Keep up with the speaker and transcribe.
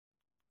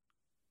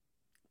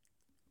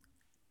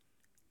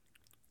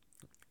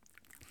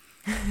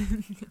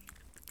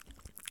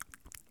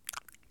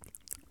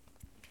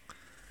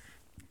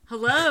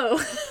Hello.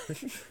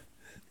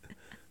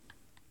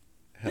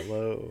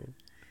 Hello.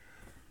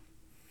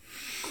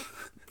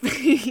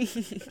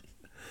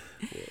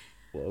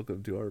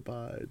 Welcome to our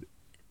pod.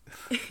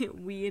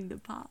 We in the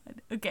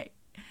pod. Okay.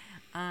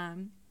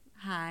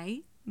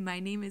 Hi. My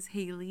name is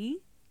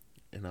Haley.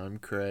 And I'm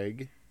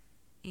Craig.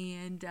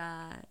 And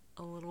a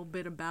little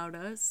bit about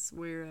us.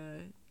 We're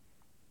a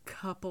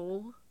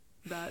couple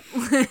that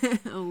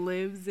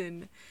lives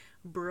in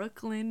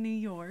Brooklyn, New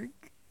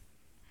York.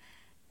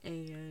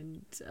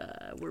 And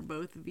we're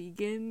both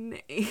vegan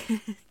and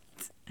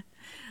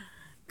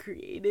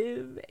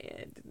creative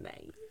and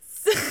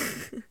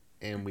nice.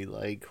 And we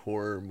like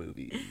horror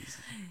movies.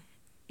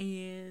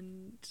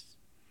 And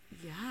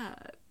yeah,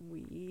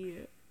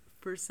 we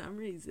for some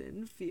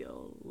reason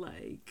feel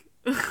like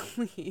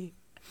we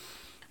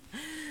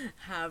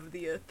have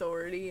the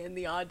authority and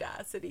the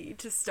audacity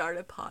to start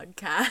a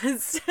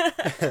podcast.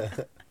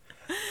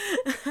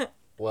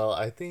 Well,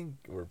 I think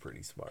we're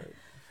pretty smart.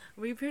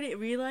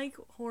 We like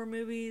horror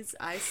movies.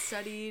 I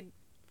studied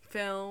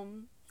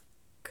film.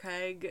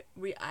 I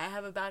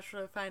have a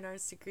Bachelor of Fine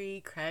Arts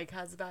degree. Craig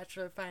has a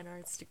Bachelor of Fine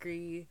Arts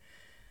degree.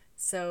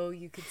 So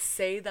you could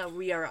say that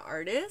we are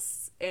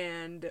artists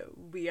and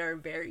we are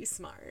very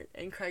smart.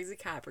 And Craig's a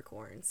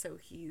Capricorn, so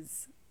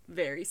he's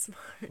very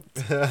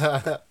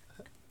smart.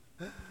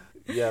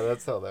 Yeah,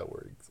 that's how that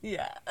works.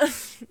 Yeah.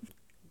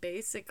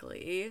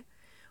 Basically,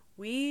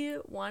 we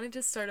wanted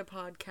to start a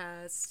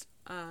podcast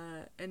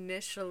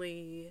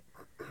initially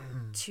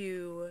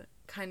to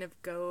kind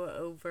of go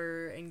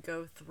over and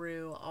go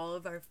through all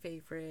of our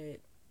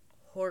favorite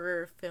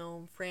horror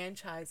film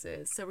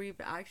franchises. So we've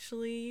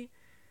actually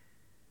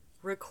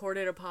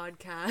recorded a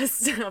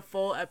podcast, a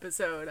full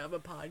episode of a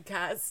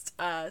podcast,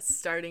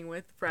 starting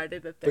with Friday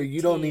the 13th. But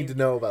you don't need to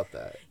know about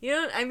that. You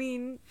know, I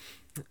mean,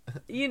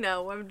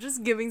 I'm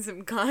just giving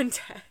some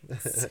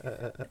context.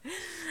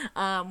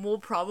 We'll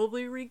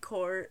probably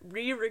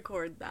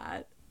re-record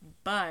that,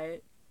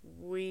 but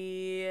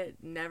we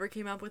never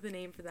came up with a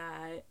name for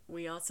that.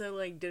 We also,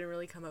 didn't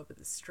really come up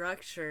with a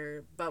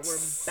structure, but we're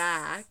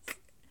back.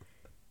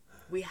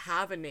 We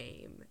have a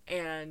name,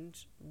 and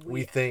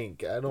we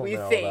think. I don't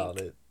know about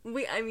it.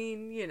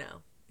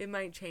 It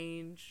might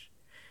change.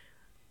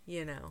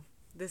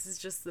 This is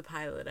just the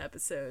pilot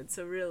episode,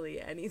 so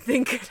really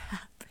anything could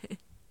happen.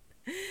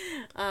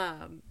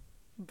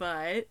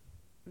 But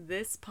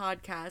this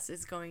podcast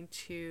is going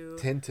to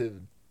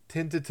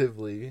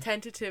tentatively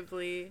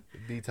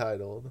be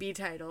titled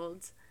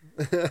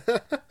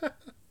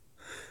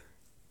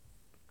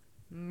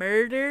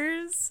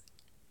Murders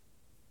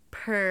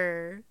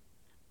Per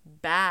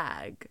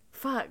Bag.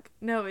 Fuck.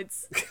 No,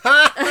 it's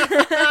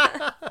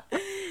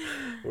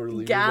We're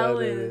leaving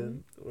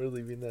Gallon.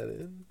 that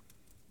in.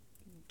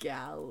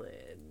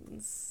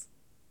 Gallons.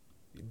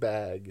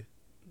 Bag.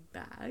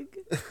 No,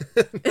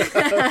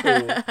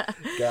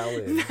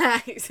 gallon.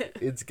 Bags.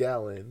 It's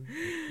gallon.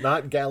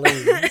 Not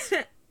gallons.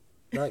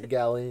 Not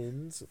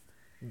gallons.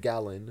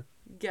 Gallon.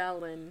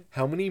 Gallon.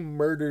 How many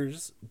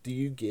murders do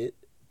you get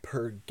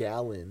per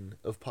gallon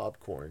of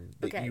popcorn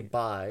that you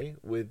buy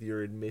with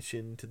your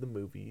admission to the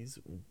movies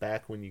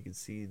back when you could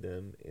see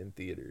them in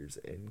theaters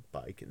and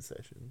buy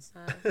concessions?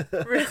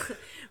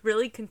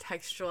 Really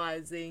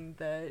contextualizing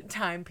the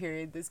time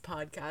period this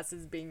podcast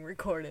is being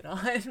recorded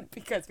on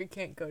because we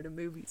can't go to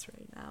movies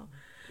right now.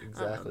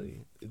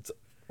 Exactly.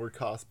 We're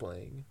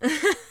cosplaying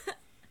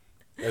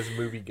as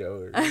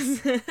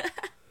moviegoers.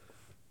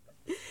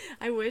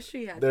 I wish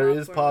we had. There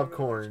is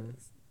popcorn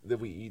that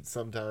we eat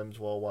sometimes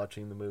while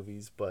watching the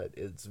movies, but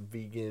it's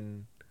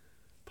vegan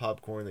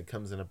popcorn that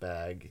comes in a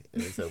bag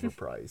and it's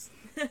overpriced.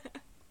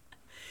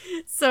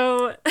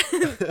 So,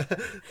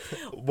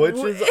 which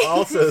is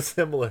also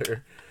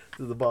similar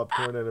to the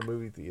popcorn at a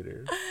movie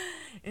theater.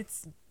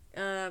 It's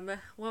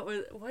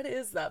what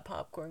is that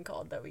popcorn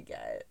called that we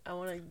get?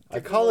 I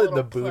call it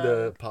the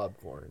Buddha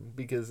popcorn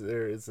because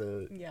there is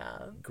a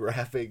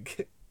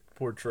graphic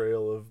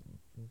portrayal of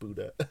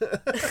Buddha.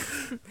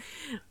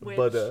 Which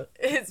Buddha.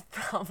 is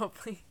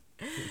probably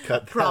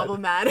Cut that.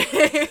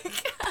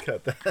 Problematic.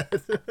 Cut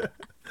that.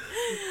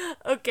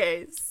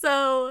 Okay,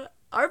 so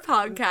our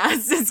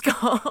podcast is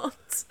called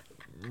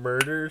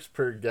Murders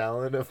Per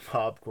Gallon of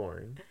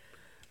Popcorn.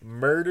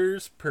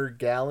 Murders Per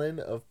Gallon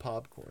of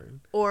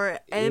Popcorn. Or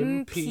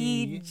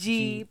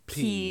MPGP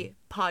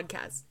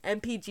podcast.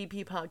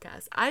 MPGP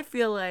podcast. I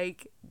feel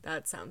like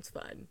that sounds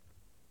fun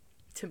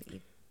to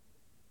me.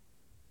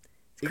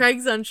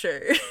 Craig's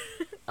unsure.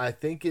 I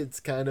think it's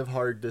kind of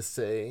hard to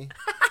say.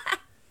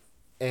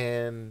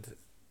 And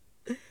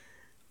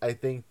I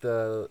think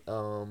the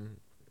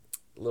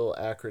little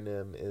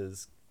acronym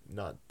is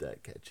not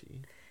that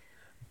catchy.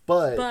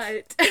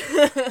 But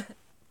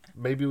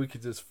maybe we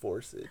could just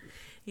force it.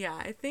 Yeah,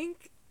 I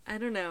think, I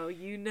don't know,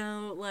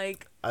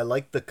 I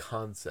like the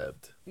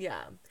concept.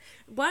 Yeah.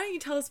 Why don't you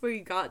tell us where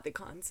you got the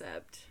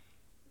concept?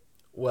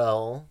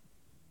 Well,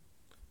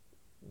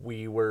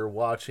 we were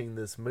watching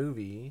this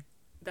movie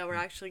that we're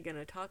actually going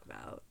to talk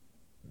about.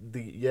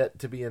 the yet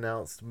to be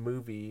announced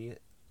movie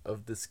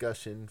of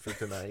discussion for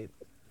tonight.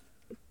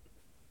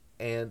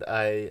 And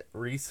I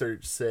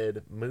researched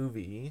said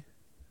movie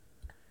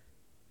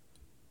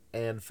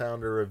and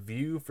found a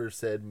review for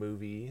said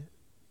movie,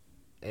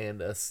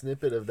 and a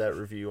snippet of that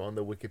review on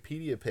the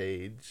Wikipedia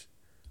page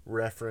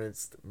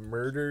referenced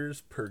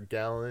murders per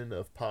gallon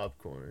of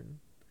popcorn.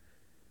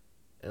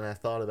 And I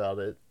thought about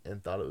it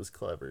and thought it was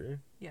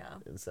clever. Yeah.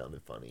 And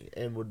sounded funny.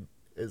 And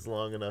is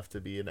long enough to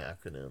be an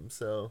acronym.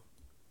 So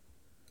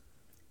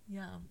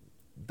yeah.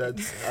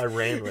 I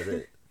ran with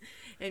it.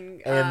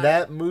 And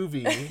that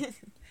movie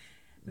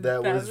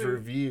that was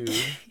reviewed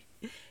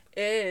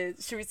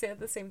is, should we say it at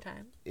the same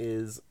time?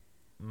 Is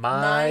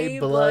My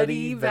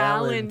Bloody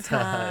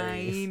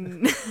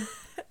Valentine.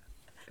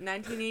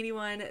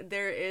 1981.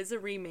 There is a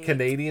remake.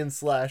 Canadian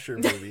slasher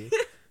movie.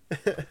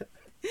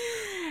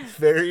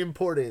 Very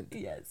important.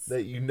 Yes.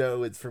 That you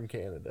know it's from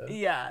Canada.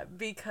 Yeah,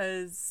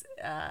 because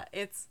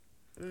it's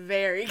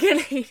very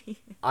Canadian.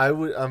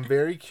 I'm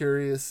very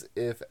curious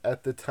if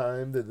at the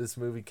time that this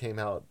movie came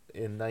out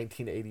in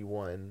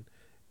 1981,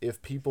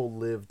 if people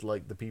lived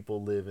like the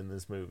people live in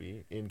this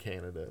movie in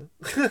Canada.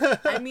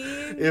 I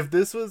mean,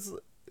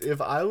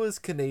 if I was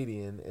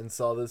Canadian and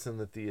saw this in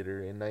the theater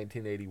in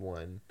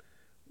 1981,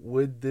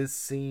 would this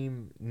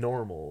seem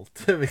normal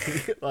to me?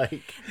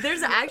 Like,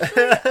 there's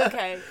actually,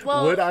 okay,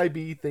 well, would I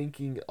be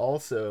thinking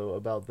also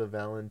about the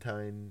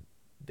Valentine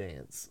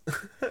dance?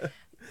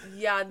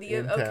 Yeah,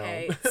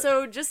 okay.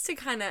 So just to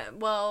kind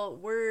of,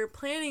 we're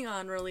planning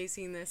on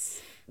releasing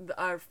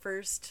our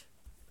first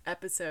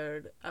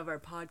episode of our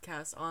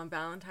podcast on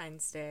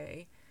Valentine's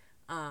Day,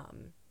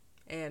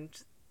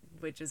 and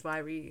which is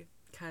why we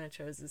kind of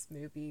chose this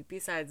movie,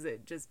 besides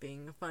it just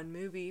being a fun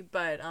movie,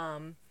 but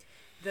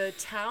the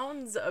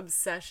town's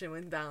obsession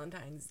with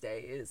Valentine's Day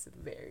is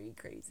very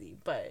crazy,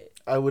 but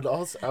I would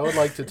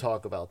like to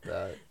talk about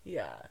that.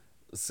 Yeah.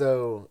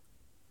 So,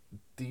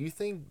 do you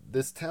think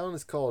this town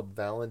is called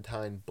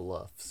Valentine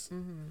Bluffs?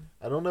 Mm-hmm.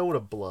 I don't know what a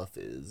bluff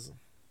is.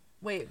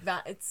 Wait,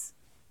 it's...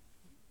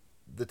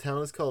 The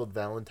town is called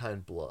Valentine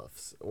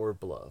Bluffs, or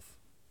Bluff.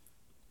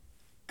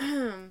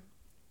 I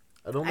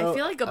don't know. I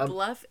feel like a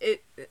bluff...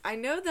 I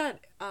know that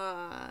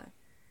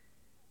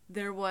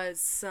there was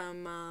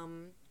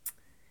some...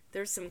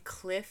 There's some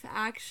cliff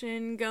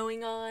action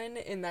going on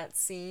in that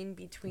scene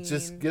between...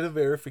 Just get a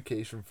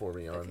verification for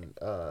me on...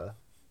 Okay.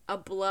 A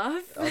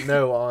bluff?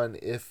 No, on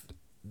if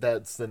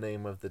that's the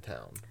name of the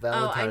town.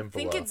 Valentine I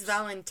think Bluffs. it's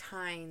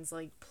Valentines,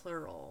 like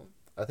plural.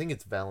 I think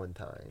it's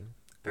Valentine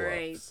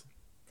Bluffs.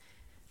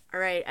 All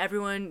right,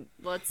 everyone,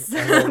 let's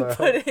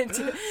put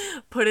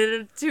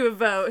it to a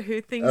vote. Who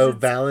thinks it's...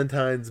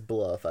 Valentine's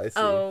Bluff, I see.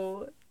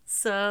 Oh,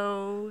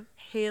 so...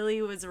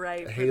 Haley was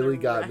right. Haley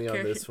got me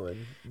on this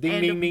one.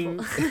 Ding, ding,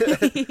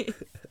 ding.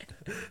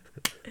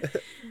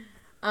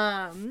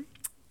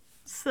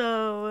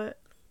 So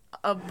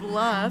a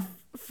bluff,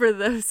 for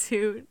those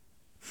who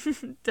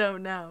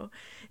don't know,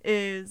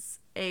 is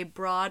a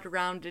broad,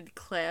 rounded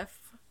cliff.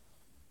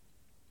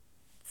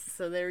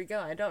 So there we go.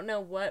 I don't know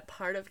what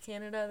part of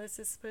Canada this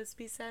is supposed to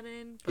be set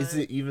in. But... Is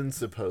it even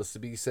supposed to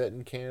be set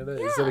in Canada?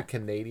 Yeah. Is it a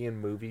Canadian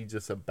movie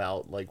just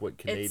about like what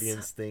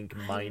Canadians think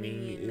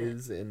mining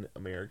is in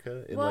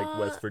America, in like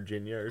West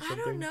Virginia or something?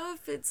 I don't know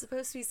if it's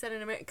supposed to be set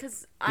in America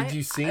because did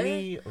you see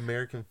any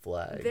American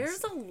flags?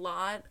 There's a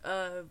lot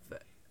of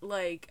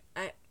like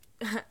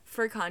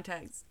for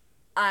context,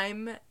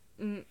 I'm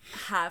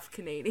half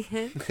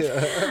Canadian,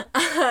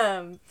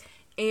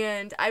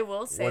 and I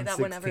will say that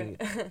whenever.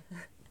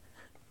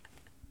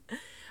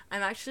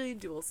 I'm actually a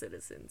dual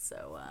citizen,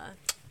 so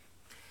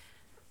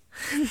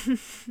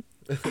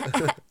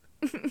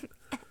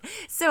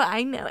so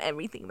I know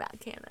everything about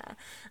Canada.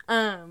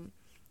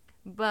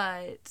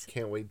 But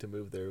can't wait to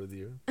move there with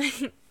you.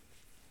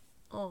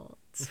 Oh,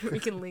 so we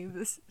can leave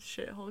this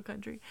shithole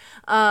country.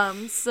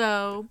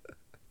 So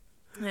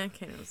yeah,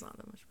 Canada's not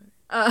that much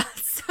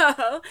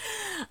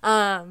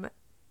better.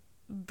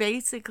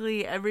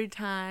 Basically every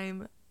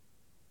time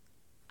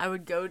I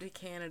would go to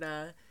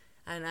Canada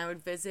and I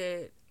would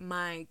visit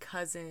my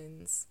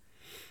cousins.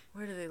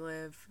 Where do they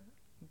live?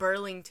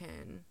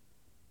 Burlington,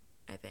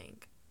 I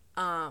think.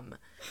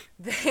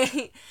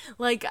 They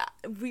like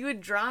we would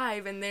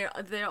drive and they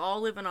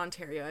all live in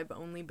Ontario. I've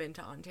only been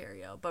to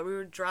Ontario, but we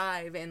would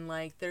drive and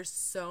like there's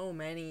so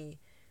many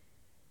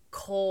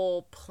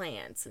coal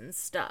plants and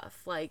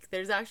stuff. Like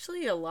there's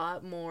actually a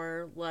lot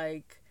more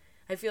like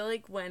I feel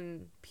like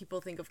when people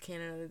think of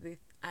Canada,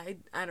 I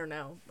don't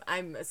know.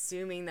 I'm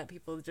assuming that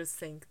people just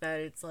think that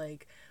it's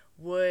like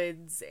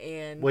woods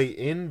and... Wait,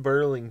 in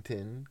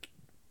Burlington,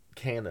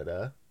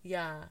 Canada...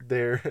 Yeah.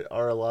 There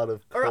are a lot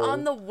of coal... Or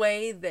on the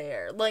way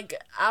there. Like,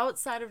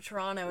 outside of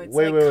Toronto, it's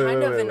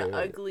kind of an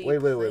ugly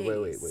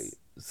place. Wait.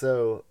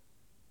 So,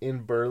 in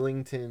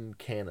Burlington,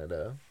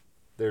 Canada,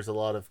 there's a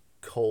lot of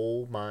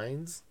coal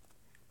mines?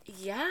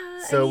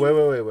 Yeah. So,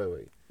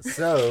 wait.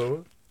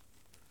 So,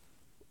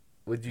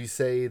 would you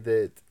say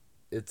that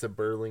it's a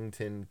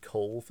Burlington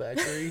coal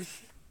factory?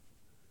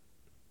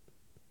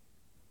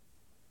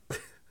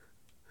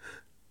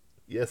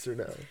 Yes or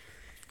no?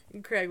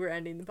 Craig, we're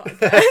ending the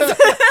podcast.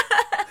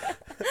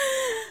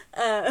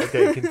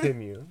 Okay,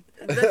 continue.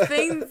 The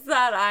things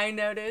that I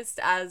noticed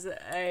as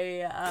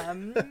a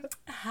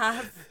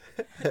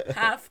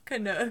half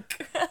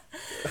Canuck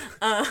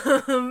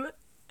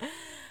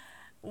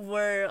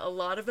were a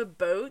lot of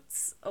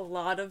boats, a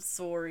lot of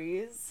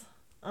soirees.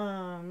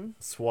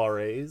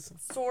 Soirees.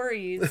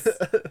 Stories.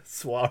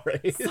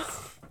 Soirees.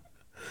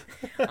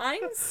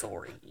 I'm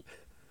sorry.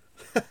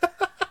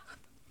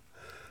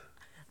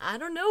 I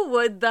don't know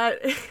what that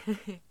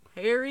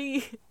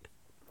Harry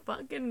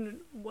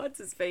fucking what's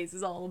his face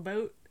is all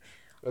about.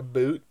 A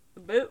boot. A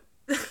boot.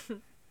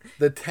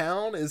 The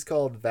town is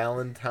called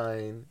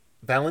Valentine's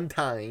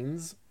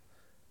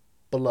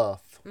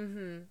Bluff.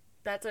 Mm-hmm.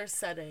 That's our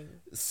setting.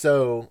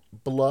 So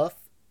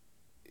Bluff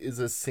is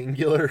a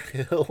singular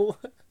hill.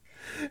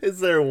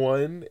 Is there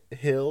one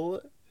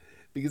hill?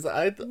 Because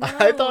I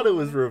thought it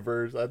was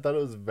reversed. I thought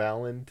it was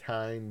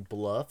Valentine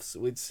Bluffs,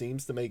 which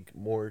seems to make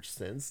more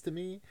sense to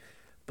me.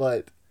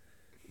 But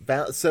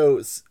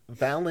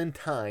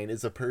Valentine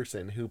is a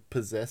person who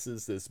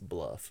possesses this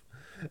bluff.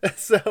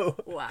 So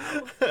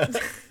wow.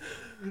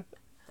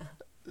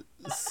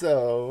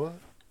 So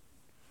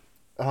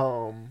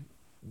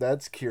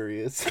that's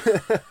curious.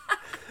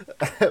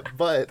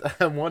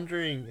 But I'm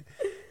wondering,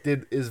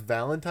 is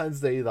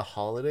Valentine's Day the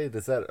holiday?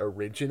 Does that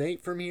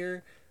originate from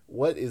here?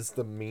 What is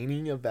the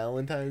meaning of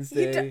Valentine's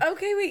Day?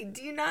 Okay, wait.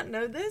 Do you not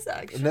know this,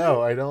 actually?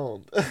 No, I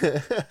don't.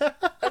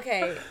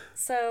 Okay,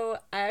 so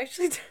I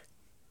actually...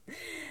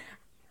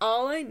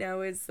 all I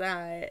know is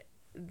that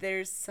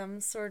there's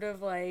some sort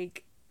of,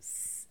 like...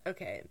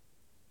 Okay,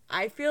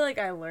 I feel like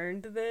I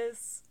learned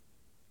this,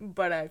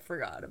 but I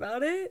forgot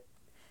about it.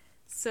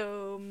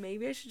 So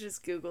maybe I should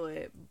just Google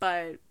it.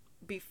 But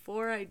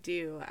before I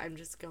do, I'm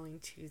just going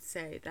to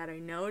say that I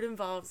know it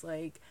involves,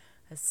 like,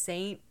 a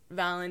Saint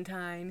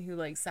Valentine who,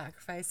 like,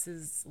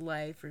 sacrifices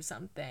life or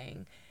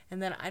something.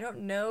 And then I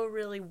don't know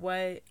really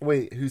what...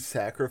 Wait, who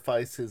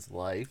sacrificed his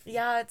life?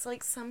 Yeah, it's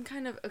like some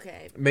kind of...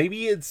 Okay.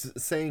 Maybe it's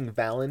saying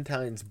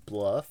Valentine's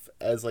Bluff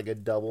as like a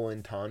double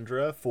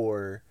entendre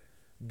for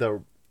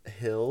the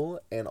hill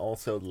and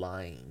also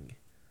lying.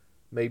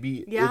 Maybe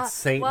it's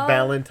Saint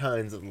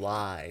Valentine's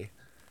lie.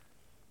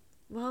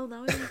 Well,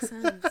 that would make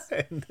sense.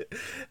 And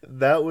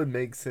that would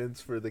make sense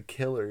for the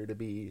killer to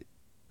be...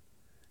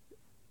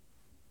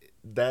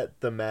 That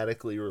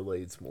thematically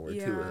relates more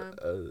to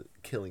a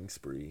killing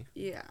spree.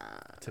 Yeah.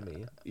 To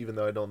me. Even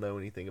though I don't know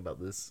anything about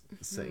this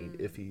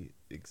saint, if he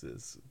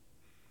exists.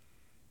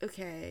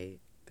 Okay.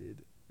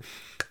 Did.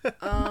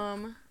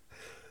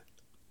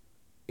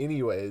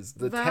 Anyways,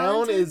 the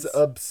town is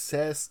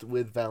obsessed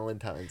with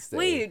Valentine's Day.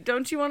 Wait,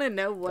 don't you want to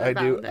know what I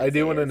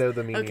do want to know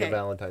the meaning of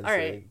Valentine's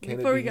Day.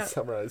 Can it be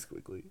summarized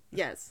quickly?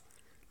 Yes.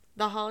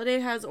 The holiday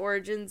has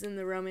origins in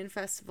the Roman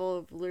festival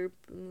of Lourp,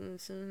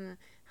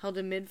 held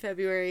in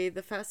mid-February.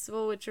 The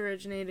festival, which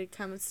originated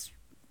coming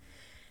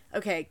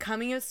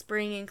of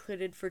spring,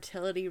 included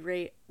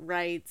fertility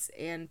rites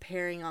and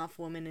pairing off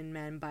women and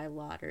men by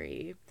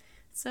lottery.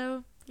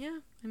 So, yeah,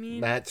 I mean...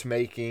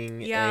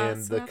 matchmaking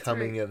and the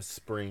coming of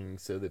spring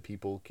so that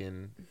people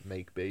can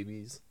make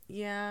babies.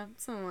 Yeah,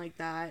 something like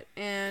that.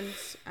 And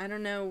I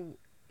don't know,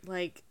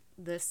 like,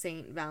 the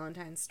Saint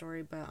Valentine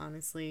story, but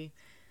honestly...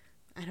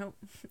 I don't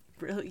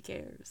really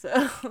care,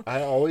 so...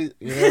 I always,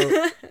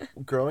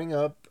 growing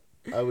up,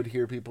 I would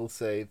hear people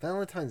say,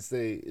 Valentine's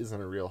Day isn't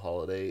a real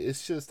holiday.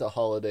 It's just a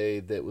holiday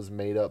that was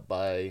made up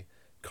by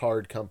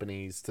card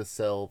companies to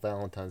sell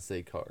Valentine's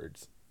Day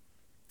cards.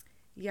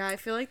 Yeah, I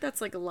feel like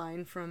that's like a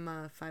line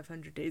from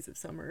 500 Days of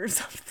Summer or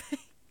something.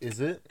 Is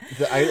it?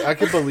 I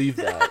could believe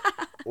that.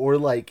 Or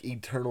like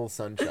Eternal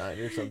Sunshine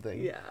or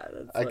something. Yeah,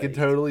 that's I could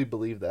totally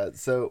believe that.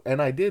 So,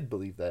 and I did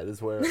believe that is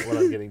what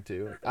I'm getting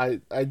to. I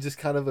just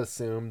kind of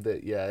assumed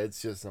that,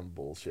 it's just some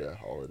bullshit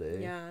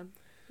holiday. Yeah.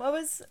 What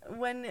was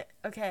when...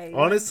 Okay.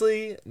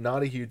 Honestly,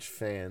 not a huge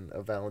fan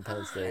of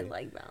Valentine's Day. I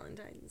like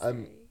Valentine's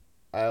Day.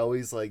 I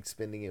always like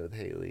spending it with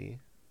Haley.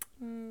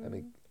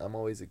 I'm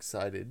always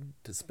excited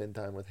to spend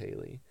time with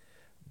Haley.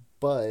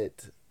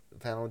 But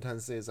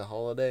Valentine's Day is a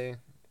holiday...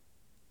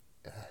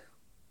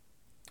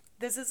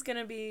 This is going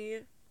to be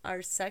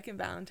our second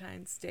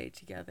Valentine's Day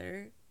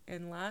together.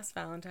 And last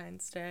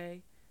Valentine's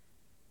Day,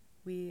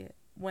 we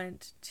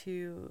went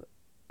to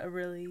a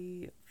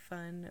really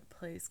fun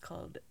place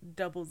called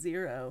Double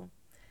Zero.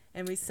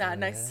 And we sat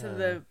next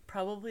to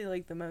probably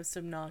like the most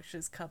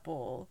obnoxious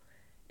couple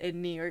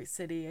in New York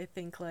City. I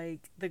think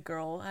like the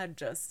girl had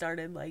just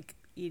started like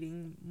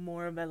eating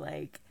more of a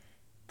like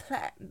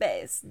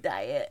plant-based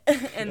diet,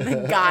 and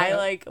the guy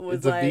like was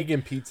it's a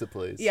vegan pizza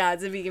place. Yeah,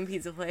 it's a vegan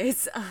pizza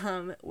place.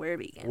 We're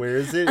vegan. Where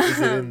is it? Is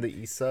it in the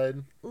east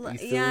side?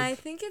 East Village? I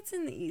think it's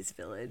in the East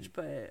Village,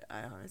 but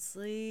I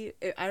honestly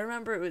I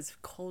remember it was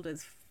cold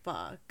as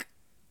fuck,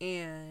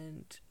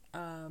 and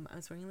I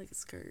was wearing like a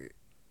skirt.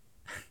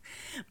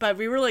 But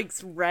we were like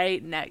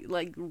right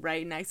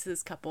next to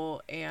this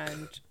couple,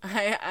 and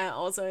I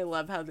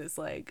love how this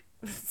like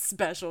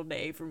special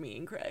day for me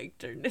and Craig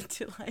turned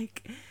into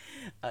like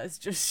us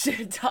just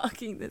shit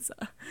talking this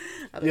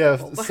other Yeah,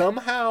 couple.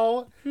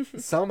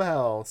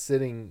 somehow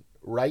sitting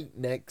right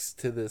next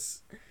to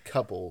this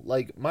couple,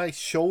 like my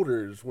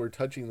shoulders were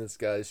touching this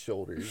guy's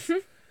shoulders.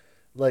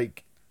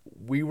 Like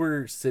we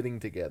were sitting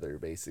together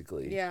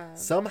basically. Yeah.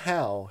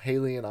 Somehow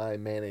Haley and I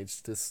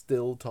managed to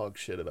still talk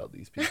shit about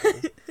these people.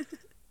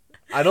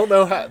 I don't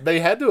know how they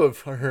had to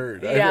have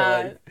heard.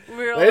 Yeah, we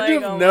were they had to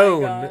have oh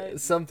known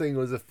something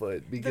was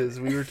afoot because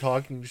we were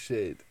talking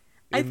shit.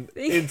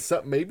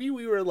 Maybe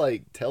we were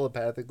like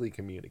telepathically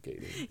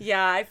communicating.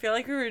 Yeah, I feel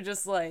like we were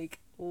just like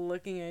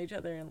looking at each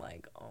other and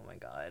like, oh my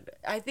god.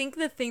 I think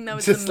the thing that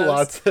was just the most,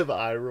 lots of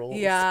eye rolls.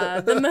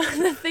 Yeah,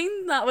 the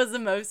thing that was the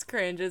most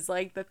cringe is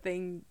like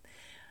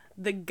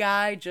the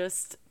guy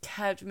just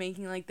kept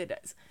making like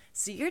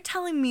so you're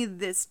telling me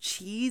this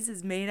cheese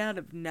is made out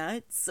of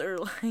nuts, or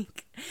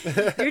like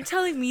you're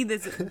telling me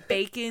this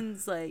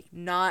bacon's like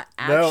not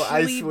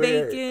actually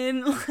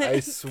bacon? Like, I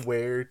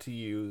swear to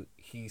you,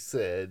 he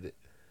said,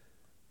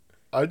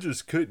 I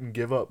just couldn't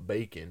give up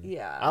bacon.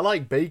 Yeah. I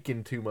like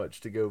bacon too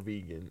much to go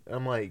vegan.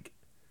 I'm like,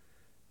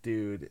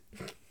 dude,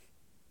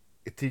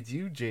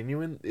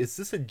 is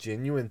this a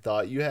genuine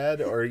thought you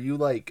had? Or are you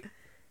like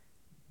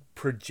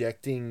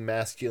projecting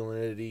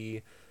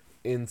masculinity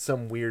in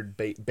some weird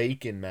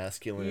bacon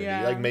masculinity?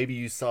 Yeah. Like maybe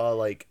you saw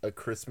like a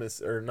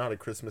Christmas, or not a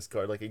Christmas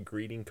card, like a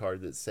greeting card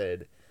that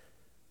said,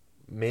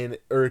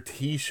 or a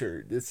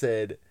t-shirt that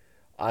said,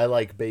 I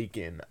like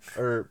bacon,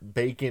 or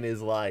bacon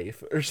is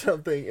life, or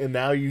something, and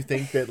now you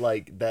think that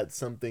like that's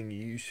something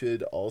you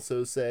should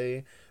also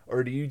say?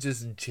 Or do you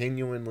just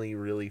genuinely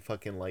really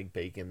fucking like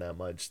bacon that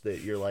much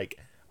that you're like,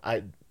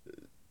 I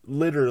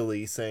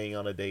literally saying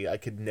on a date I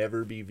could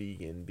never be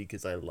vegan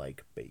because I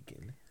like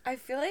bacon? I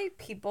feel like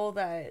people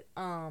that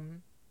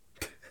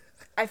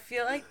I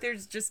feel like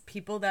there's just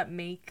people that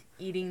make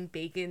eating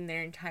bacon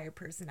their entire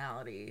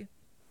personality.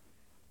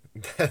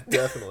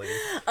 Definitely.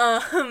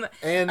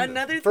 And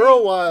another for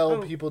a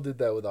while, people did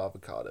that with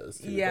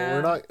avocados too. Yeah. But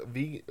we're not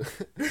vegan.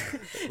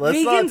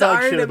 Let's not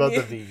talk shit about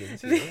the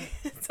vegans here.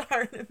 It's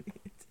hard to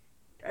meet.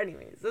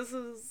 Anyways, this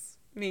is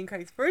me and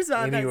Craig's first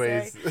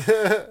Valentine's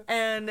Day.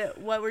 And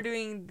what we're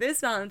doing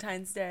this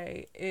Valentine's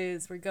Day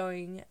is we're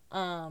going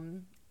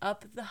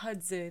up the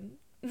Hudson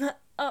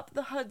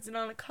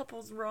on a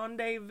couple's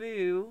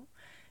rendezvous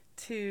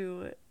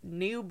to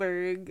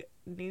Newburgh,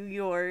 New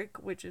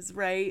York, which is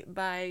right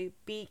by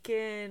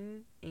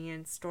Beacon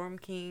and Storm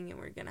King, and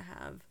we're gonna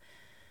have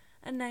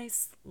a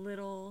nice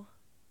little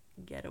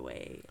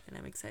getaway, and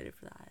I'm excited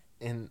for that.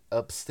 An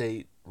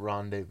upstate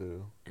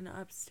rendezvous.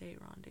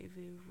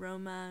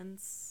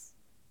 Romance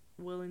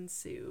will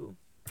ensue.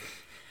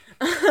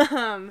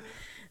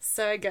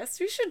 So I guess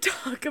we should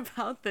talk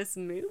about this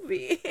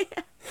movie.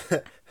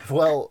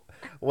 Well,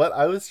 what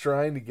I was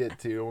trying to get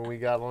to when we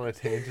got on a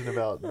tangent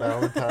about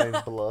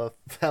Valentine's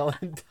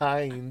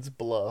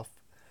Bluff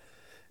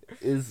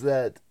is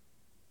that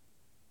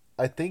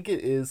I think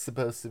it is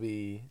supposed to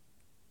be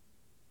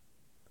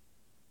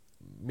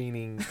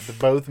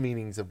both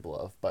meanings of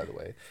bluff, by the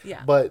way.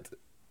 Yeah. But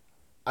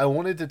I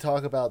wanted to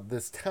talk about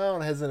this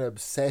town has an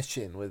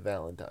obsession with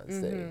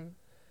Valentine's Day.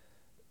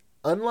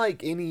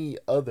 Unlike any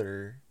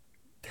other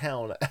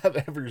town I've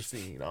ever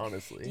seen,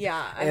 honestly.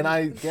 Yeah. And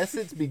I guess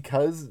it's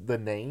because the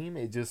name,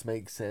 it just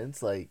makes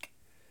sense. Like,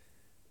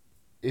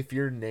 if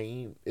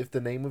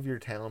the name of your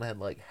town had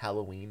like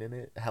Halloween in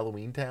it,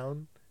 Halloween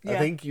Town, yeah. I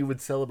think you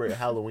would celebrate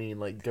Halloween,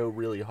 like go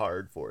really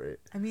hard for it.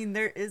 I mean,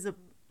 there is a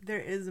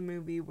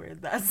movie where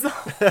that's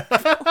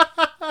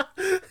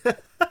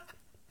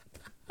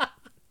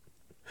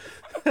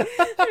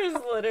there's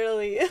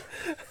literally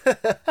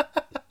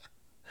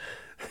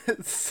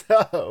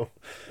so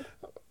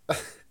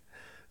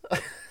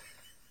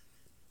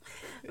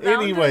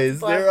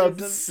anyways, they're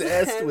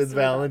obsessed with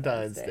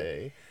Valentine's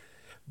Day.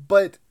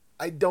 But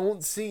I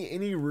don't see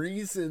any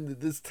reason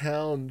that this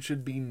town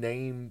should be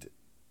named.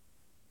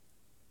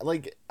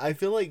 Like, I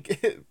feel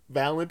like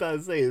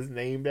Valentine's Day is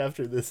named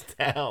after this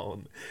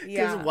town.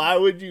 Because why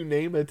would you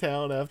name a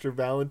town after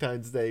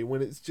Valentine's Day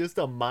when it's just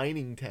a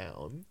mining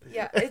town?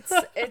 Yeah,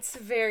 it's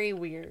very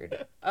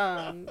weird.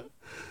 I'm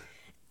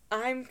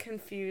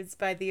confused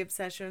by the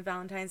obsession with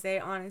Valentine's Day.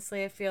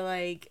 Honestly, I feel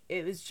like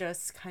it was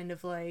just kind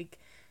of like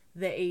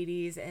the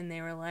 80s, and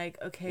they were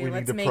like, okay,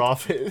 let's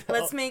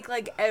make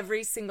like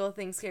every single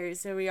thing scary.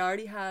 So we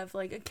already have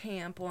like a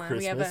camp one.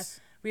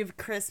 Christmas? We have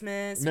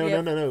Christmas. No.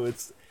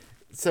 It's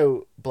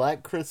so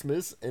Black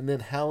Christmas, and then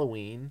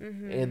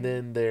Halloween, and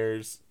then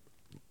there's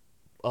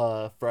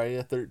Friday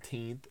the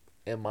 13th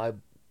and My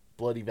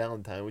Bloody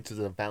Valentine, which is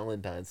a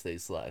Valentine's Day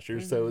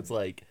slasher. So it's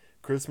like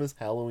Christmas,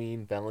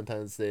 Halloween,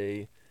 Valentine's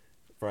Day,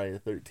 Friday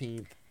the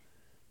 13th.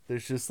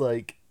 There's just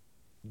like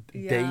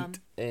date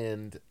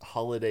and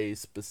holiday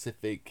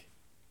specific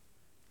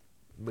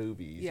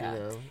movies, you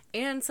know?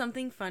 And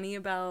something funny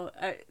about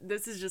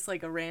this is just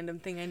like a random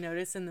thing I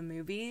noticed in the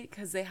movie,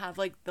 because they have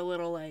like the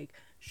little like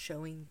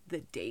showing the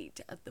date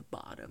at the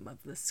bottom of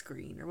the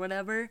screen or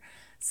whatever.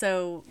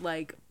 So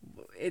like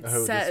it's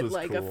set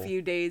like cool. A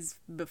few days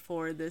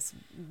before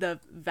the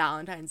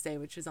Valentine's Day,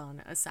 which is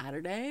on a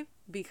Saturday,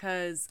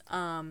 because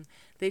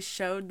they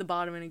showed the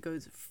bottom and it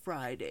goes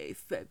Friday,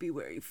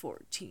 February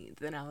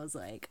 14th, and I was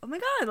like, oh my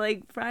god,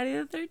 like Friday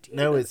the 13th.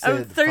 No, it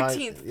said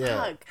 13th.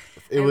 Yeah, fuck.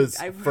 it was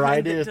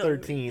Friday the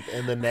 13th,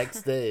 and the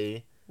next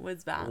day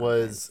was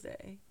Valentine's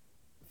Day.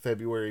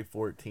 February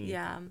 14th.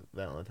 Yeah.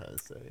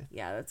 Valentine's Day.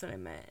 Yeah, that's what I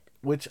meant.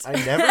 Which I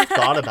never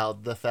thought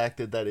about, the fact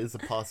that is a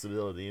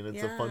possibility, and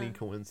it's a funny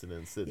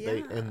coincidence that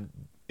and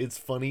it's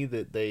funny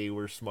that they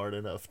were smart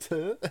enough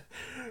to,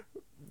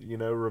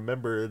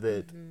 remember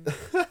that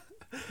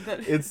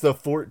it's the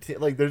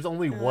 14th. Like, there's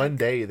only one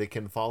day that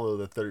can follow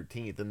the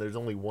 13th, and there's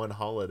only one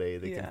holiday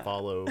that can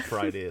follow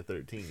Friday the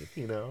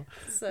 13th,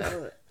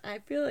 So, I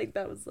feel like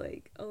that was,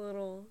 like, a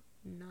little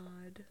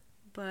nod.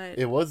 But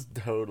it was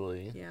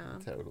totally.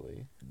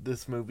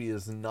 This movie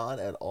is not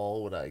at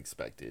all what I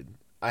expected.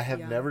 I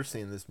have never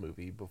seen this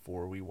movie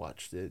before we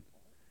watched it.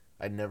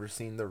 I'd never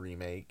seen the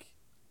remake.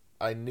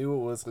 I knew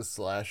it was a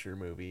slasher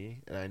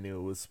movie, and I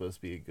knew it was supposed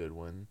to be a good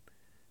one.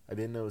 I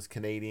didn't know it was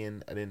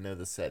Canadian. I didn't know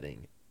the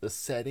setting. The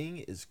setting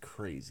is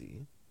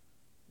crazy.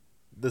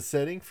 The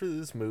setting for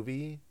this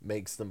movie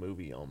makes the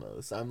movie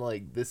almost. I'm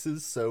like, this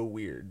is so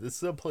weird. This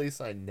is a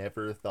place I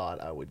never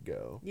thought I would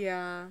go.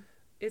 Yeah.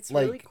 It's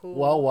like, really cool.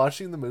 While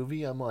watching the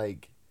movie, I'm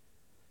like,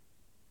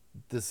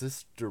 does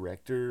this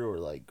director or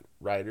like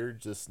writer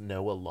just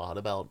know a lot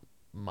about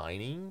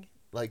mining?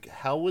 Like,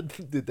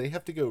 did they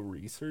have to go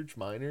research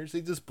miners?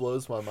 It just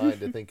blows my mind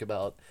to think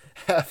about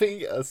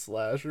having a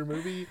slasher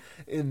movie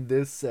in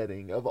this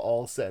setting of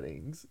all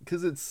settings,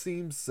 because it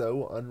seems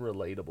so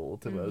unrelatable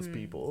to most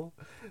people.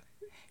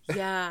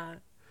 Yeah,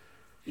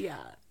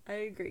 I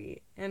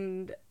agree.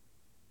 And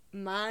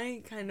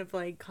my kind of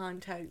like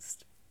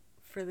context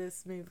for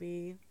this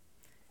movie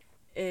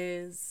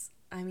is,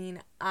 I mean,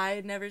 I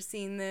had never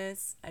seen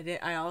this.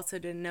 I also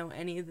didn't know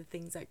any of the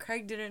things that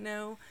Craig didn't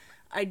know.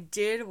 I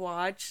did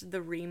watch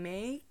the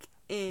remake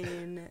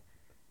in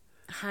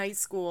high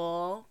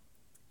school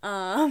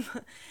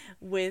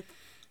with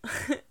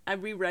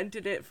we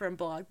rented it from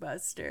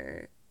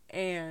Blockbuster,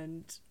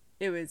 and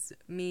it was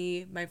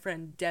me, my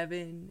friend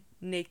Devin,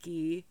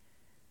 Nikki.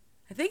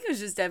 I think it was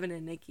just Devin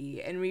and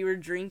Nikki, and we were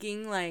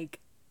drinking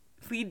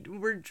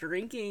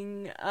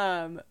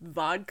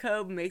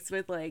vodka mixed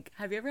with, like,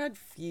 have you ever had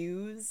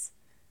Fuse?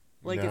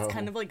 Like, no. It's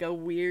kind of like a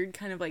weird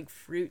kind of like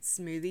fruit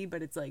smoothie,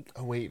 but it's like,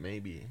 oh wait,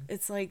 maybe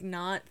it's like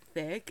not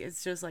thick,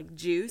 it's just like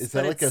juice. Is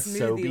that like it's a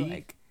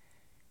smoothie,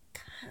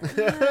 Sobe?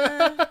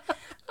 Like,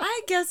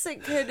 I guess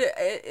it could.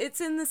 It's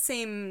in the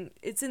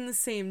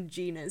same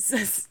genus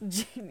as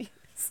genius.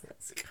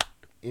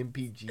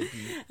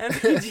 MPGP.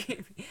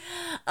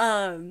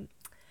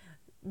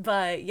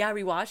 But yeah,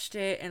 we watched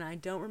it, and I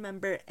don't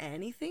remember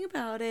anything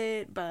about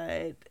it,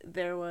 but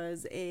there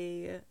was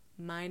a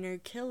minor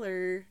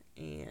killer,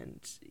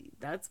 and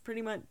that's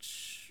pretty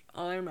much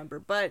all I remember.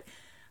 But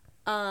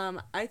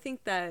I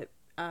think that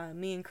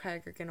me and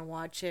Craig are gonna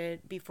watch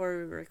it before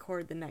we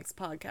record the next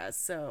podcast,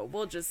 so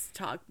we'll just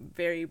talk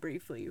very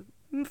briefly,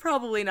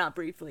 probably not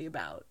briefly,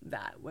 about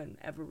that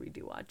whenever we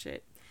do watch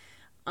it.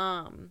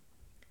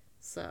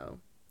 So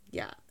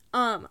yeah.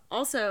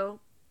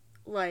 Also,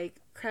 like,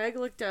 Craig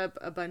looked up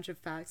a bunch of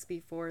facts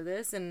before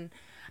this, and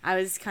I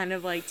was kind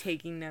of like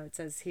taking notes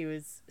as he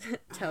was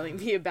telling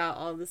me about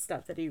all the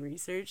stuff that he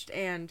researched.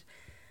 And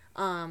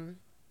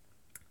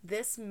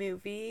this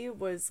movie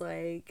was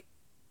like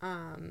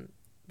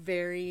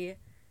very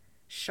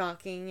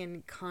shocking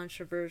and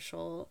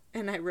controversial,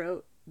 and I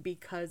wrote,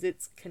 because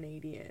it's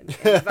Canadian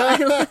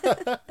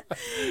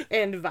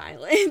and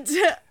violent.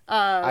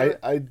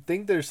 I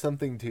think there's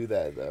something to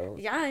that, though.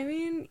 Yeah, I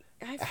mean,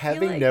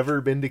 having never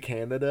been to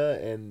Canada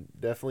and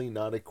definitely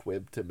not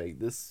equipped to make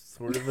this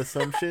sort of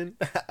assumption,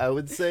 I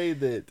would say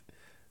that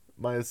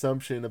my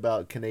assumption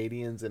about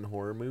Canadians and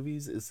horror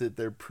movies is that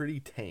they're pretty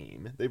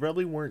tame. They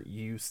probably weren't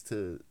used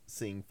to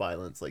seeing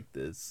violence like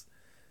this.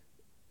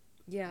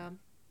 Yeah.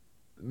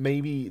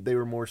 Maybe they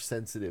were more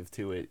sensitive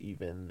to it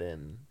even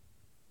than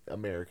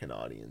American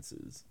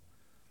audiences.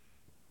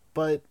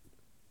 But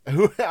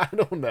I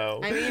don't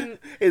know. I mean,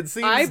 it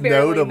seems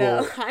notable.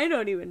 Know. I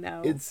don't even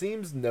know. It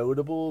seems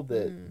notable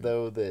that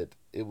though that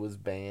it was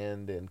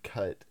banned and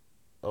cut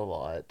a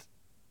lot.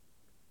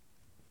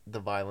 The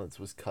violence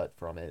was cut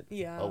from it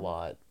a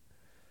lot.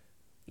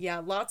 Yeah,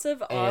 lots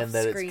of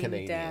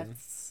off-screen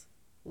deaths.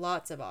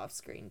 Lots of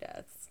off-screen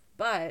deaths.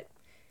 But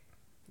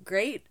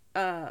great.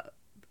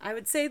 I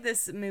would say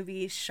this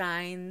movie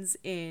shines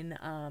in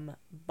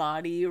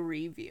body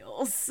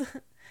reveals.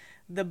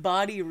 The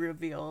body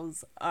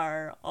reveals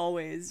are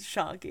always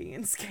shocking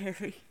and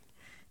scary.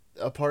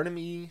 A part of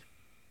me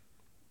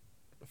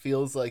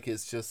feels like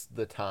it's just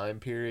the time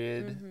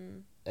period. Mm-hmm.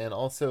 And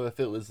also, if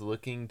it was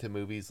looking to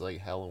movies like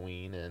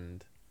Halloween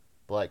and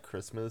Black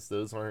Christmas,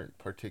 those aren't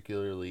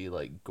particularly,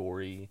 like,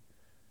 gory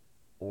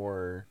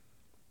or,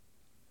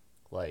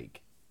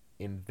 like,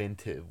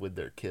 inventive with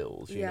their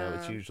kills. You know,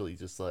 it's usually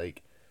just,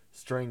 like,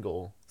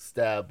 strangle,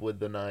 stab with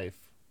the knife.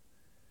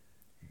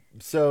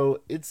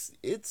 So it's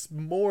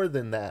more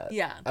than that.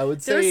 Yeah. I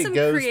would say it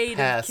goes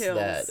past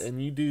that,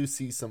 and you do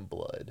see some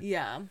blood.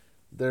 Yeah.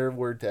 There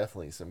were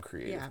definitely some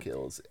creative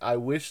kills. I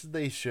wish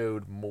they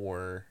showed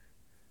more.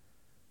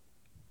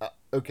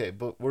 Okay,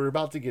 but we're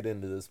about to get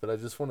into this, but I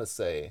just want to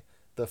say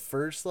the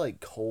first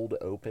like cold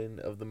open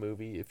of the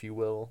movie, if you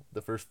will,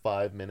 the first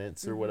 5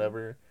 minutes or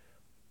whatever,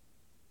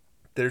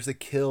 there's a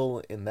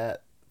kill in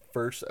that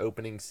first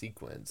opening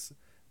sequence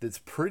that's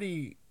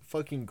pretty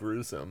fucking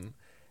gruesome,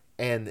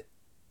 and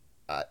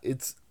I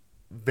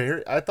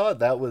thought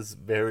that was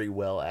very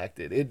well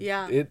acted.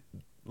 It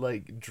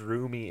like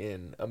drew me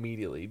in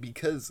immediately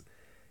because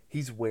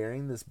he's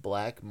wearing this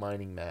black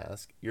mining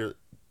mask.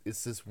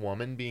 It's this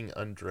woman being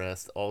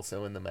undressed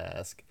also in the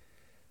mask.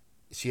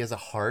 She has a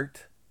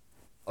heart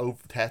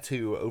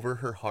tattoo over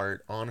her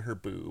heart on her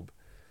boob.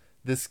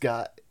 This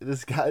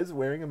guy's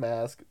wearing a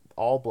mask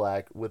all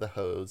black with a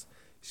hose.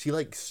 She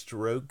like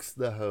strokes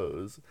the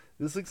hose.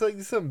 This looks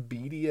like some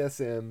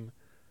BDSM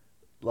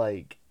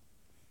like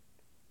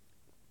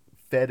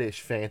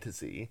fetish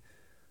fantasy.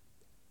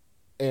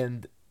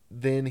 And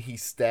then he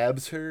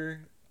stabs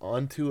her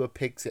onto a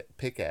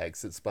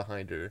pickaxe that's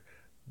behind her.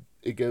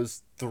 It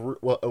goes through.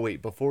 Well, oh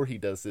wait, before he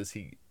does this,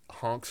 he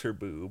honks her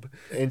boob,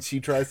 and she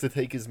tries to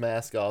take his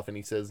mask off, and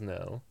he says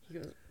no. He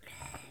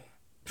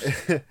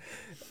goes,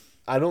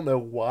 I don't know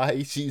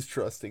why she's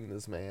trusting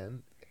this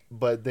man,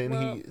 but then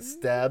he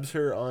stabs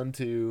her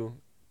onto.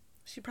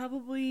 She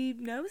probably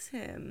knows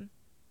him.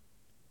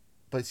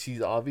 But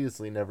she's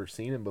obviously never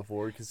seen him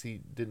before because he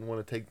didn't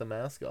want to take the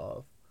mask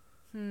off.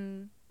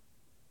 I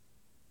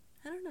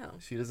don't know.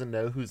 She doesn't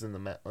know who's in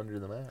the under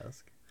the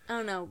mask. I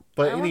don't know.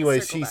 But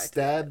anyway, she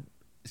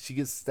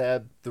gets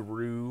stabbed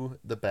through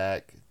the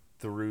back,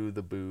 through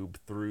the boob,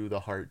 through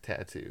the heart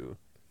tattoo.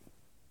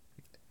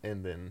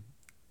 And then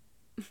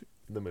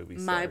the movie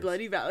starts. My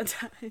Bloody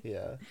Valentine.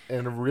 Yeah.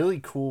 And a really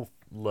cool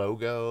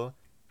logo.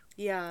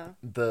 Yeah.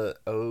 The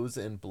O's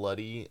in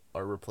bloody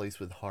are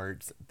replaced with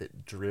hearts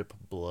that drip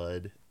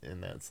blood,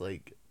 and that's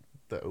like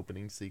the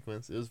opening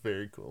sequence. It was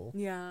very cool.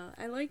 Yeah,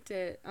 I liked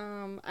it.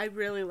 I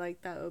really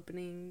liked that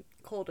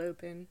cold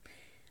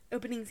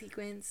opening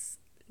sequence.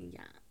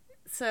 Yeah.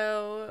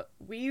 So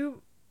we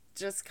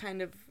just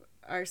kind of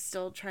are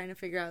still trying to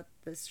figure out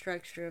the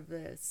structure of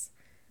this.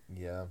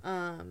 Yeah.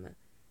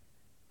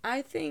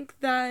 I think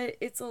that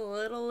it's a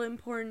little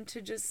important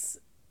to just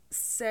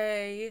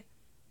say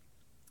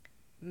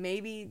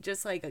maybe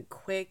just like a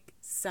quick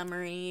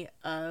summary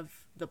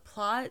of the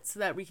plot so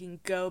that we can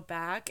go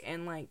back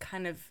and like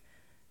kind of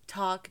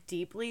talk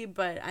deeply,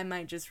 but I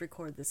might just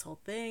record this whole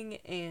thing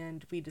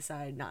and we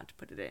decide not to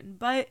put it in.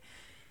 But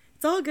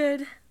it's all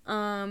good.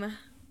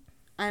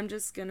 I'm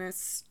just gonna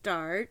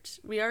start.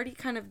 We already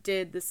kind of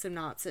did the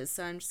synopsis,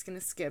 so I'm just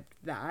gonna skip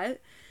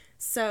that.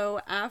 So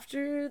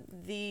after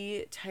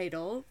the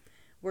title,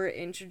 we're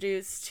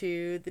introduced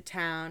to the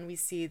town. We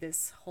see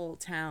this whole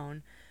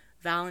town.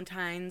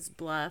 Valentine's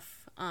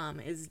Bluff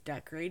is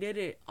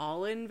decorated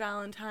all in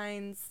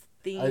Valentine's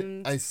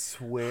themed. I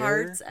swear.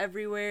 Hearts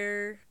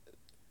everywhere.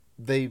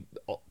 They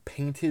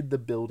painted the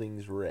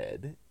buildings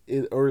red.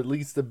 Or at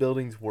least the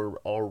buildings were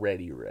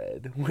already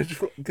red.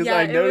 Because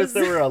I noticed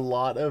there were a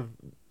lot of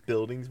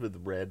buildings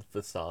with red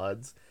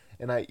facades.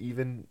 And I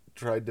even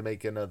tried to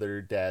make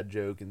another dad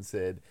joke and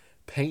said,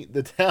 paint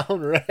the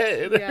town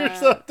red or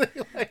something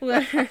like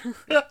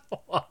that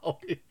while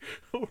we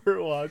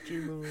were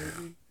watching the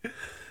movie.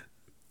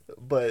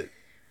 But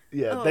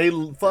yeah, they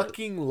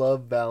fucking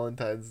love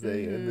Valentine's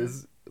Day in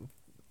this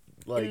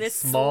like in this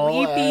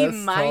small sleepy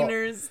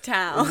miners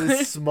town. In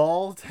this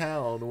small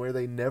town where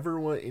they never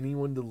want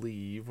anyone to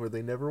leave, where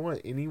they never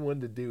want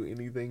anyone to do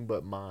anything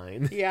but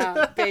mine.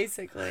 Yeah,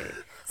 basically.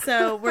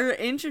 So we're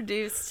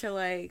introduced to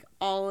like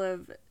all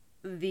of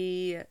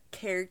the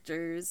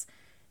characters.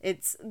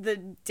 It's the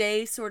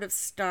day sort of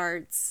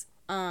starts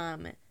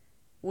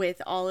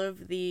with all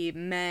of the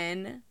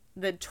men,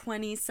 the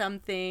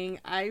 20-something.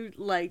 I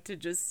like to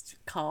just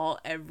call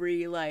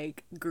every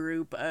like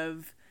group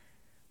of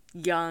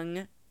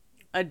young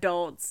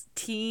adults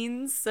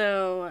teens,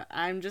 so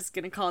I'm just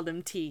gonna call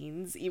them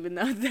teens, even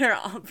though they're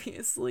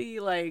obviously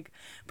like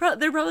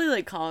they're probably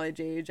like college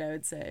age, I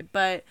would say,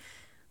 but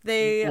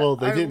they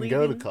didn't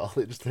go to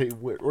college. They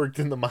worked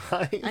in the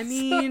mines. I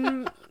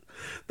mean,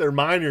 they're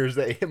minors.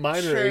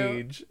 Minor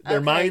age. They're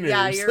minors.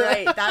 Yeah, you're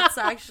right. That's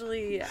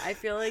actually, I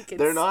feel like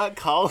they're not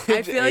college age.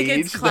 I feel like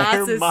it's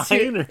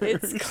classist.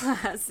 It's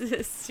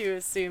classist to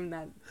assume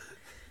that.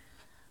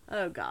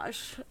 Oh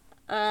gosh.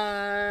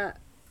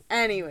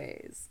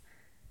 Anyways,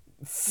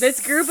 this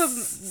group of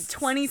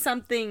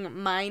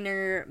 20-something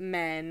minor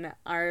men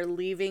are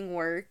leaving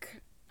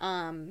work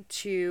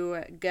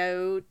to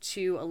go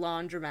to a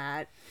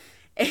laundromat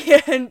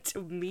and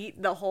to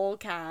meet the whole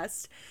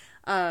cast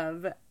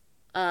of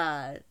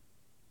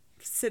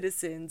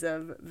citizens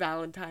of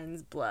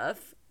Valentine's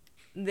Bluff.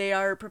 They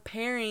are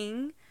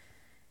preparing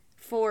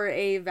for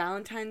a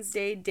Valentine's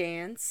Day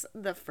dance,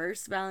 the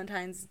first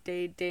Valentine's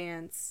Day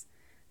dance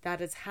that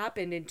has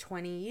happened in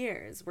 20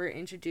 years. We're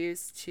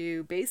introduced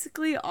to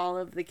basically all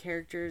of the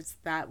characters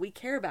that we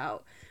care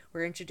about.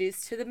 We're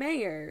introduced to the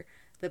mayor,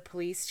 the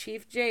police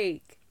chief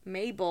Jake,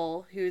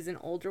 Mabel, who's an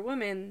older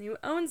woman who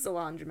owns the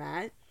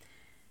laundromat,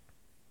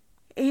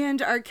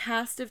 and our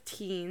cast of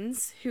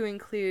teens, who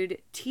include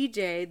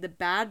TJ, the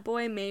bad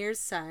boy mayor's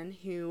son,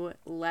 who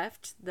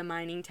left the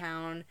mining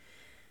town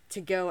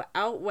to go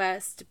out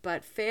west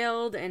but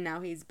failed, and now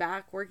he's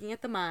back working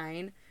at the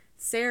mine.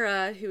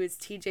 Sarah, who is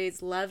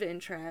TJ's love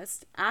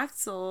interest.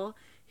 Axel,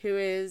 who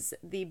is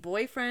the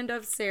boyfriend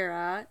of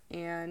Sarah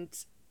and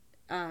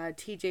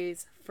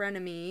TJ's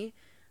frenemy.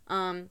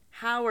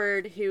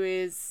 Howard, who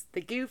is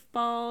the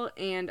goofball,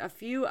 and a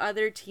few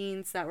other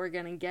teens that we're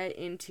going to get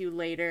into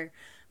later.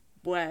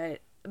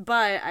 But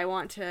I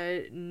want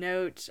to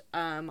note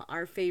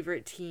our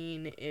favorite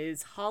teen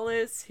is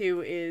Hollis,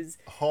 who is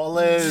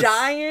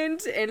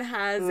giant and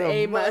has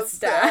a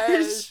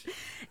mustache.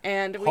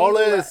 And we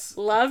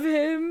love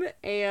him,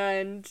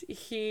 and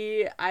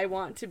I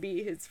want to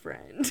be his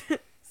friend.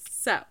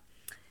 So,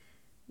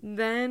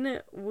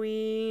 then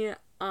we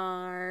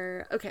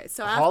are... Okay,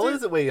 so after...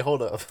 Hollis? Wait,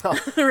 hold up.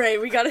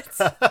 Right, we gotta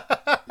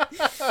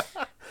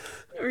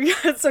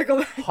circle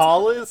back.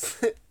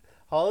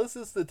 Hollis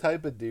is the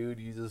type of dude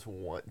you just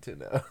want to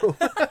know.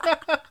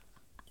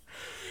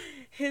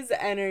 His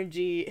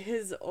energy,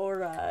 his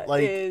aura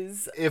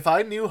is... If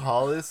I knew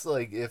Hollis,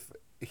 like, if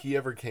he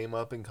ever came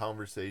up in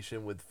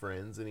conversation with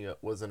friends and he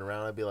wasn't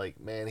around, I'd be like,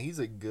 man, he's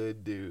a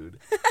good dude.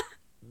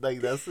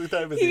 Like, that's the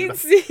type of dude.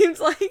 He seems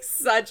like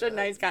such a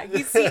nice guy.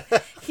 He's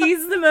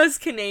the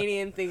most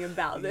Canadian thing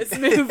about this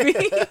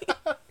movie.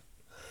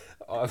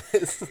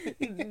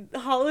 Honestly.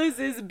 Hollis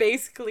is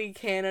basically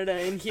Canada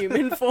in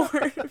human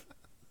form.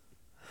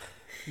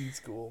 He's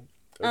cool.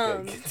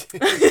 Okay.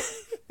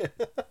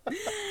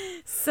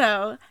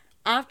 So,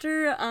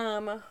 after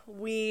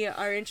we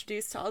are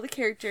introduced to all the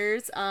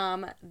characters,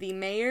 the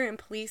mayor and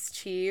police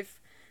chief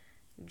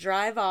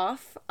drive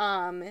off.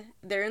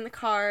 They're in the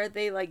car.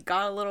 They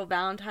got a little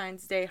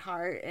Valentine's Day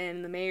heart,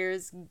 and the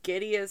mayor's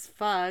giddy as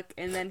fuck.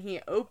 And then he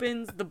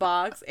opens the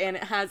box, and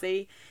it has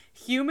a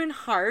human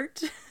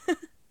heart.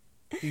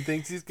 He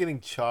thinks he's getting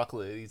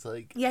chocolate. He's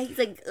like... Yeah, he's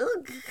like,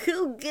 oh,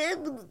 who gave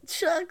me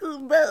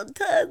chocolate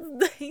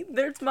Valentine's Day?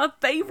 That's my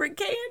favorite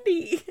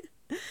candy.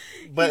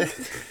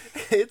 But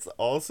it's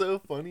also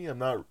funny.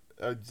 I'm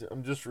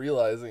just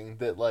realizing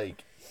that,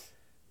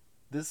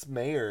 this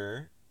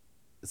mayor...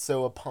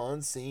 So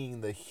upon seeing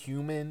the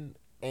human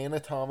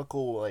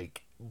anatomical,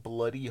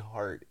 bloody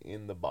heart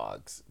in the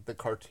box, the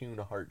cartoon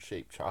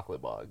heart-shaped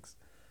chocolate box,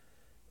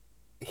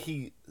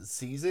 he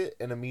sees it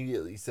and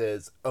immediately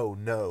says, oh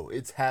no,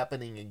 it's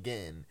happening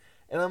again.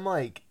 And I'm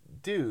like,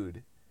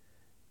 dude,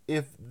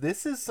 if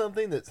this is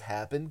something that's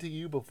happened to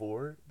you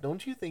before,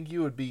 don't you think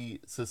you would be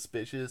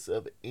suspicious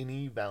of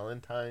any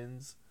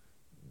Valentine's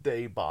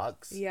Day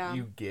box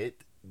you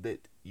get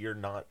that you're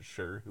not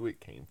sure who it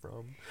came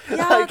from?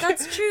 Yeah,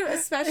 that's true,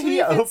 especially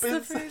if it's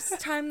the first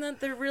time that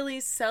they're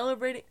really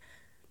celebrating.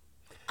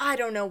 I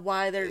don't know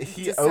why they're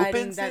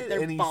deciding that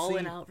they're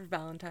balling out for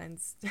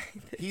Valentine's Day.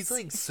 He's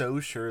so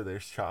sure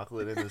there's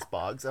chocolate in this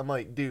box. I'm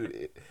like,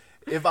 dude,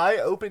 if I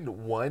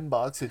opened one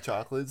box of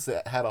chocolates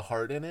that had a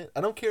heart in it,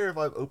 I don't care if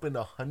I've opened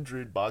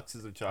 100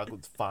 boxes of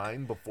chocolates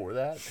fine before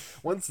that.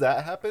 Once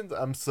that happens,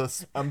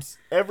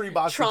 every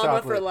box of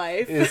chocolate for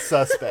life. Is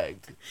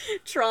suspect.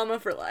 Trauma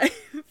for life.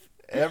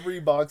 Every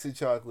box of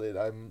chocolate,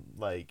 I'm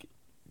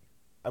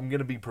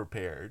gonna be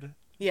prepared.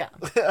 Yeah.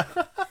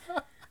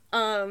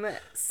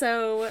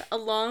 So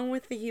along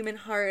with the human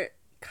heart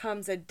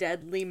comes a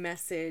deadly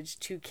message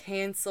to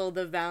cancel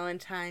the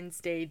Valentine's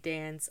Day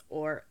dance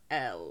or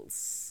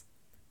else.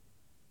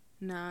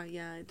 Nah,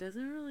 yeah, it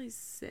doesn't really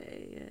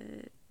say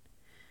it.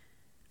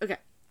 Okay,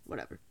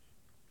 whatever.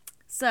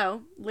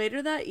 So,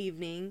 later that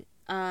evening,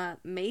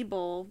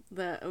 Mabel,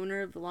 the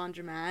owner of the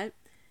laundromat,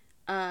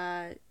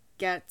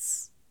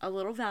 gets a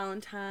little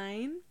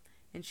Valentine,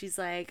 and she's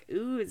like,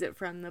 ooh, is it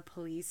from the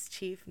police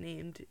chief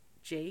named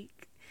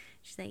Jake?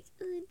 She's like,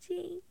 ooh,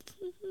 Jake.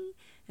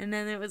 And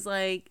then it was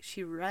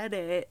she read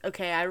it.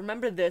 Okay, I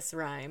remember this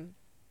rhyme.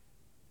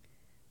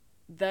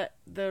 The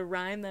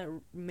rhyme that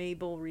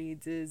Mabel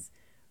reads is,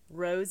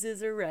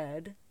 roses are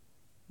red,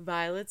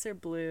 violets are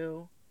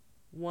blue,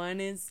 one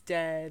is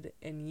dead,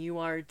 and you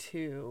are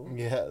too.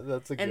 Yeah,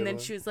 that's a good one. And then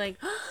she was like,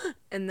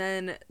 and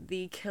then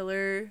the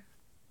killer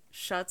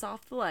shuts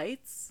off the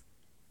lights,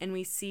 and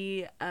we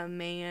see a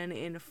man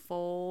in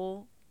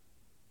full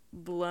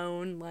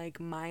blown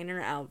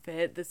miner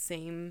outfit, the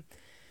same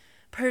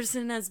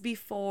person as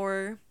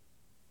before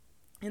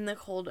in the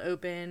cold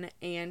open,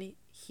 and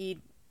he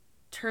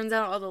turns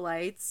out all the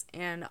lights,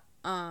 and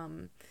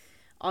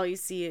all you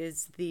see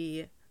is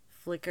the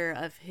flicker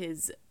of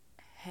his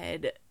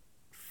head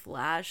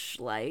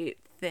flashlight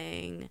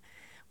thing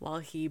while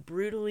he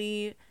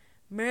brutally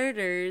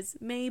murders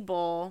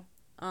Mabel.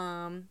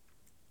 And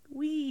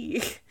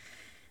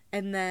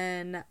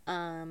then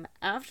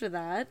after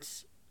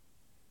that,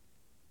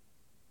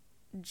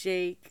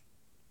 Jake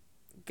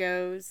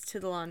goes to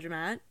the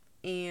laundromat,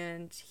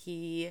 and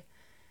he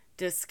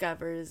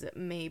discovers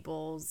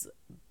Mabel's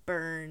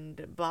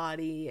burned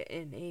body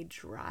in a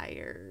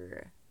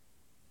dryer.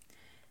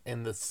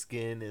 And the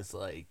skin is,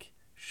 like,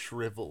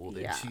 shriveled,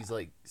 and she's,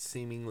 like,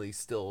 seemingly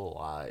still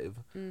alive.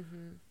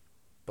 Mm-hmm.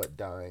 But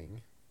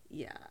dying.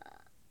 Yeah.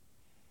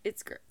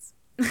 It's gross.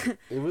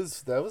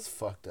 That was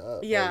fucked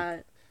up.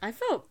 Yeah. Like,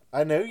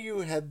 I know you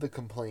had the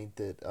complaint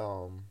that,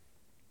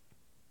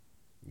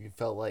 you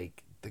felt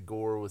like the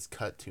gore was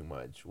cut too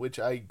much, which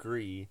I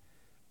agree.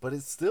 But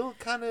it's still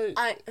kind of...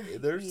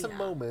 There's some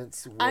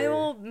moments where... I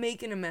will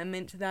make an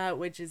amendment to that,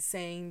 which is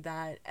saying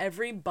that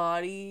every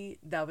body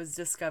that was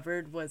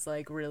discovered was,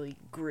 like, really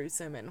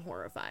gruesome and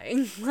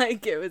horrifying.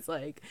 Like, it was,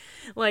 like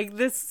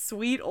this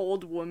sweet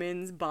old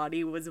woman's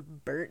body was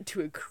burnt to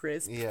a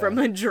crisp from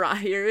a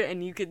dryer,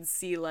 and you could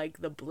see,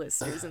 like, the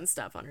blisters and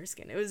stuff on her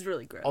skin. It was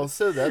really gross.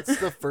 Also, that's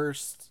the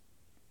first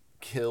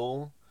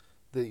kill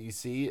that you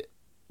see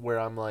where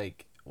I'm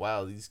like,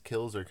 wow, these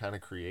kills are kind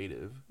of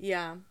creative.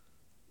 Yeah.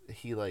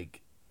 He,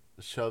 like,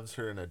 shoves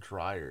her in a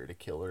dryer to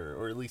kill her,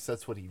 or at least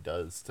that's what he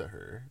does to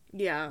her.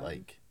 Yeah.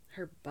 Like,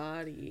 her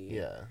body.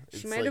 Yeah.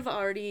 She might have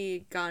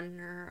already gotten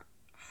her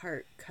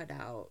heart cut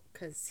out,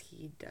 because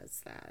he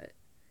does that.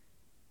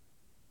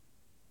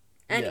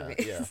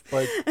 Anyways. Yeah.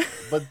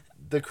 But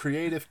the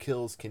creative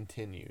kills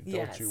continue.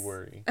 Don't you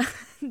worry.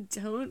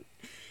 Don't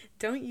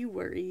you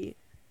worry,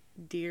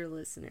 dear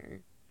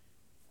listener.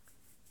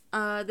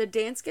 The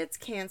dance gets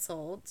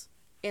canceled,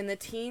 and the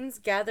teens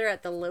gather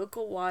at the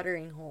local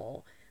watering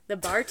hole. The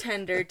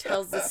bartender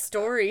tells the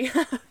story.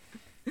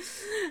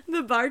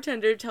 The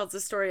bartender tells the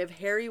story of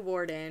Harry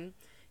Warden,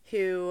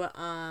 who,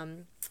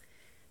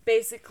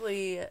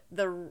 basically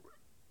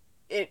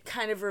it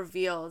kind of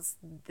reveals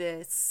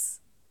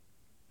this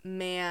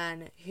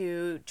man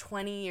who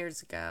 20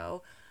 years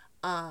ago,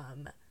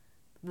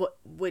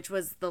 which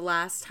was the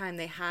last time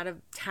they had a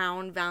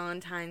town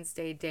Valentine's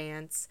Day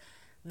dance,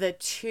 the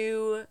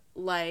two,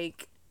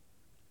 like,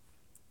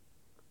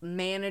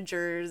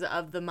 managers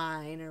of the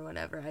mine or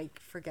whatever, I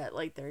forget,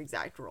 like, their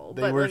exact role.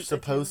 They were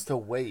supposed to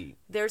wait.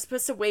 They were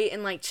supposed to wait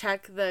and, like,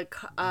 check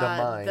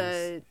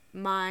the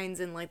mines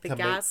and, like, the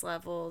gas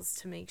levels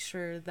to make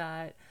sure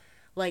that,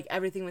 like,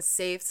 everything was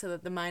safe so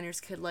that the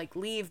miners could, like,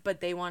 leave, but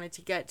they wanted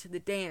to get to the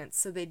dance,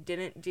 so they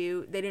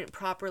didn't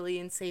properly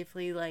and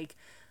safely, like,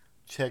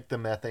 check the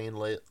methane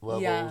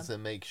levels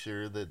and make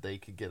sure that they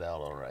could get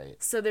out all right.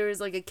 So there was,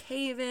 like, a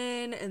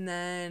cave-in, and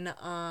then,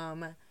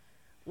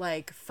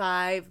 like,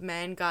 5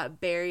 men got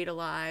buried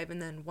alive,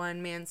 and then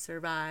 1 man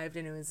survived,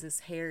 and it was this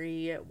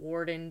Harry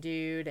Warden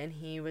dude, and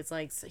he was,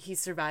 like, he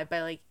survived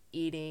by, like,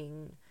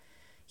 eating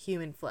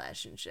human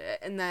flesh and shit.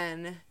 And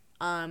then,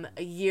 a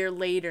year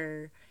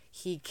later,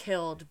 he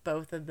killed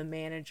both of the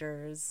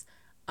managers,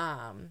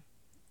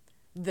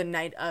 the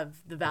night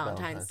of the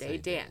Valentine's Day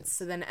dance.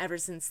 So then, ever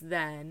since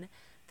then,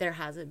 there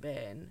hasn't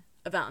been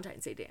a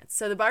Valentine's Day dance.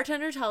 So the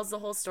bartender tells the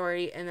whole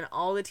story, and then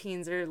all the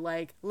teens are,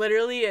 like,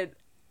 literally,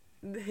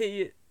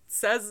 he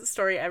says the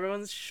story,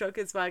 everyone's shook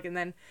as fuck, and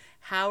then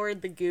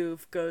Howard the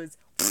Goof goes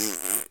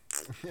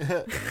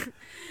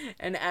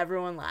and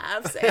everyone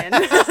laughs, and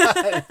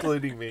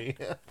including me.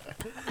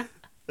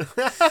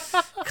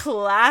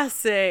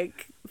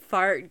 Classic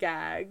fart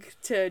gag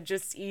to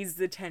just ease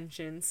the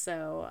tension.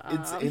 So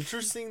it's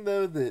interesting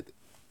though that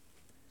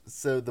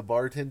the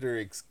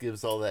bartender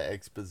gives all that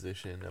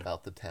exposition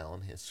about the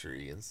town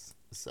history and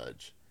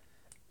such,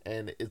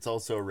 and it's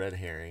also a red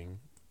herring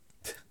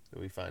that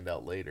we find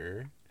out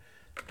later.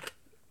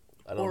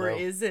 I don't know.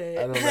 Is it?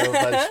 I don't know if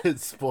I should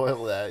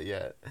spoil that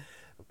yet.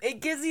 It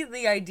gives you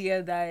the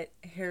idea that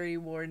Harry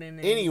Warden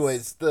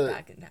is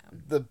back in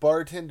town. The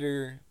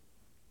bartender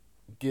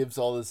gives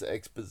all this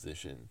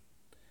exposition.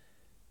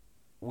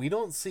 We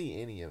don't see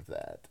any of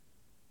that.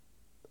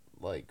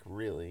 Like,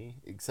 really.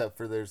 Except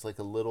for there's, like,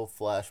 a little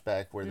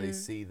flashback where they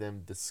see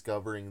them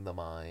discovering the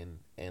mine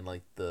and,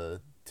 like,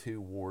 the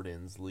 2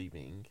 wardens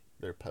leaving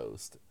their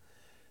post.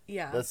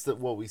 Yeah. That's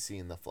what we see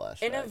in the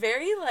flashback. In a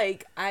very,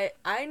 like, I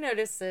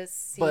noticed this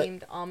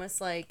seemed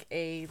almost like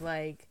a,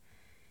 like,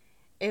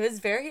 it was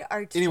very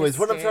artistic. Anyways,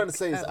 what I'm trying to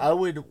say is I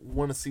would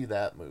want to see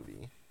that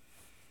movie.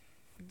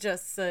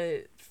 Just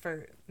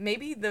for,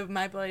 maybe the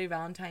My Bloody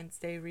Valentine's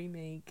Day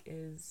remake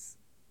is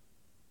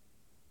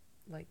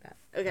like that.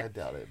 Okay. I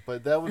doubt it.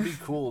 But that would be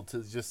cool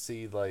to just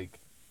see, like,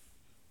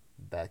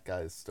 that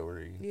guy's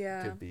story.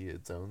 Yeah. Could be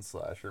its own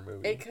slasher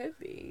movie. It could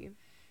be.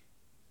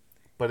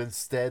 But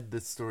instead,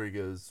 this story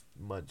goes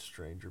much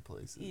stranger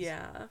places.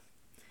 Yeah.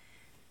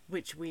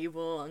 Which we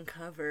will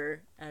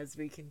uncover as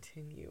we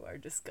continue our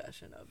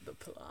discussion of the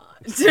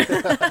plot.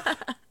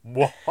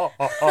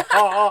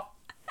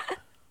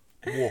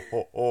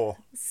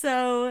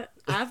 So,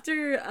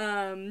 after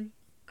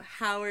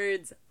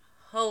Howard's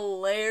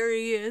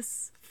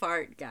hilarious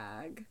fart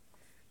gag.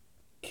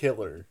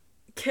 Killer.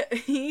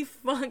 He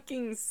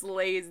fucking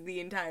slays the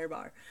entire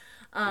bar.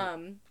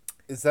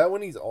 Is that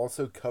when he's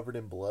also covered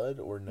in blood,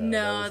 or no?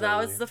 No, that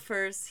was the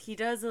first. He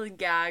does a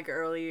gag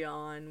early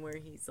on where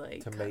he's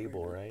like... To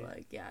Mabel, right?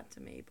 Blood. Yeah,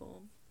 to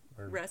Mabel.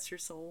 Or rest her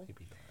soul.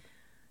 Maybe not.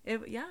 It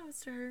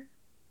was to her.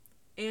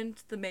 and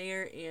the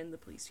mayor and the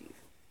police chief.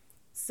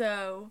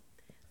 So,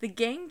 the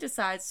gang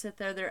decides to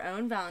throw their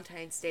own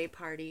Valentine's Day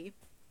party,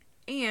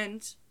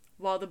 and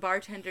while the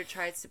bartender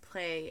tries to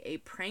play a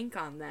prank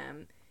on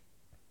them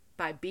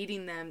by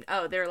beating them,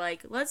 they're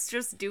like, let's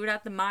just do it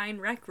at the mine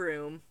rec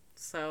room.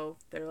 So,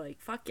 they're like,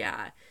 fuck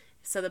yeah.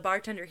 So, the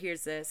bartender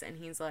hears this, and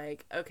he's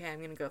like, okay,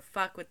 I'm gonna go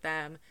fuck with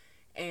them,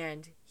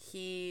 and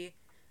he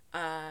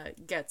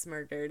gets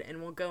murdered,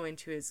 and we'll go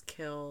into his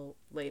kill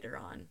later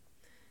on.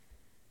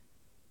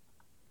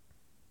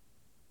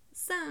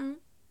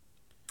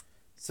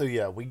 So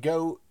yeah,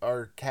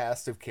 our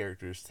cast of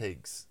characters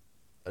takes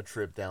a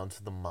trip down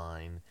to the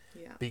mine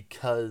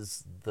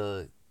because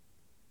the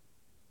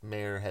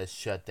mayor has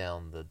shut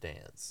down the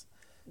dance.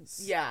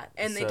 Yeah,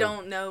 and they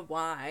don't know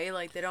why.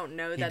 Like, they don't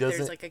know that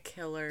there's, like, a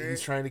killer.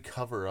 He's trying to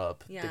cover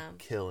up the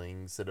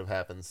killings that have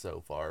happened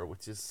so far,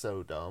 which is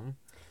so dumb.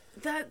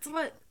 That's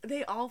what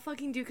they all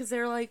fucking do, because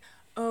they're like,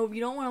 oh,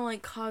 you don't want to,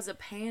 like, cause a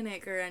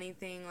panic or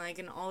anything, like,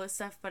 and all this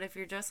stuff, but if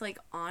you're just, like,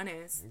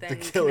 honest, then the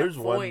killer's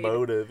one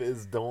motive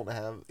is don't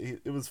have...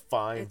 It was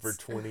fine for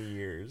 20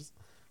 years.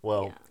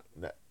 Well,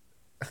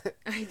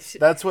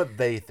 that's what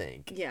they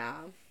think. Yeah.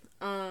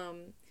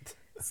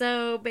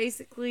 So,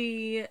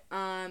 basically,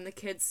 the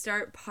kids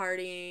start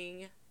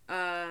partying.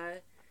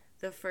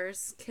 The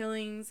first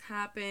killings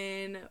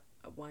happen.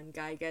 One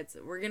guy gets...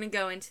 We're going to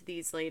go into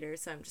these later,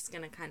 so I'm just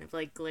going to kind of,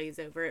 like, glaze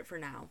over it for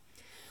now.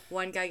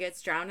 One guy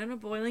gets drowned in a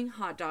boiling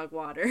hot dog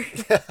water.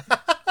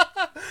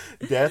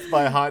 Death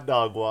by hot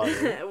dog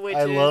water. Which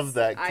I love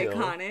that kill.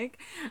 Iconic.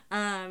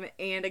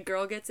 And a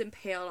girl gets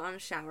impaled on a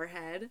shower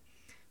head.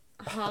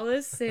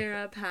 Hollis,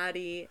 Sarah,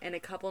 Patty, and a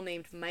couple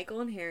named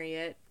Michael and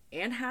Harriet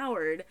and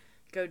Howard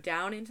go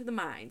down into the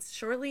mines.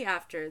 Shortly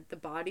after, the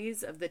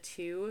bodies of the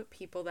two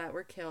people that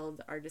were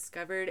killed are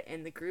discovered,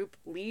 and the group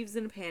leaves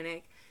in a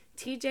panic.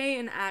 TJ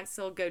and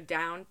Axel go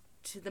down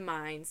to the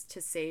mines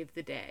to save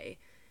the day.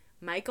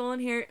 Michael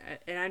and Harriet,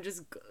 and I'm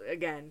just,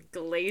 again,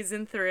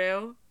 glazing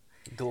through.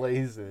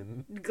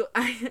 Glazing.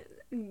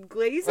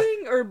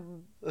 Glazing or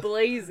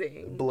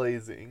blazing?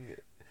 Blazing.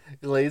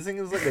 Glazing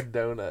is like a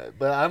donut,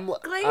 but I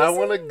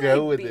want to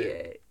go with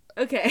it.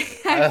 Okay,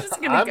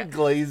 I'm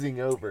glazing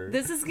over.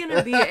 This is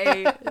gonna be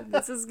a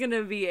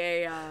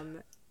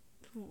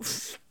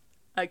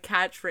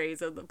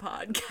catchphrase of the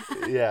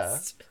podcast. Yeah.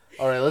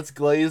 All right, let's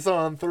glaze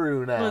on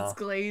through now. Let's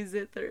glaze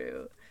it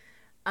through.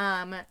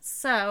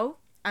 So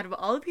out of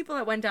all the people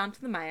that went down to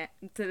the mine,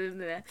 to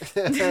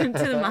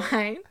the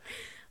mine,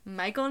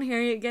 Michael and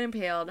Harriet get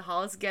impaled.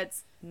 Hollis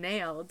gets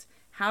nailed.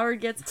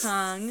 Howard gets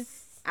hung.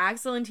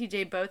 Axel and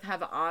TJ both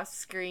have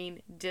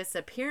off-screen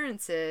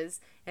disappearances,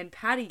 and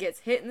Patty gets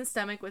hit in the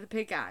stomach with a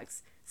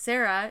pickaxe.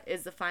 Sarah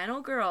is the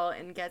final girl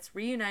and gets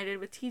reunited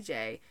with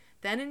TJ.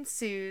 Then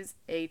ensues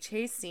a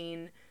chase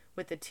scene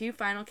with the two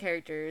final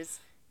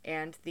characters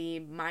and the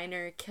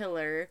minor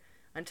killer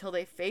until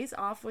they face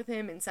off with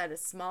him inside a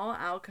small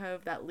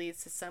alcove that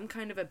leads to some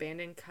kind of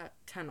abandoned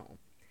tunnel.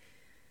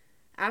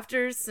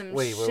 After some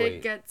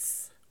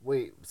gets...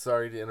 Wait,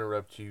 sorry to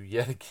interrupt you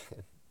yet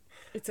again.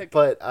 It's okay.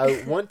 But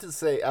I want to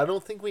say, I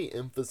don't think we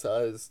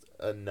emphasized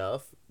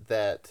enough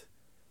that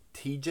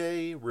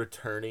TJ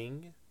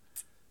returning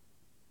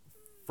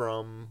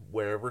from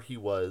wherever he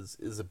was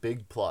is a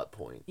big plot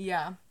point.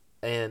 Yeah.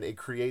 And it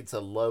creates a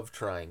love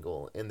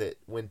triangle. And that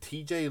when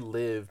TJ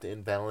lived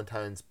in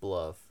Valentine's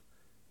Bluff,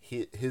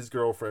 his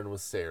girlfriend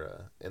was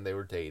Sarah, and they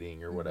were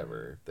dating or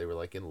whatever. Mm-hmm. They were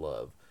like in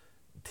love.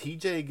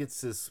 TJ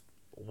gets this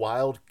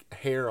wild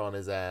hair on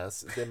his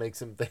ass that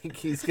makes him think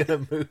he's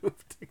gonna move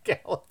to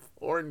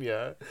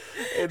California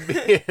and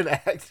be an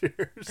actor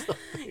or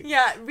something.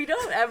 Yeah, we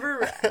don't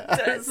ever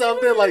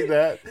something like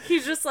that.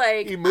 He's just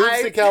like, he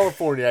moves to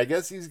California. I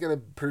guess he's gonna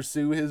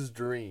pursue his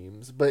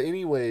dreams. But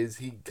anyways,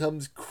 he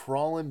comes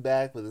crawling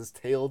back with his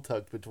tail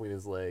tucked between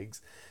his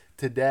legs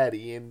to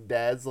Daddy, and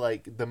Dad's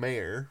like the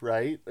mayor,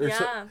 right?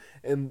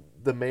 And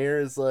the mayor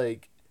is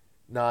like,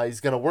 nah,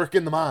 he's gonna work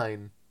in the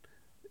mine.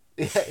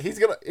 Yeah,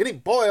 any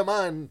boy of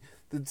mine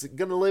that's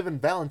gonna live in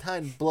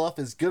Valentine Bluff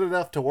is good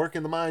enough to work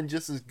in the mine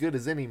just as good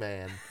as any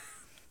man.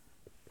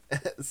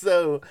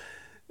 So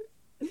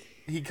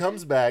he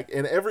comes back,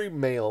 and every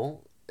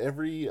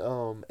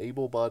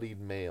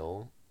able-bodied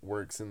male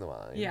works in the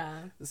mine. Yeah.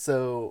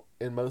 So,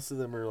 and most of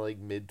them are like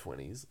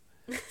mid-20s.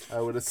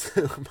 I would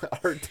assume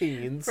our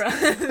teens.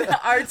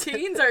 Our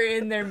teens are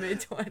in their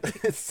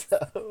mid-20s.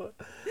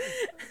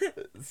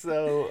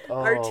 So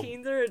our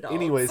teens are adults.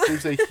 Anyways,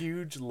 there's a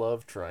huge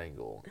love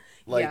triangle.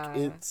 Like,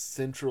 it's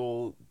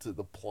central to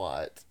the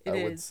plot.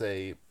 I would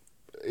say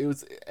it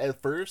was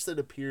at first it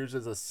appears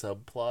as a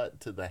subplot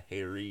to the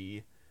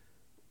Harry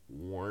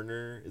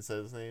Warner. Is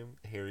that his name?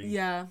 Harry.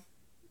 Yeah.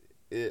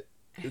 It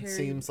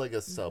seems like a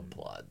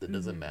subplot that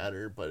doesn't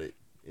matter, but it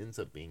ends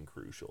up being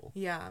crucial.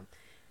 Yeah.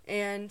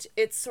 And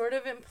it's sort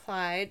of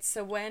implied.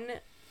 So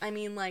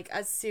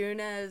as soon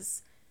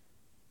as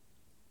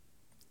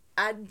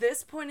at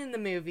this point in the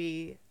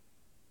movie,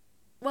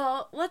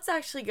 well, let's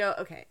actually go.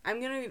 Okay,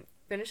 I'm going to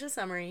finish the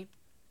summary,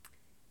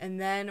 And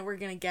then we're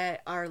going to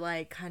get our,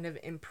 like, kind of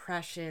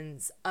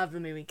impressions of the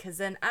movie. Because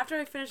then after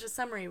I finish the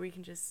summary, we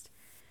can just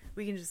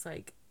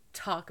like,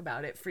 talk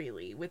about it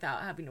freely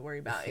without having to worry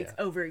about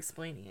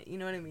over-explaining it. You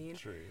know what I mean?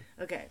 True.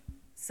 Okay.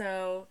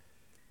 So,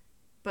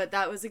 but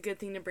that was a good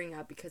thing to bring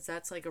up because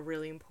that's, like, a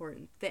really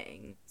important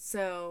thing.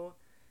 So,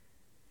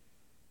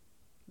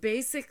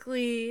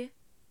 basically,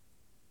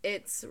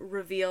 it's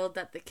revealed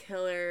that the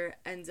killer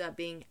ends up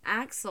being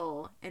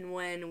Axel, and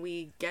when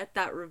we get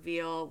that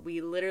reveal,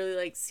 we literally,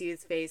 like, see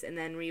his face, and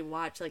then we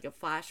watch, like, a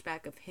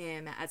flashback of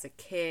him as a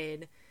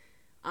kid,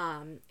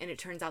 and it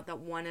turns out that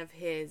one of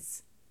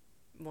his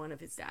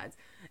dads,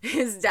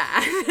 his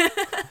dad,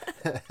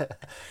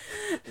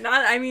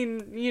 not, I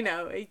mean, you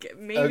know,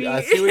 maybe.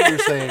 I see what you're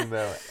saying,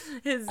 though.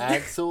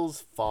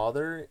 Axel's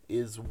father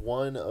is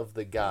one of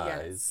the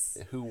guys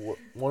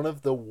one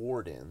of the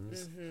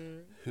wardens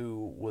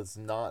who was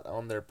not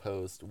on their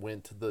post,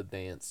 went to the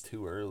dance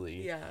too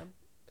early,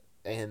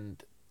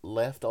 and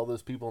left all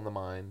those people in the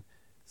mine.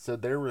 So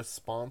they're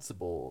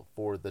responsible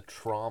for the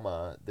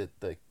trauma that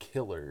the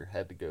killer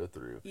had to go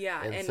through.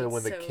 Yeah, and so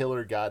when the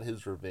killer got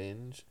his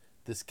revenge,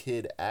 this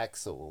kid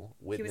Axel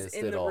witnessed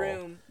it all.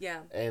 Room.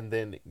 Yeah. And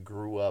then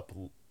grew up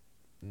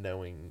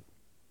knowing.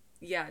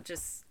 Yeah,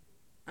 just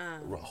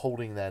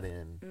holding that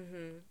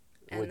in,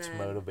 which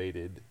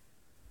motivated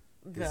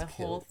the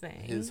whole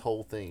thing. His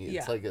whole thing.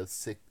 It's like a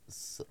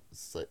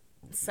cycle.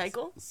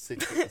 Cycle.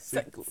 It's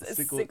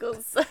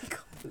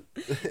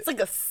like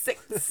a sick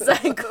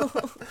cycle.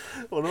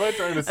 What am I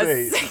trying to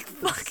say?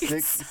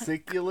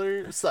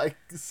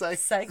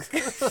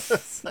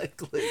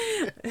 Cycling.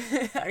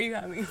 Are you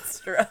having a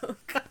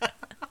stroke?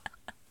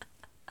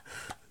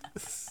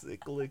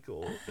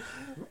 Cyclical.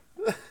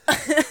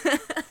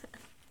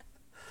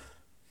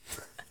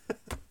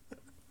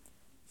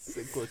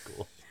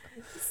 Cyclical.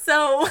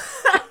 So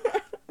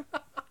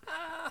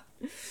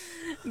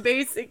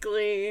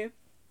basically,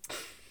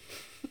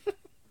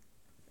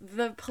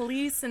 the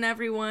police and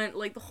everyone,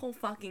 like, the whole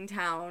fucking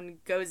town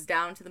goes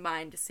down to the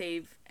mine to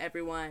save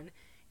everyone,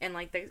 and,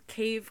 like, the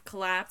cave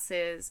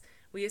collapses.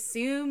 We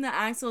assume that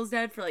Axel's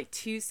dead for, like,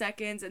 2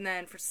 seconds, and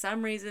then for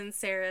some reason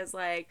Sarah's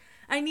like,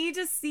 I need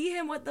to see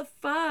him, what the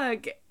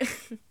fuck?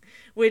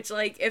 Which,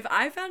 like, if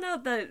I found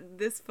out that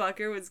this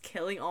fucker was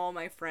killing all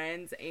my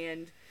friends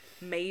and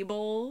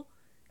Mabel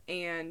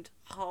and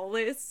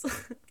Hollis.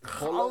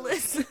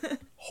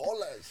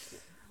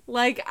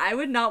 Like, I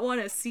would not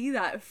want to see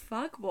that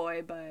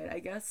fuckboy, but I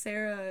guess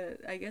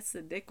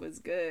the dick was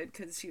good,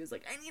 because she was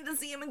like, I need to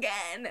see him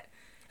again.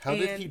 How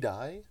did he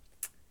die?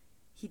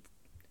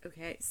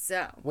 Okay,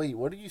 so. Wait,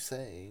 what are you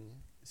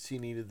saying? She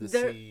needed to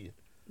see.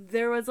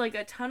 There was, like,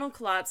 a tunnel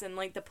collapse, and,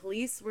 like, the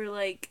police were,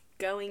 like,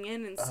 going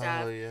in and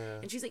stuff. Oh, yeah.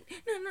 And she's like,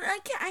 no, I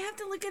can't, I have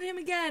to look at him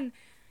again.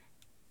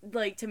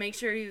 Like, to make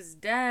sure he was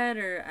dead,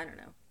 or I don't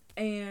know.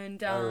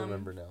 And, I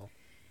remember now.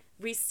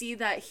 We see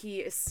that he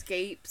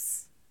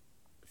escapes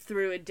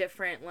through a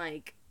different,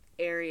 like,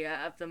 area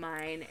of the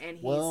mine, and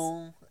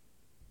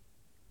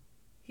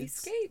he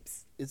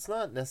escapes. It's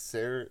not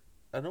necessary.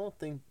 I don't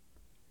think.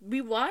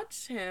 We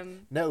watch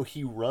him. No,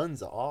 he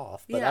runs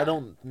off, but I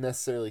don't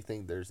necessarily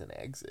think there's an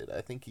exit.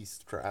 I think he's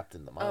trapped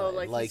in the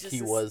mine, like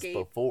he was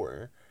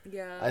before.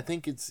 Yeah. I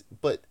think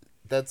but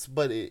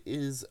it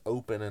is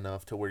open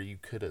enough to where you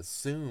could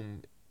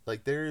assume,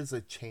 like, there is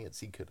a chance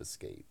he could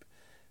escape.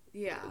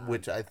 Yeah.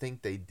 Which I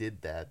think they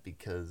did that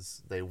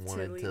because they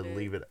wanted to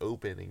leave it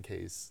open in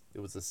case it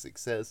was a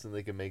success and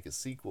they could make a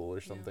sequel or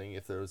something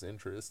if there was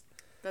interest.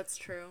 That's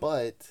true.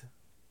 But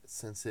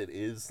since it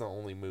is the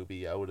only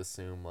movie, I would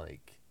assume,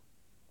 like,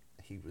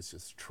 he was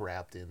just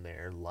trapped in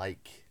there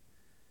like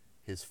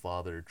his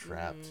father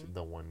trapped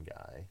the one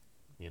guy,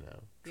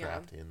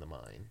 trapped in the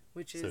mine.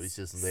 Which is so he's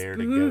just spooky. There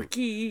to go.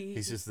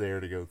 He's just there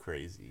to go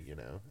crazy,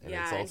 And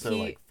it's also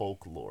like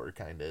folklore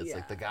kind of. It's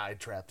like the guy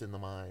trapped in the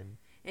mine.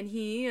 And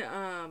he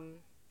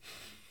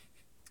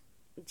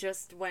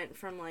just went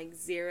from, like,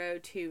 0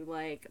 to,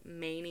 like,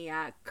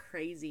 maniac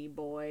crazy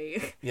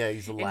boy. Yeah,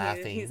 he's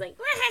laughing. He's like,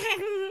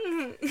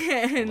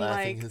 and laughing,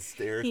 like,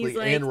 hysterically,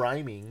 like, and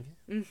rhyming.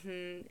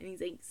 And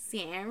he's like,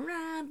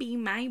 Sarah, be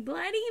my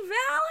bloody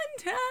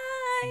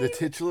Valentine. The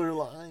titular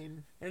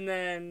line. And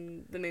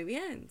then the movie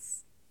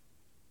ends.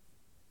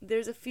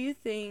 There's a few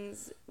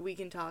things we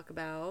can talk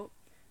about.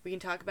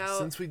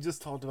 Since we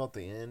just talked about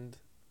the end,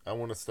 I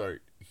want to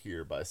start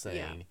here by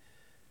saying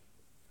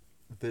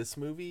this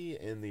movie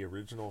and the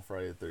original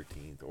Friday the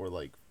 13th, or,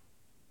 like,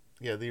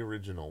 the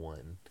original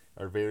one,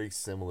 are very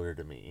similar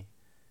to me.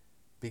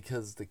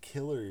 Because the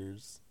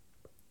killers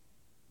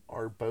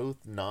are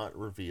both not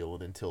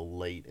revealed until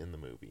late in the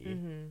movie.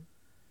 Mm-hmm.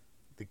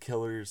 The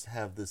killers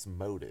have this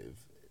motive.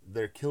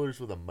 They're killers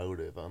with a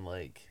motive,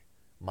 unlike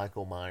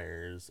Michael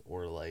Myers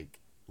or, like,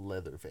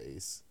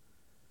 Leatherface,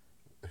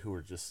 who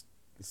are just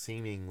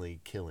seemingly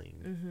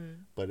killing. Mm-hmm.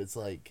 But it's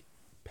like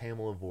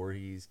Pamela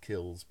Voorhees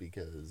kills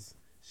because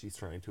she's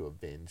trying to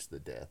avenge the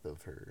death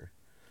of her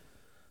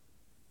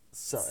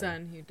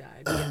son who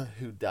died.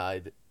 Who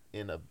died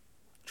in a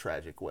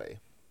tragic way.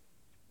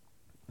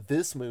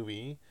 This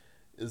movie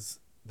is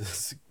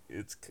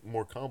it's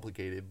more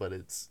complicated, but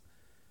it's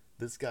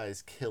this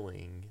guy's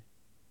killing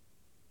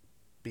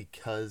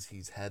because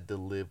he's had to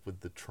live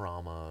with the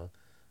trauma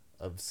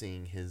of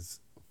seeing his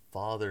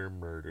father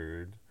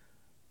murdered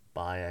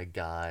by a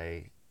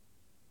guy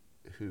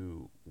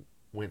who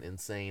went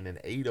insane and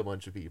ate a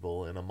bunch of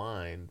people in a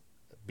mine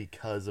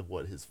because of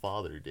what his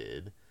father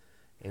did.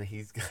 And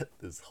he's got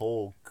this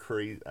whole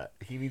crazy...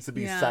 he needs to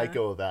be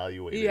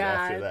psycho-evaluated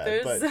after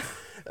that.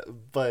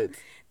 But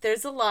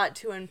there's a lot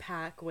to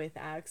unpack with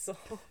Axel.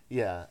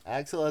 Yeah,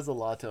 Axel has a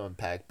lot to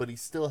unpack, but he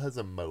still has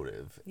a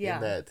motive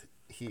in that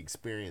he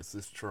experienced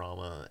this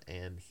trauma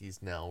and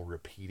he's now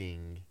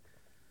repeating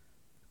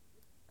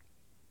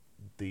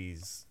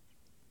these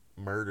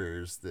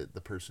murders that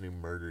the person who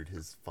murdered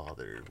his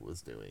father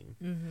was doing.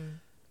 Mm-hmm.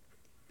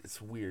 It's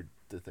weird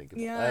to think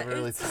about. I haven't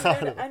really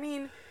thought of it. I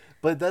mean...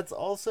 But that's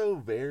also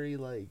very,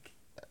 like...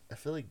 I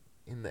feel like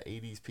in the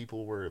 80s,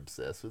 people were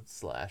obsessed with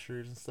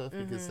slashers and stuff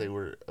because they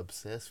were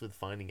obsessed with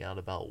finding out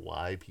about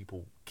why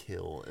people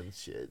kill and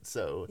shit.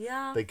 So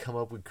they come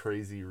up with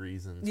crazy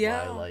reasons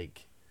why,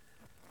 like...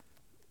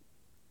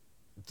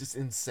 just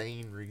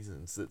insane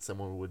reasons that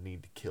someone would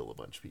need to kill a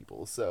bunch of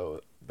people.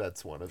 So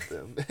that's one of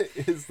them.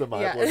 Is the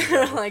mind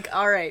blowing. Like,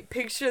 all right,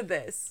 picture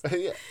this.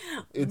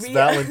 It's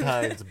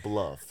Valentine's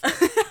Bluff.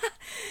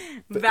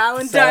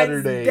 Valentine's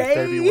Saturday, Day,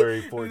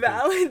 February 14th.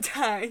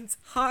 Valentine's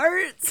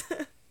Heart.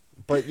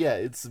 But yeah,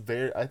 it's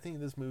very... I think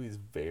this movie is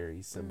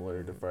very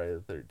similar to Friday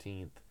the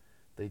 13th.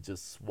 They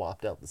just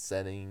swapped out the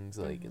settings,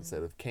 like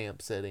instead of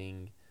camp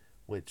setting,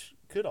 which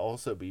could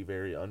also be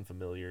very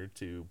unfamiliar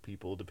to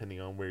people depending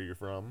on where you're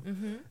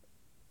from.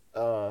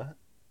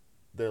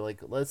 They're like,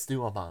 let's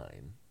do a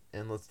mine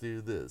and let's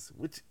do this,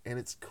 and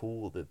it's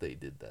cool that they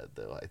did that,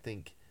 though. I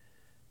think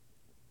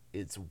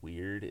it's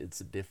weird, it's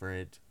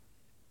different.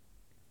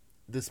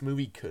 This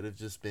movie could have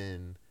just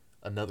been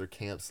another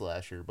camp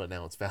slasher, but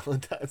now it's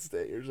Valentine's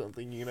Day or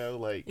something, you know,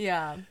 like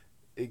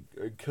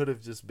it could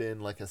have just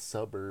been like a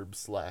suburb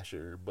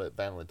slasher, but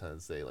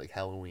Valentine's Day, like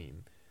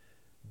Halloween.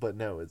 But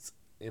no, it's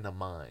in a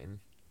mine.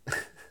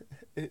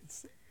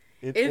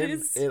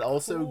 It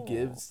also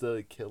gives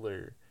the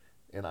killer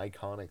an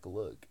iconic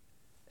look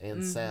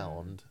and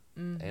sound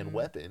and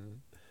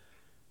weapon.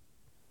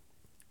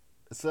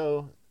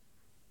 So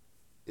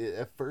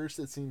at first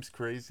it seems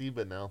crazy,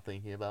 but now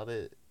thinking about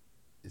it,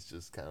 it's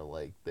just kind of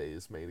like they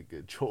just made a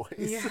good choice.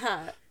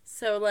 Yeah.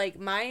 So, like,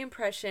 my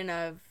impression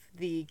of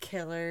the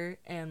killer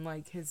and,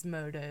 like, his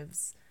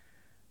motives,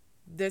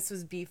 this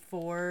was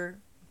before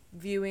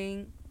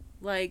viewing,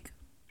 like,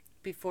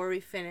 before we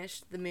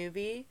finished the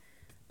movie.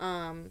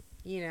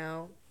 You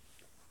know,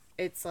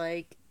 it's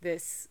like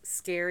this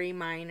scary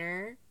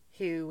miner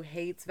who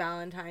hates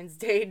Valentine's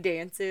Day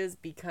dances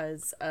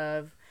because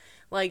of,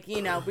 like,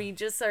 you know, we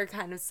just are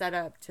kind of set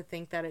up to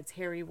think that it's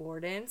Harry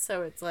Warden.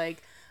 So it's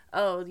like,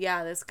 oh,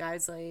 yeah, this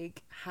guy's,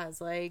 like, has,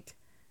 like,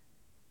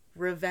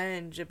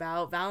 revenge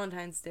about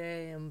Valentine's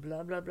Day and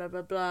blah, blah, blah,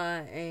 blah, blah.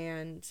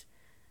 And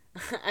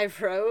I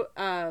wrote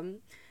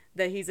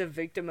that he's a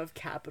victim of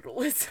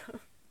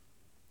capitalism.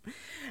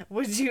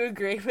 Would you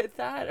agree with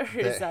that? Or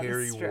is that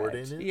Harry a stretch? Warden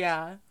is?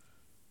 Yeah.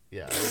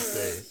 Yeah, I would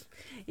say.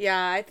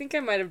 Yeah, I think I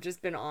might have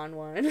just been on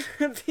one.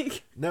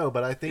 No,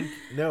 but I think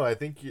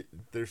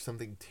there's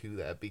something to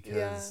that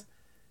because...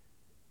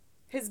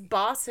 his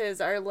bosses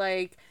are,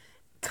 like,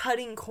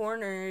 cutting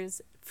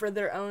corners for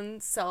their own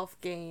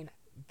self-gain.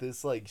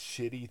 This, like,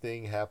 shitty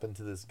thing happened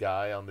to this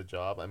guy on the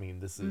job. I mean,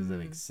 this is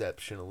an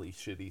exceptionally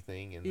shitty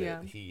thing in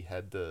that he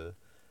had to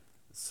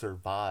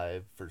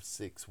survive for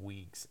 6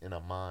 weeks in a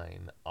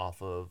mine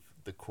off of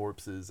the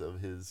corpses of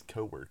his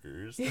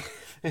coworkers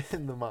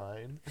in the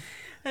mine.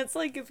 That's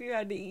like if you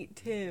had to eat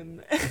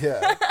Tim.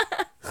 Yeah.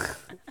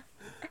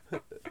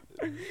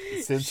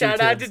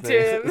 Shout out to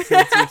Tim.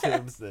 Censor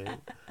Tim's name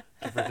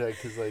to protect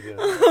his identity.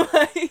 Oh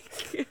my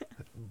God.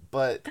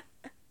 But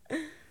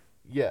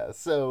yeah,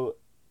 so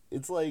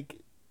it's like,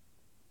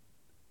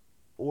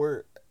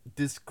 or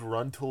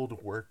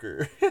disgruntled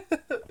worker.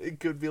 It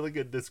could be like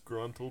a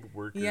disgruntled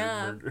worker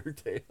murder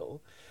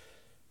tale.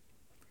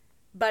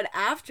 But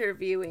after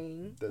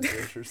viewing, that's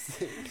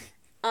interesting.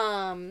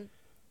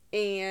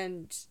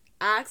 And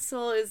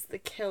Axel is the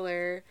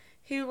killer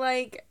who,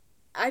 like,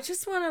 I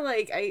just want to,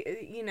 like,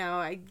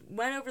 I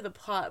went over the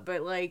plot,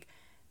 but, like,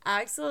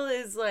 Axel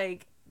is,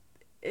 like,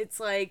 it's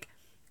like,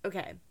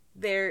 okay,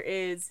 there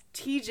is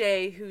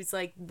TJ, who's,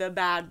 like, the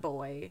bad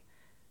boy.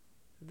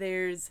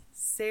 There's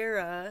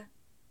Sarah,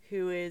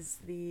 who is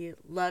the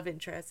love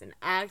interest, and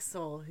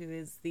Axel, who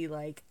is the,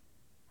 like,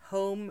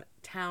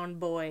 hometown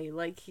boy.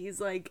 Like, he's,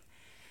 like,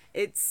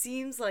 it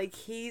seems like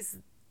he's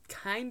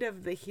kind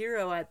of the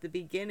hero at the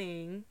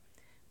beginning,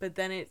 but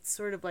then it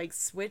sort of, like,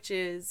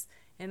 switches.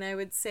 And I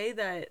would say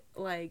that,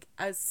 like,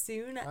 as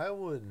soon as... I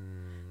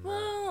wouldn't...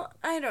 Well,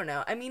 I don't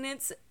know. I mean,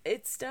 it's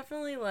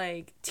definitely,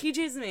 like,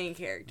 TJ's the main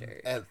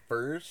character. At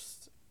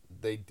first,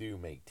 they do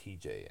make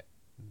TJ...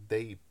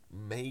 They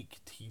make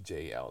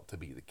TJ out to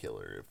be the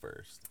killer at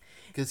first.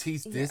 Because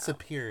he's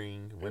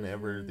disappearing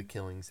whenever the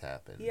killings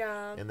happen.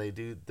 Yeah. And they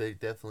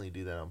definitely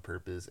do that on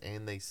purpose.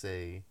 And they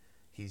say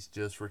he's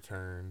just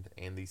returned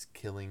and these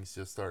killings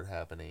just start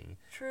happening.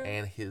 True.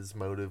 And his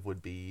motive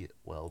would be,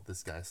 well,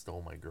 this guy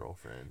stole my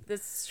girlfriend.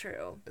 This is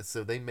true.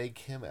 So they make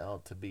him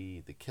out to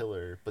be the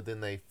killer, but then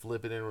they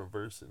flip it and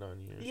reverse it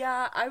on you.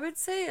 Yeah, I would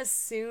say as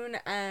soon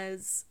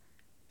as,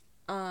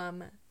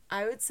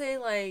 I would say,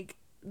 like,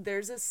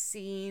 there's a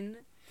scene,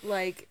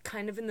 like,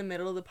 kind of in the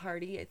middle of the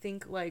party, I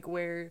think, like,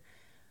 where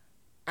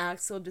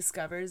Axel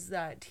discovers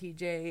that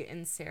TJ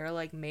and Sarah,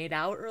 like, made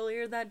out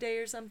earlier that day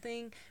or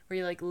something, where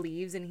he, like,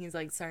 leaves and he's,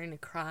 like, starting to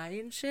cry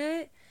and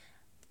shit.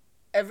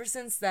 Ever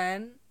since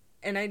then,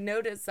 and I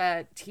noticed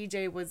that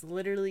TJ was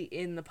literally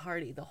in the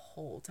party the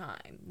whole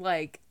time.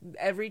 Like,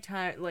 every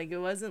time, like, it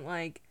wasn't,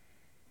 like,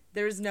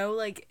 there's no,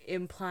 like,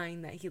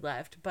 implying that he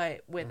left,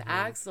 but with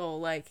Axel,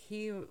 like,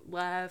 he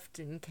left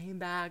and came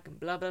back and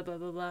blah, blah, blah,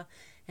 blah, blah,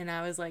 and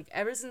I was, like,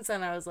 ever since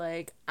then, I was,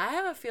 like, I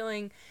have a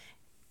feeling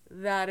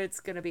that it's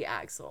gonna be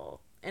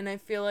Axel, and I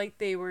feel like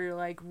they were,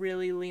 like,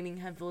 really leaning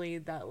heavily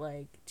that,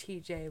 like,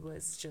 TJ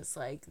was just,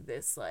 like,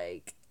 this,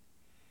 like,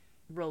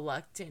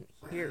 reluctant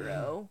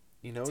hero.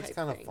 You know what's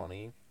kind of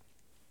funny?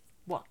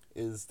 What?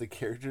 Is the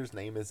character's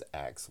name is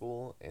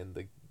Axel, and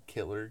the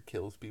killer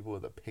kills people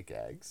with a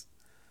pickaxe.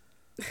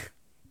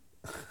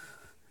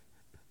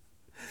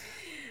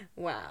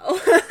 Wow.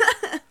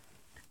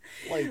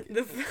 Like,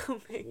 the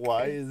filmmaker.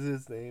 Why is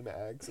his name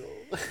Axel?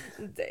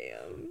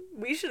 Damn.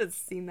 We should have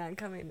seen that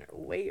coming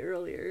way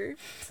earlier.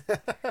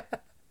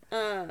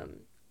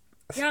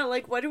 Yeah,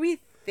 like, what do we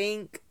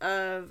think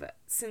of,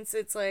 since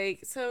it's,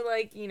 like, so,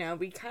 like, you know,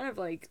 we kind of,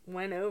 like,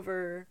 went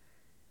over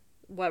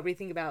what we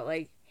think about,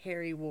 like,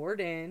 Harry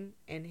Warden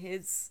and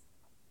his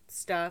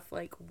stuff.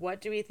 Like,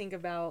 what do we think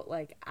about,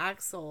 like,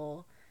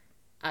 Axel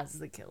as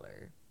the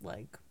killer?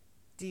 Like,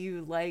 do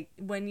you, like,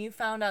 when you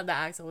found out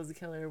that Axel was the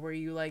killer, were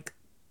you, like,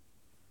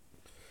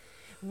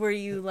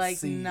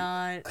 See,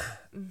 not,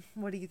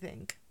 what do you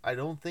think? I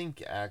don't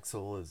think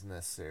Axel is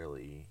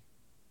necessarily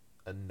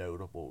a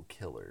notable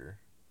killer.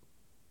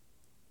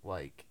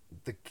 Like,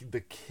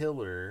 the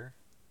killer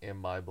in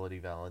My Bloody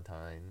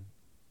Valentine,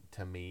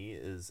 to me,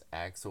 is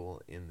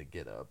Axel in the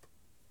get-up.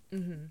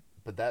 Mm-hmm.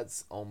 But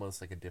that's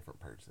almost like a different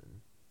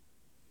person.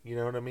 You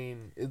know what I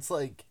mean? It's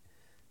like,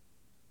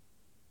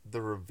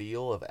 the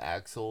reveal of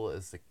Axel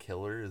as the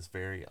killer is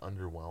very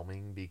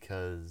underwhelming,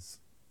 because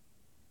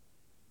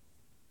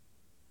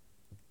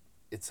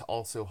it's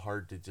also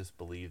hard to just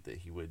believe that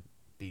he would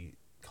be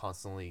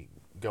constantly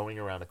going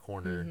around a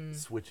corner,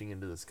 switching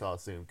into this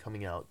costume,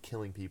 coming out,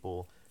 killing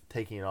people,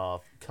 taking it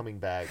off, coming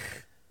back.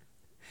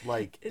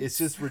 Like, it's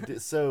just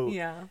so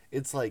yeah.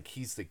 It's like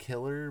he's the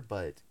killer,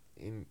 but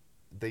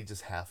they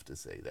just have to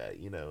say that,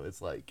 you know.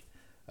 It's like,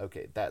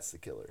 okay, that's the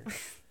killer.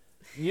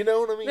 You know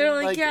what I mean? They're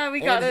like, yeah,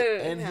 we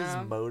gotta. And his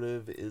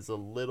motive is a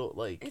little,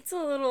 like, it's a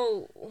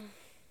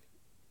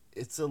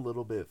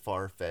little bit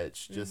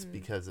far-fetched, just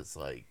because it's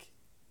like,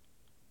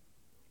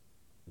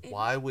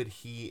 why would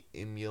he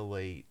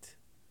emulate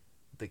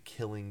the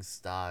killing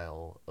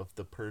style of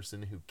the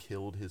person who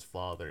killed his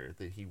father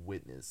that he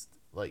witnessed?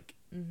 Like,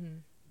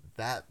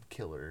 that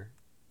killer,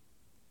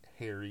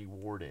 Harry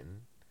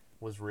Warden,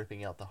 was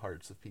ripping out the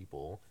hearts of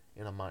people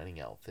in a mining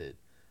outfit.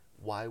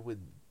 Why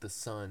would the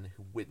son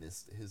who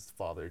witnessed his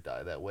father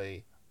die that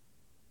way,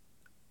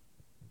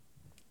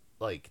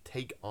 like,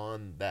 take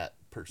on that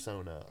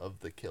persona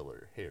of the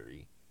killer,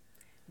 Harry?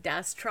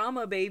 Das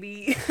Trauma,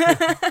 baby.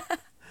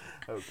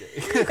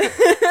 Okay.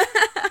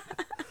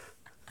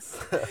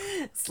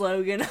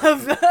 Slogan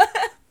of the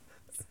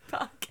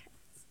podcast.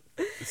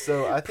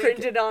 So I think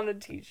printed on a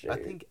t-shirt. I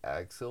think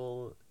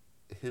Axel,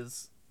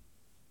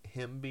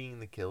 him being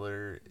the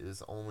killer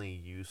is only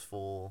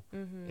useful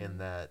in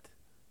that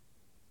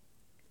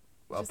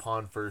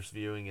upon first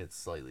viewing it's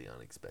slightly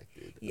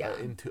unexpected. Yeah.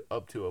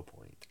 Up to a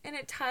point. And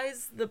it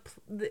ties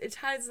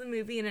the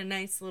movie in a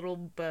nice little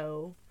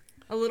bow.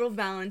 A little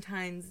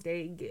Valentine's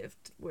Day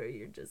gift where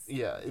you're just...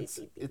 Yeah,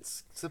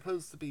 it's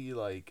supposed to be,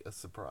 like, a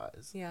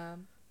surprise. Yeah.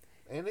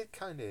 And it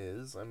kind of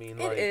is. I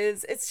mean, it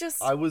is. It's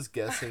just... I was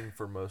guessing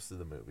for most of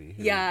the movie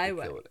who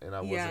would kill it, and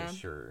I wasn't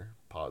sure,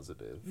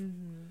 positive.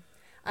 Mm-hmm.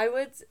 I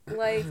would,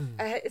 like...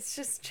 it's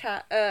just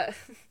Chad.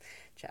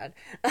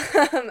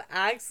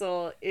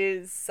 Axel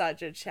is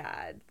such a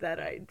Chad that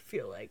I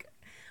feel like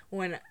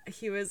when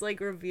he was, like,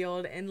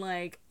 revealed, and,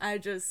 like, I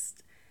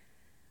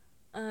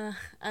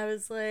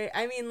was like,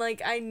 I mean,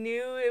 like, I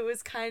knew it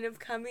was kind of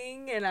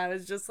coming, and I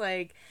was just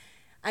like,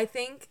 I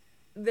think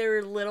there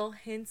were little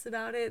hints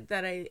about it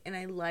that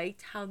I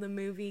liked how the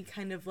movie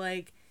kind of,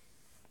 like,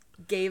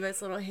 gave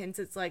us little hints.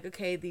 It's like,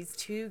 okay, these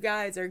two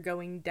guys are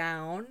going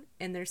down,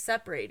 and they're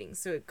separating,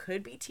 so it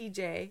could be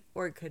TJ,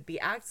 or it could be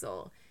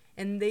Axel,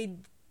 and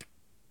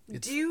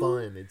it's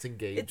fun, it's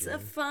engaging.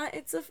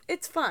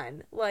 It's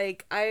fun,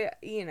 like,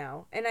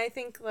 and I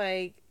think,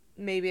 like,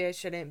 maybe I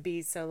shouldn't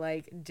be so,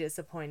 like,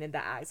 disappointed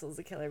that Axel's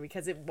the killer,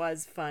 because it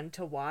was fun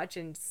to watch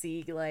and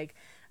see, like,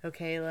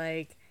 okay,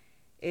 like,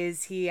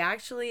 is he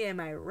actually, am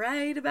I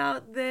right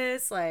about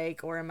this,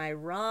 like, or am I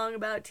wrong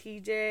about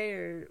TJ,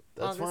 or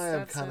that's why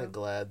I'm kind of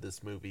glad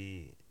this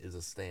movie is a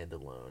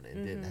standalone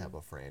and didn't have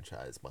a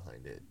franchise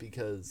behind it,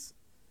 because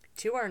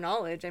to our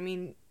knowledge. I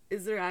mean,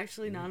 is there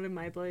actually not a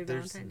My Bloody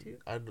Valentine 2?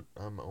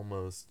 I'm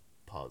almost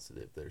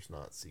positive there's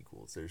not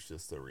sequels. There's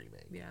just a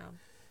remake. Yeah.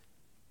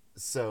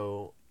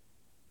 So,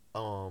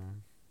 I'll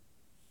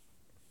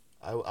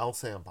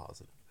say I'm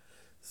positive.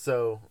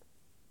 So,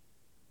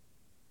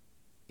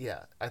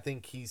 yeah, I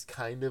think he's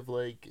kind of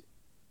like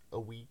a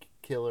weak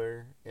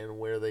killer, and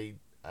where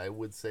I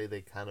would say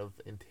they kind of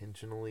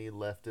intentionally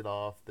left it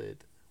off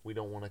that we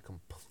don't want to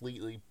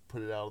completely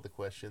put it out of the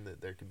question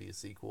that there could be a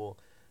sequel.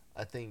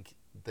 I think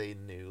they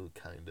knew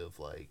kind of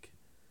like,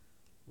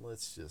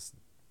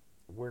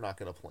 we're not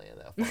going to plan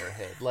that far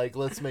ahead. Like,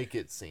 let's make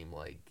it seem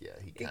like, yeah,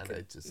 he kind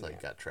of just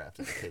like got trapped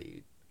in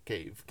a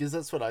cave. Because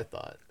that's what I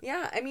thought.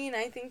 Yeah, I mean,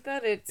 I think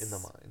that it's... in the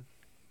mind.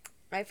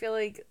 I feel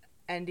like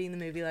ending the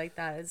movie like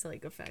that is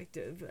like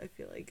effective. I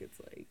feel like it's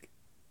like,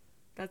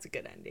 that's a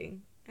good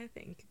ending, I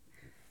think.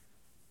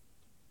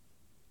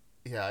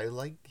 Yeah, I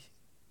like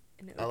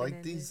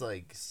these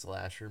like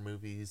slasher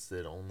movies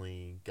that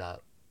only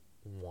got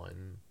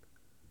one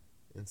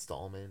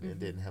installment and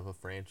didn't have a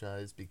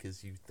franchise,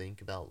 because you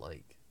think about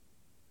like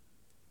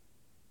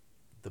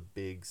the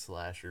big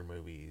slasher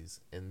movies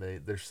and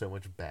there's so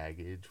much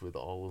baggage with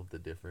all of the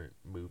different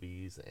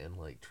movies and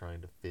like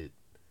trying to fit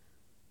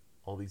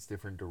all these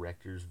different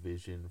directors'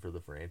 vision for the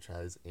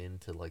franchise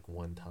into like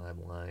one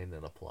timeline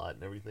and a plot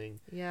and everything.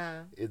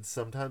 Yeah. It's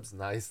sometimes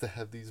nice to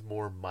have these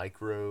more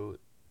micro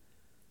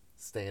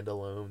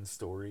standalone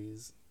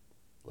stories.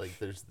 Like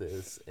there's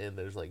this, and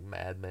there's like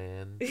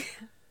Madman.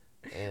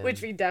 And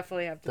which we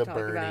definitely have to talk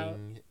about. The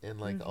Burning, and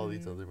like all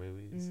these other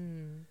movies.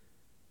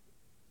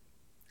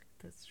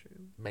 That's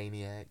true.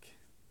 Maniac.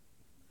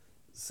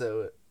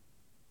 So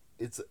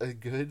it's a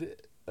good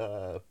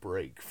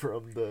break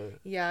from the...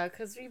 Yeah,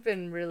 because we've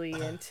been really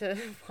into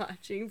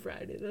watching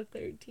Friday the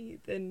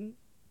 13th and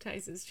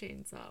Texas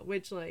Chainsaw,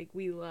 which like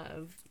we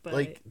love, but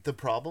like the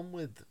problem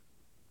with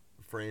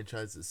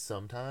franchises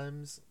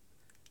sometimes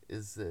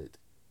is that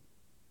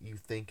you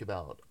think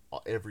about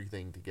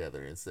everything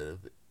together instead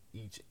of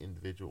each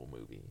individual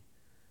movie.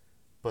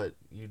 But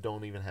you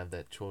don't even have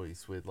that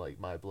choice with like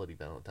My Bloody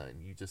Valentine.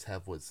 You just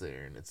have what's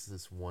there, and it's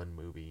this one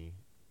movie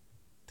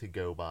to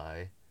go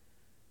by,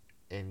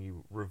 and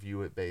you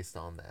review it based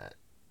on that,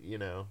 you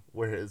know?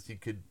 Whereas you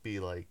could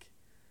be like,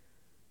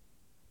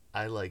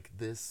 I like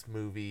this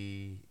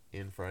movie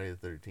in Friday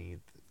the 13th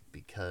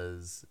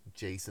because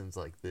Jason's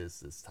like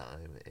this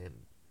time,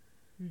 and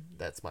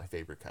that's my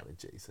favorite kind of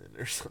Jason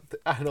or something.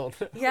 I don't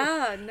know.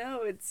 Yeah,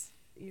 no,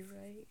 you're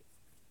right.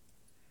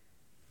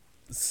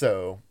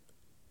 So,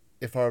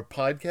 if our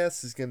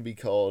podcast is going to be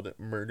called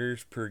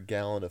Murders Per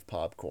Gallon of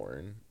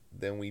Popcorn,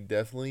 then we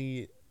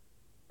definitely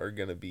are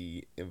going to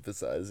be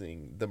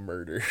emphasizing the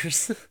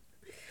murders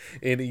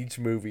in each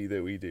movie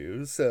that we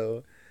do.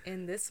 So,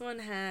 and this one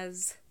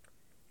has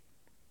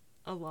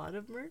a lot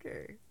of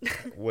murder.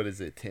 What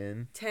is it,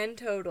 10? 10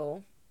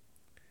 total.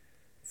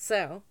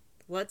 So,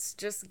 let's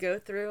just go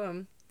through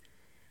them.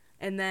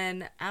 And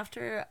then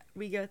after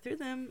we go through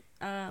them,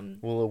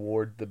 we'll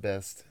award the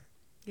best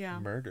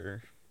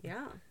murder.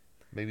 Yeah.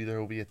 Maybe there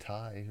will be a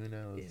tie. Who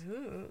knows?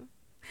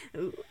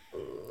 Ooh.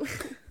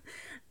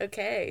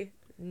 Okay.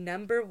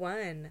 Number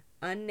 1.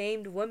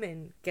 Unnamed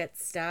woman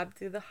gets stabbed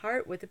through the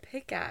heart with a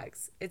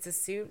pickaxe. It's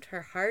assumed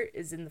her heart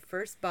is in the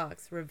first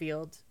box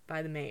revealed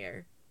by the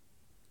mayor.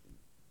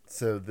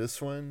 So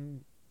this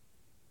one,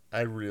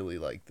 I really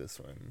like this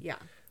one. Yeah.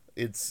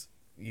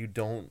 You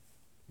don't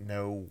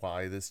know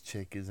why this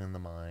chick is in the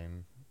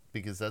mine,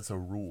 because that's a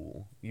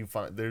rule. You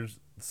find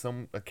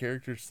a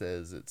character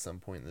says at some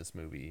point in this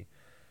movie,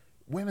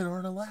 women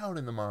aren't allowed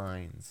in the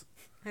mines.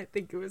 I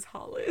think it was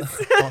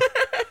Hollis.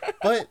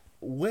 But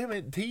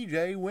women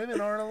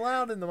aren't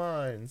allowed in the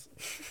mines.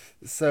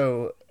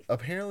 So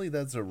apparently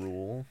that's a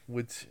rule,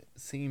 which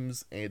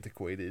seems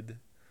antiquated.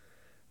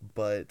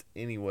 But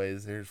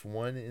anyways, there's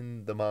one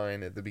in the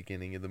mine at the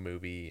beginning of the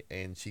movie,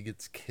 and she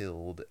gets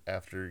killed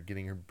after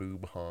getting her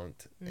boob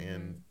honked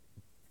and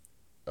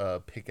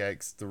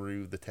pickaxe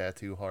through the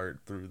tattoo heart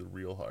through the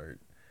real heart.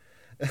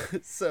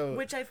 So,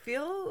 which I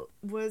feel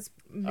was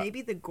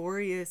maybe the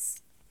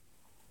goriest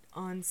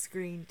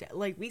on-screen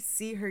like we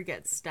see her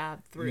get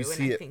stabbed through. You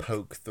see it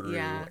poke through,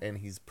 and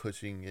he's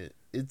pushing it.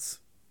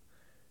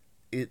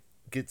 It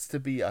gets to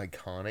be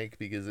iconic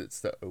because it's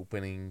the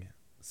opening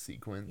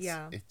sequence.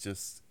 Yeah. It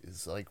just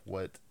is like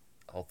what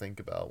I'll think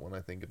about when I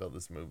think about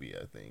this movie.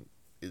 I think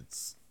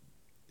it's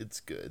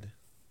good,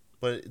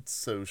 but it's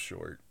so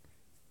short.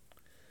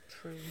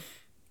 True.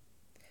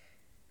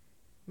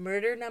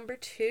 Murder number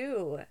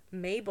 2.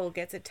 Mabel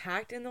gets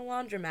attacked in the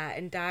laundromat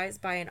and dies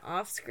by an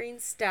off-screen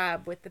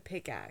stab with the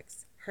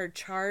pickaxe. Her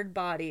charred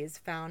body is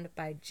found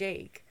by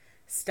Jake,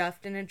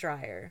 stuffed in a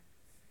dryer.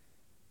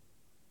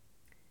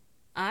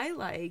 I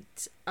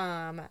liked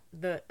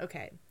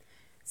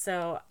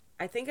so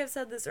I think I've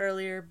said this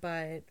earlier,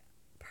 but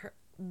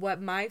what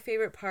my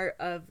favorite part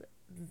of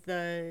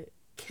the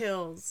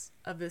kills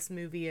of this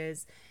movie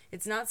is,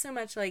 it's not so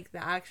much like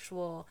the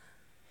actual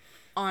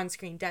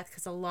on-screen death,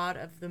 because a lot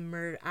of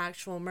the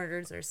actual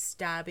murders or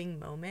stabbing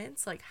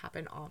moments like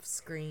happen off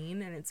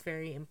screen, and it's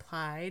very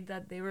implied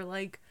that they were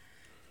like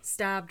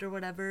stabbed or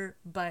whatever,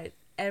 but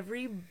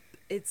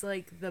it's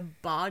like the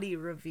body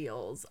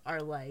reveals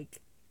are like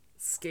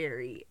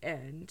scary,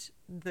 and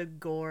the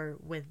gore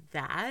with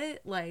that,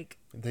 like,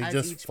 they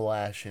just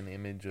flash an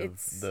image of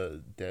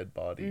the dead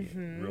body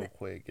real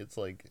quick. It's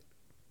like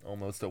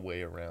almost a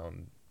way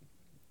around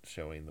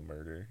showing the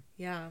murder.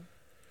 Yeah.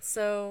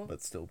 So,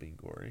 but still being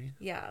gory.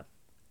 Yeah.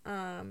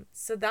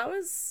 So that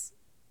was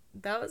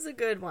a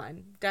good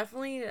one.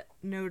 Definitely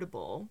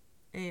notable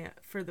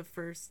for the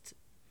first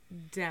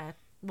death.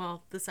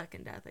 Well, the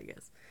second death, I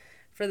guess.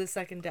 For the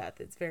second death,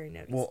 it's very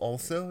noticeable. Well,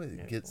 also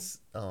it gets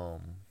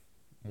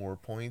more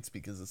points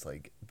because it's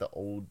like the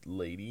old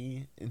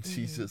lady, and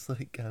she's just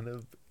like kind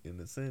of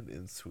innocent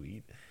and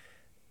sweet,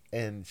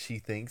 and she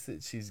thinks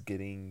that she's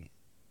getting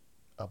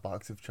a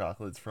box of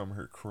chocolates from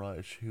her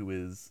crush, who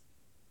is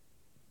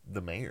the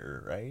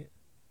mayor, right?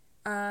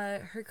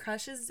 Her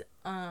crush is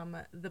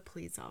the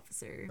police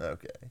officer.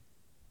 Okay.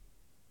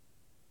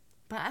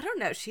 But I don't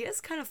know. She has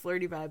kind of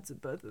flirty vibes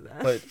with both of them.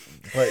 But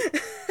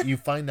you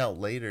find out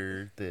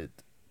later that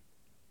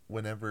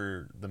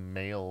whenever the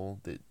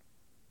male that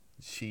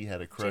she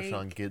had a crush Jake,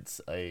 on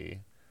gets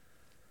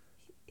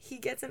he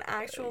gets an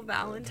actual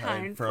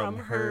Valentine from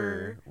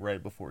her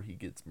right before he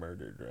gets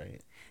murdered,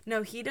 right?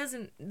 No, he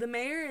doesn't. The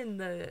mayor and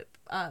the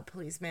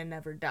policeman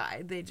never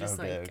died. They just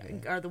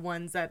are the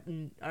ones that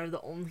are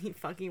the only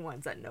fucking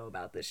ones that know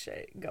about this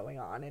shit going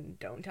on and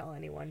don't tell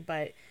anyone.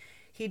 But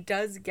he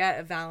does get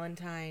a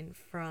Valentine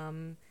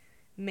from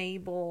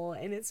Mabel,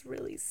 and it's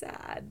really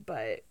sad.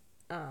 But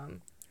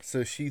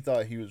so she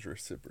thought he was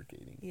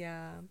reciprocating.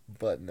 Yeah.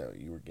 But no,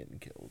 you were getting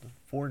killed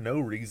for no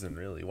reason,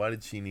 really. Why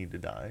did she need to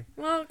die?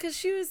 Well, because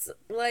she was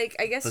like,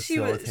 I guess she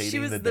was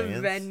the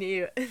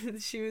venue.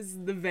 She was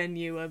the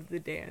venue of the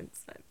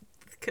dance.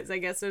 Because I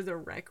guess there's a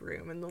rec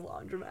room in the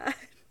laundromat.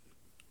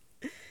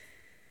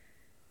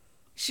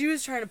 She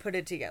was trying to put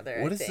it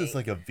together. What is this,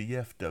 like a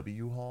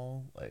VFW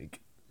hall?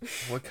 Like,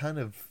 what kind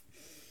of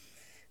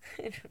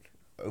I don't know.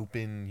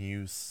 Open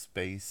use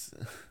space?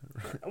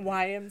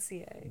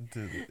 YMCA.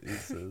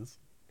 It says.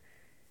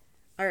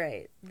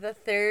 Alright, the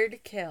third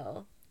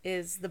kill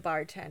is the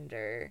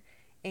bartender.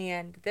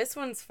 And this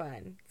one's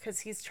fun,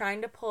 because he's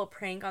trying to pull a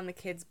prank on the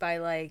kids by,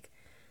 like,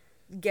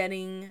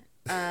 getting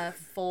a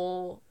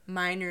full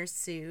miner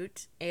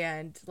suit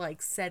and,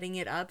 like, setting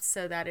it up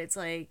so that it's,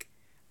 like,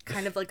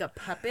 kind of like a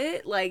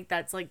puppet, like,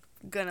 that's, like,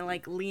 gonna,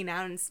 like, lean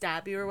out and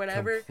stab you or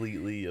whatever.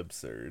 Completely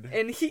absurd.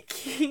 And he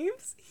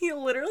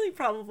literally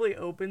probably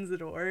opens the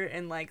door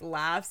and, like,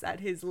 laughs at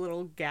his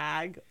little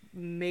gag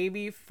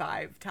maybe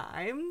 5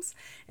 times.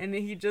 And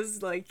he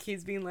just, like,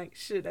 keeps being like,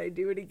 should I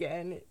do it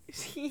again?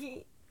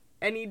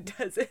 And he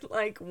does it,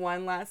 like,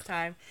 one last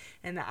time,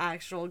 and the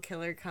actual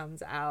killer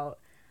comes out.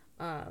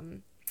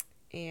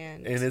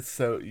 And it's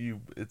so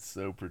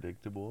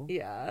predictable.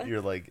 Yeah.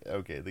 You're like,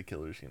 okay, the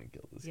killer's gonna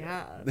kill this guy.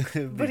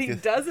 Yeah. But he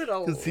does it a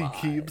lot. Because he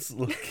keeps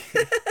looking.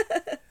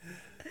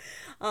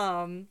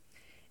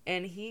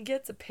 And he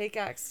gets a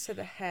pickaxe to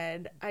the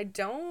head. I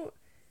don't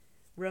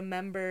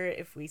remember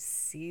if we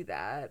see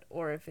that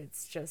or if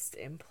it's just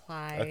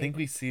implied. I think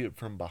we see it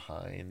from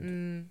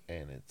behind,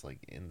 and it's like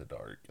in the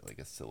dark, like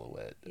a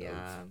silhouette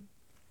of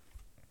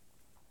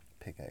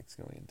pickaxe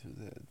going into his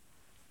head.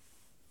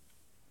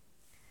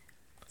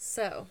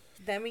 So,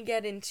 then we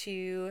get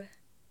into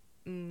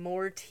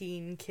more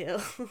teen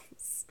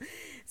kills.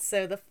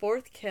 So, the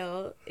fourth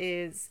kill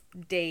is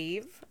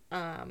Dave,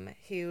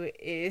 who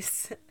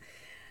is...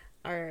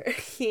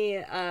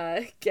 he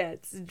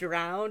gets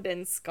drowned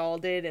and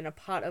scalded in a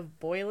pot of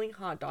boiling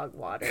hot dog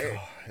water.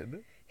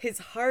 God. His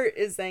heart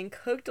is then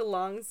cooked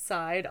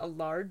alongside a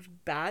large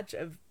batch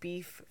of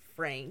beef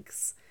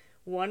franks.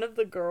 One of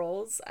the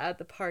girls at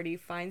the party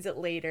finds it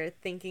later,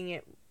 thinking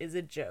it is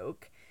a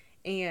joke.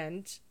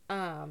 And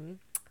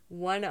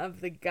one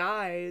of the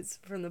guys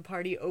from the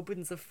party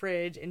opens the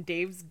fridge, and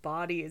Dave's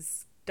body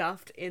is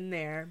stuffed in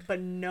there, but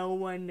no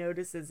one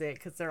notices it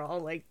because they're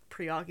all, like,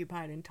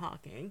 preoccupied and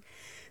talking.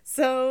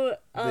 So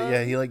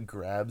he, like,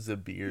 grabs a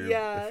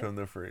beer from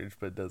the fridge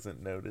but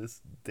doesn't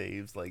notice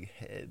Dave's, like,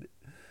 head.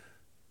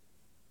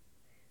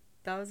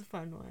 That was a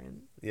fun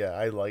one. Yeah,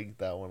 I liked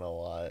that one a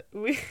lot.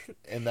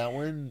 And that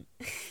one,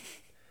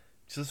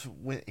 just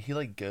when he,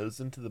 like, goes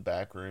into the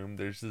back room,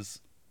 there's this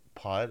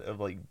pot of,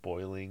 like,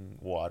 boiling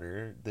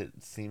water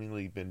that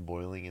seemingly been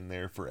boiling in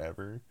there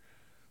forever.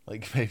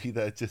 Like, maybe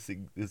that just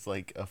is,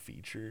 like, a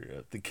feature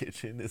of the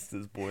kitchen. It's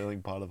this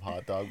boiling pot of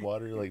hot dog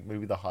water. Like,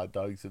 maybe the hot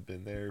dogs have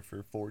been there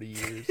for 40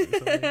 years or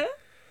something.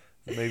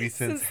 Maybe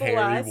since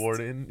Harry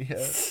Warden.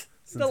 Yeah.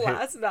 The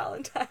last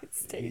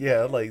Valentine's Day.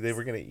 Yeah, like, they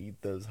were going to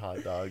eat those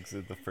hot dogs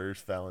at the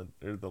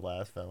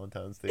last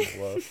Valentine's Day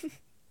bluff.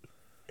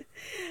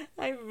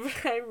 I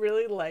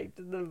really liked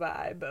the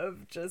vibe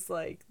of just,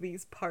 like,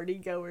 these party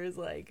goers,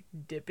 like,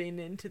 dipping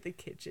into the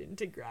kitchen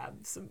to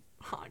grab some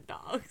hot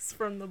dogs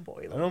from the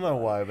boiler. I don't know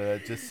why, but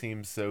that just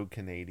seems so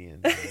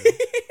Canadian.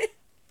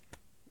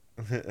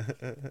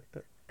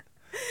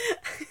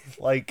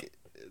 Like,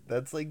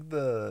 that's like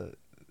to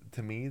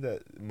me,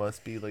 that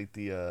must be like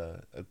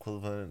the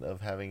equivalent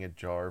of having a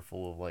jar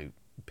full of like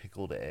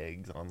pickled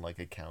eggs on like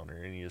a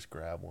counter and you just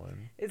grab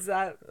one. Is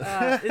that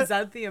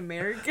the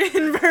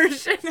American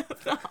version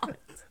of the hot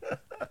dog?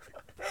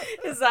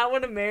 Is that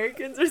what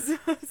Americans are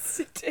supposed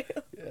to do?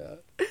 Yeah.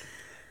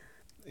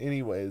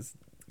 Anyways,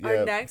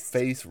 yeah, next...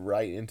 face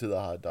right into the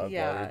hot dog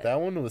water.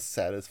 That one was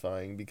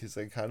satisfying because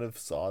I kind of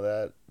saw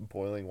that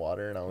boiling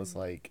water and I was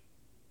like,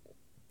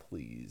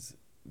 please,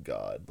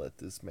 God, let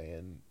this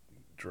man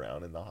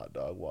drown in the hot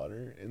dog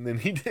water. And then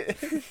he did.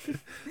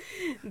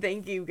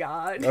 Thank you,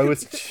 God. I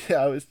was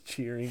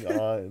cheering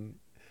on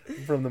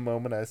from the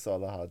moment I saw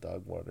the hot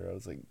dog water. I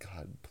was like,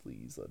 God,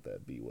 please let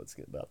that be what's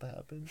about to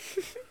happen.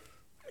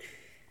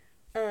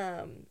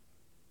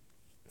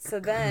 So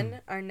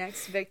then our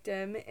next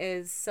victim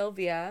is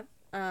Sylvia,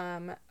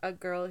 a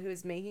girl who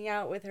is making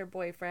out with her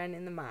boyfriend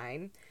in the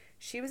mine.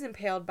 She was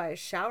impaled by a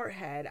shower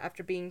head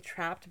after being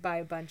trapped by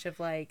a bunch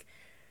of like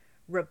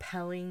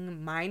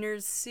repelling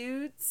miners'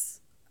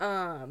 suits,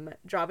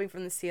 dropping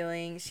from the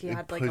ceiling. She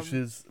had like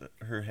pushes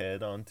her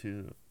head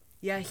onto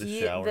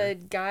shower. The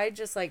guy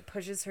just like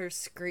pushes her,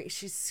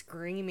 she's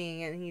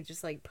screaming, and he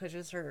just like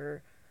pushes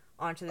her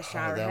onto the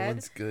shower head. That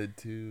one's good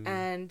too.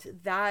 And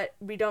that,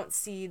 we don't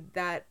see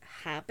that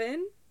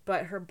happen,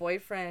 but her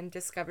boyfriend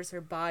discovers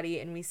her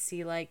body, and we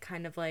see like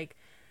kind of like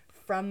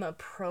from a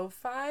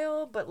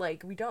profile, but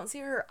like we don't see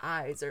her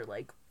eyes or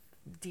like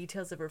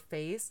details of her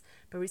face,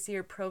 but we see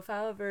her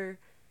profile of her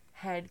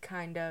head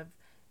kind of,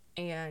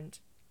 and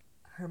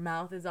her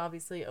mouth is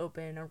obviously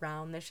open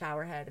around the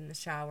shower head, and the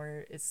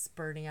shower is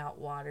spurting out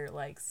water,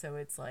 like, so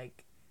it's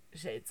like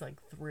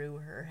through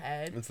her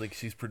head. It's like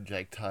she's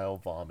projectile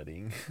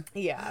vomiting.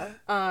 Yeah.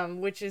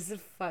 Which is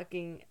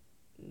fucking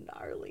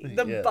gnarly.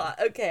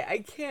 Okay, I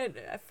can't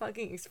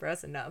fucking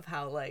express enough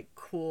how like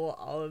cool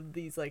all of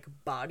these like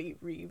body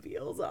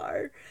reveals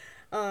are.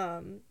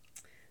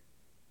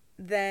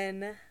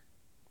 Then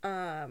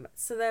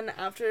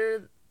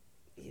after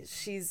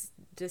she's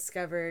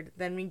discovered,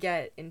 then we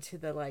get into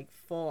the like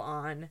full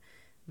on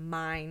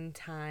mine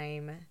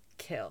time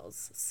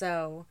kills.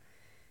 So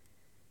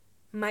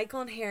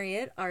Michael and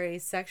Harriet are a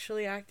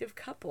sexually active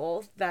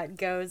couple that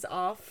goes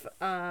off.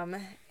 I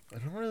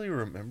don't really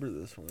remember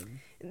this one.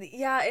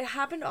 Yeah, it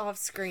happened off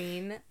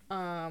screen.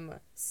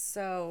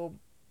 So,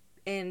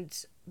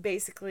 and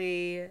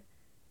basically,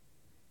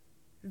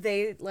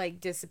 they like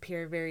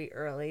disappear very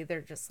early. They're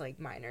just like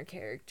minor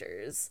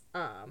characters.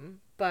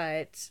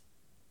 But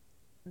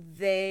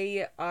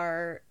they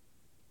are,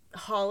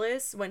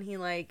 Hollis, when he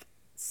like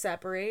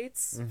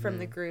separates from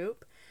the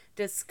group,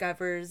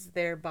 discovers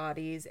their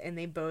bodies, and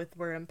they both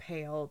were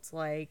impaled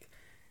like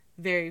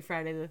very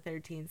Friday the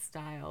 13th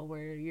style,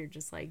 where you're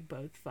just like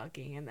both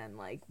fucking, and then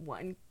like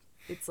one,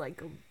 it's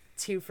like a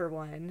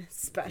 2-for-1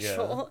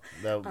 special.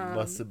 Yeah, that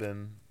must have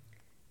been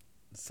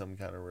some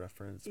kind of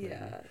reference. Maybe.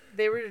 Yeah,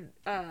 they were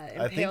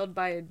impaled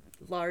by a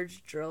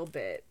large drill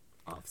bit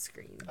off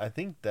screen. I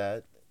think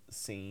that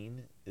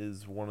scene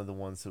is one of the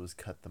ones that was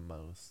cut the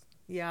most.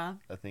 Yeah,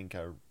 I think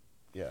I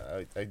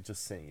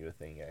just sent you a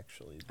thing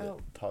actually that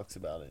talks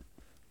about it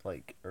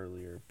like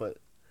earlier, but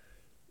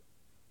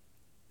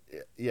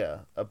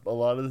yeah, a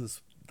lot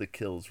of the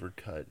kills were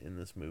cut in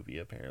this movie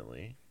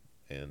apparently,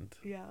 and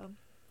yeah,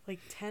 like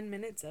 10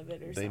 minutes of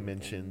it or they something.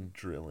 mentioned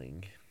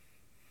drilling.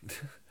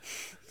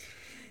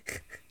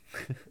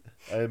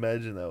 I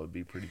imagine that would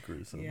be pretty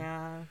gruesome.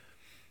 Yeah,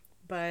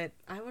 but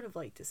I would have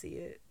liked to see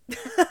it.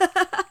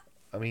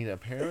 I mean,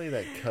 apparently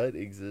that cut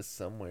exists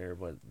somewhere,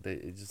 but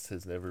it just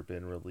has never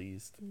been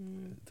released,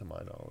 to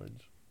my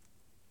knowledge.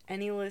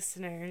 Any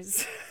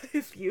listeners,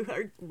 if you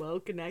are well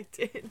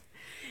connected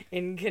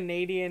in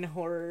Canadian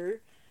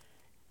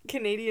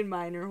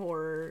minor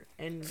horror,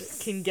 and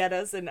can get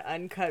us an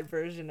uncut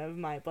version of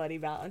My Bloody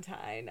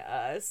Valentine,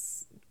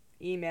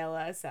 email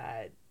us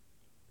at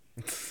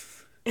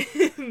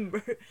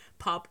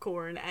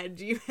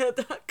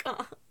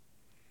popcorn@gmail.com.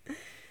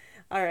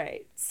 All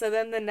right, so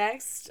then the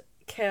next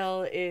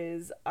kill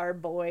is our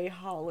boy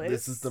Hollis.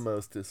 This is the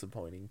most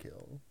disappointing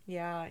kill.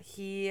 Yeah,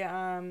 he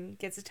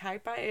gets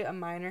attacked by a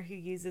miner who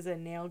uses a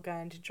nail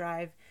gun to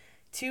drive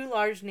 2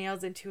 large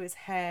nails into his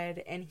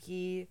head, and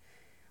he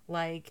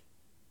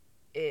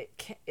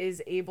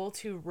is able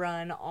to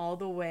run all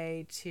the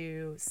way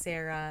to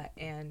Sarah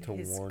and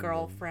his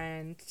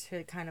girlfriend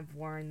to kind of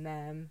warn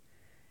them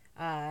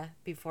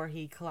before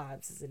he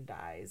collapses and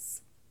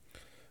dies.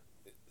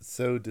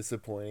 So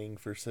disappointing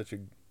for such a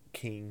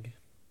king.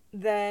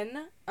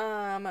 Then,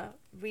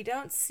 we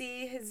don't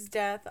see his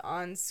death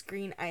on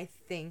screen, I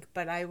think,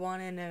 but I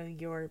want to know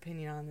your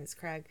opinion on this,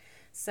 Craig.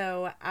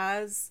 So,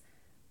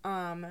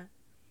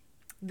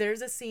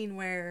 there's a scene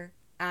where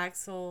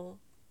Axel,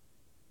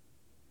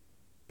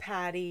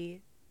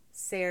 Patty,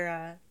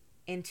 Sarah,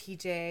 and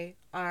TJ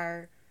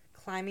are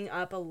climbing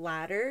up a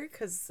ladder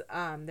because,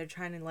 they're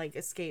trying to, like,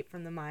 escape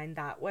from the mine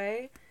that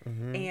way.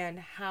 Mm-hmm. And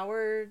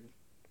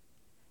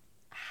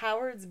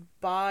Howard's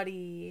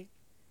body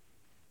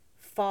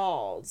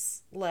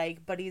falls,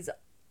 like, but he's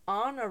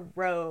on a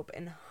rope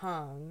and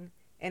hung,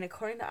 And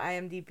according to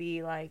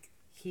IMDb, like,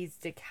 he's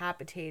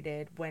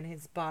decapitated when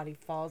his body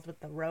falls with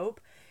the rope.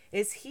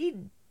 Is he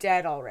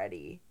dead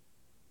already?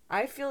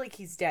 I feel like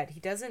he's dead. He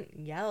doesn't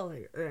yell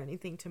or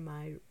anything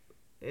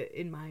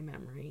in my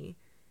memory.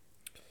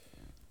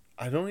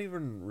 I don't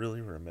even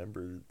really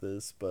remember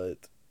this,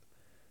 but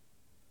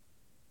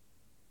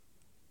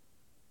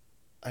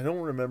I don't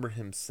remember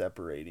him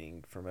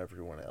separating from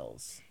everyone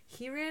else.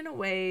 He ran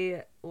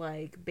away,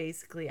 like,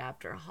 basically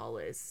after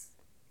Hollis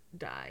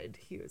died.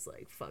 He was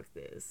like, fuck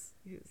this.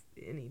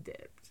 And he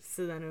dipped.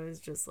 So then it was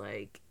just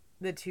like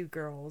the two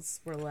girls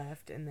were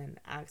left, and then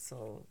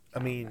Axel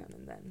found them,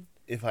 and then...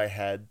 if I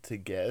had to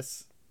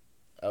guess,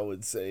 I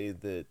would say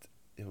that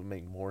it would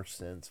make more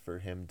sense for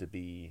him to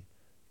be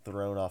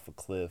thrown off a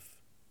cliff,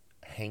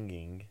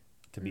 hanging,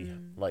 to be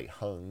like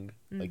hung,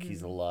 like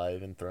he's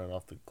alive and thrown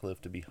off the cliff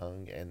to be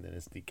hung, and then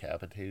is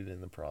decapitated in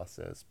the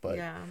process. But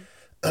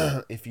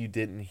if you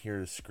didn't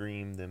hear a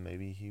scream, then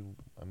maybe you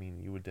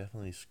would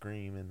definitely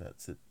scream in that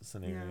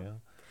scenario. Yeah.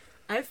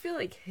 I feel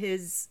like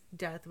his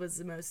death was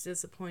the most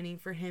disappointing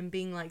for him,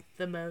 being like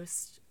the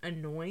most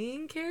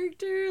annoying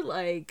character.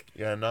 Like,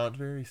 yeah, not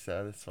very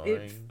satisfying.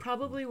 It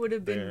probably would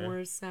have been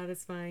more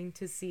satisfying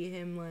to see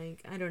him,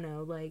 like, I don't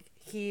know, like,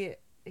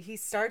 he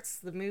starts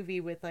the movie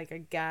with like a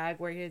gag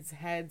where his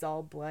head's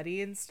all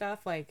bloody and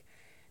stuff, like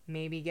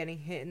maybe getting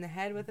hit in the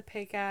head with a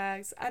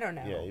pickaxe. I don't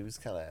know. Yeah, he was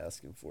kind of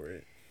asking for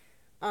it.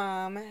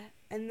 And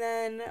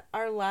then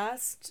our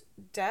last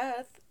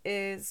death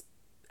is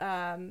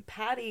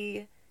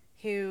Patty,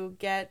 who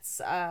gets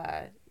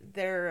her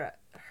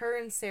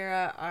and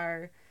Sarah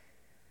are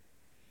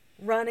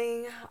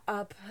running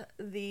up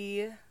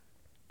the...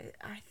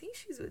 I think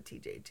she's with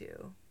TJ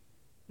too.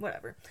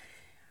 Whatever.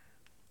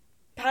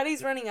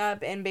 Patty's running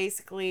up, and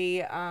basically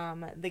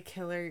the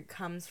killer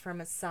comes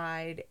from a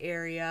side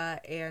area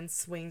and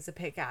swings a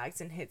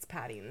pickaxe and hits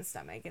Patty in the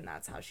stomach, and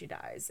that's how she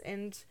dies.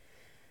 And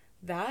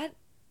those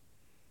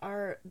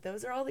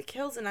are all the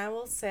kills. And I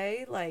will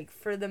say, like,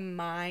 for the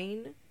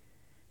mine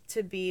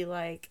to be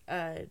like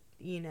a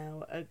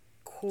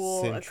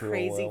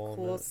crazy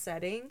cool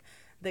setting,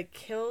 the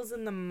kills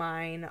in the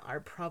mine are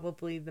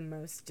probably the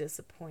most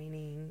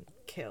disappointing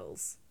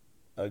kills.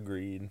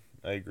 Agreed.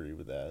 I agree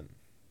with that.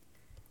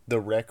 The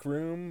rec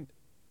room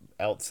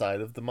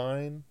outside of the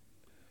mine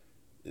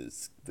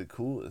is the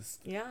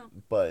coolest. Yeah.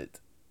 But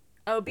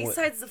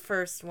besides the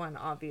first one,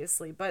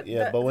 obviously, but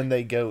but when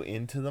they go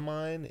into the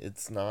mine,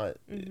 it's not.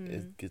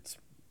 It's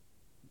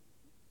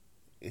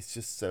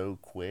just so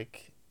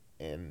quick.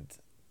 And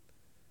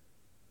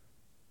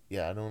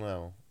yeah, I don't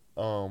know.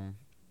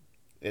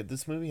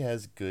 This movie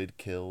has good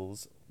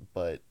kills,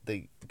 but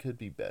they could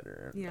be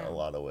better in a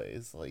lot of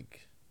ways.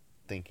 Like,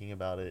 thinking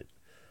about it,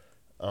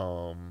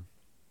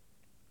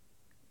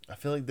 I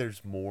feel like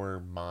there's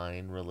more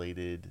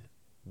mine-related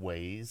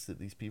ways that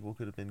these people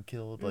could have been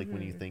killed. Like,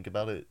 when you think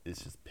about it,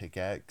 it's just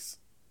pickaxe,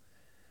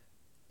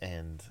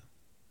 and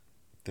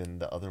then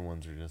the other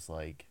ones are just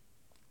like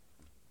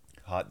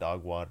hot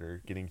dog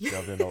water getting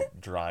shoved in a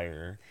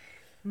dryer.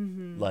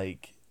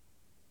 Like,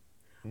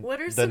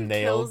 what are the some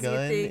nail kills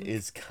gun you think...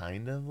 is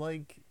kind of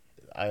like,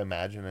 I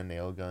imagine a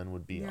nail gun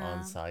would be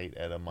on site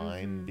at a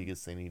mine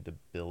because they need to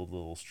build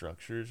little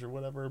structures or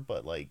whatever.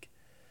 But like,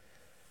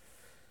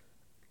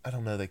 I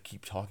don't know, they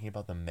keep talking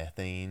about the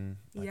methane.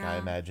 Like, I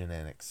imagine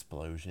an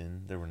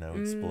explosion. There were no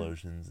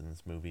explosions in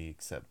this movie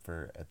except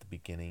for at the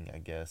beginning. I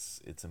guess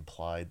it's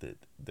implied that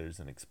there's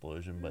an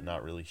explosion, but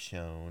not really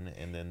shown.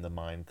 And then the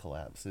mine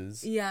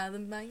collapses. Yeah, the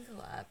mine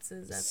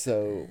collapses at the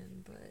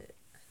end, but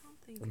I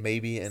don't think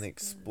maybe an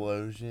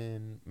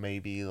explosion,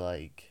 maybe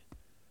like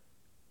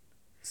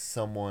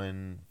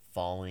someone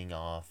falling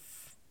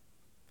off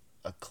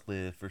a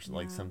cliff, or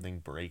like something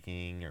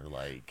breaking, or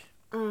like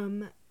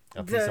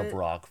a piece of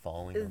rock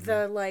falling.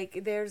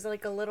 There's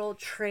like a little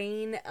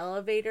train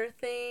elevator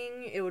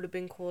thing. It would have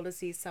been cool to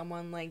see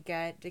someone like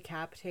get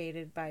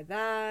decapitated by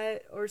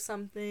that or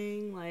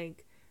something,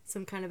 like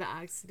some kind of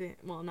accident.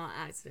 Well, not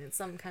accident,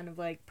 some kind of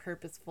like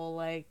purposeful,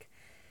 like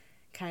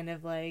kind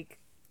of like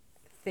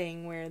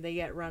thing where they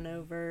get run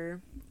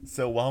over.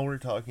 So while we're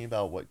talking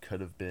about what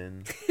could have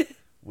been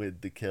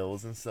with the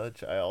kills and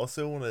such, I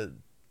also want to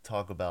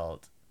talk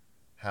about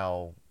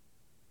how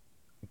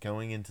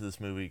going into this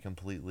movie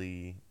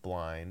completely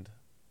blind,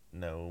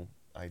 no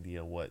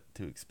idea what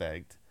to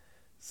expect,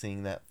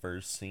 seeing that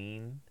first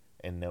scene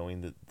and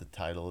knowing that the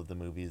title of the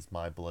movie is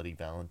My Bloody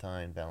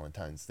Valentine,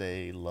 Valentine's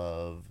Day,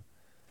 love,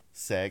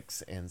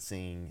 sex, and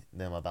seeing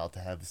them about to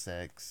have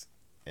sex,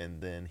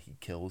 and then he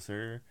kills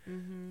her,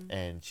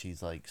 and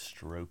she's like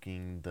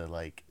stroking the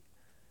like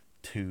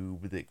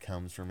tube that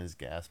comes from his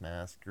gas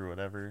mask or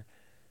whatever.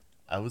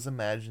 I was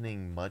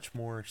imagining much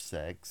more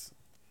sex,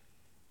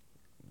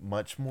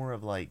 much more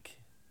of like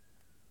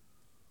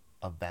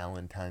a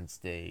Valentine's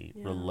Day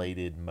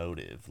related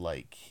motive,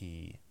 like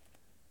he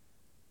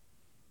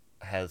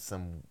has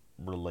some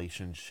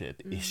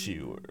relationship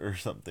issue or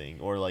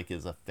something, or like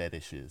is a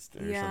fetishist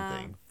or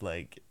something.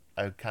 Like,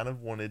 I kind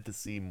of wanted to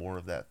see more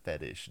of that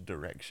fetish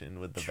direction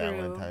with the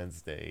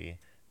Valentine's Day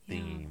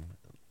theme.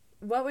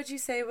 what would you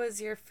say was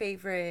your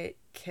favorite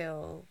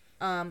kill?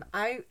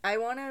 I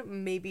want to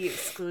maybe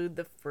exclude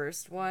the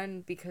first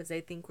one because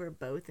I think we're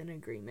both in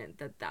agreement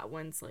that that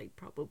one's like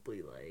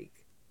probably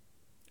like.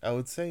 I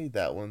would say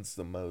that one's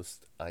the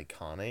most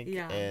iconic,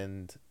 Yeah.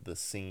 and the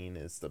scene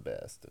is the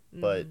best.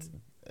 Mm-hmm. But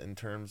in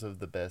terms of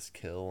the best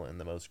kill and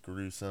the most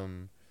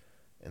gruesome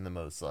and the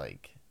most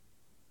like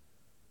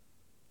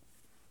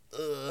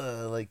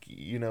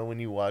when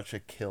you watch a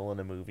kill in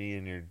a movie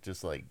and you're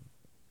just like,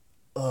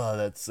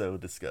 that's so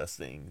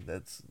disgusting,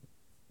 that's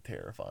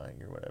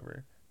terrifying or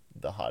whatever.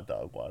 The hot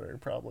dog water,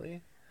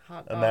 probably.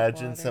 Hot dog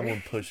Imagine water.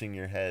 someone pushing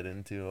your head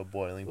into a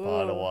boiling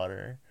pot of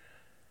water.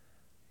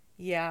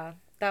 Yeah,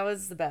 that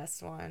was the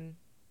best one,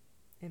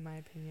 in my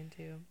opinion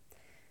too.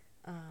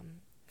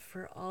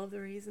 For all the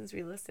reasons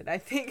we listed, I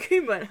think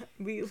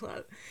we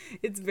love.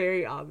 It's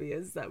very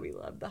obvious that we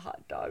love the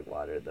hot dog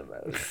water the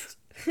most.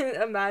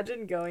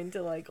 Imagine going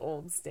to like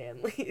Old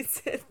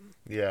Stanley's.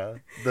 Yeah,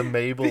 the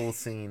Mabel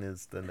scene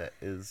is a the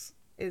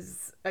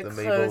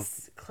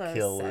close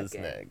kill second. is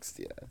next.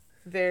 Yeah,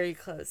 very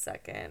close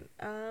second.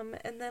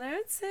 And then I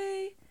would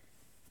say,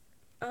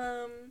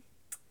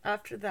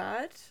 after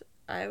that,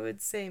 I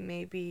would say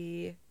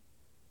maybe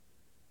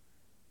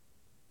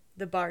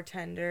the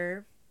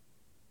bartender.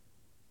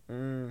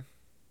 I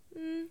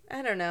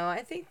don't know.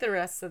 I think the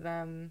rest of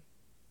them,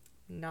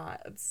 not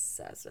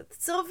obsessed with.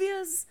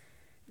 Sylvia's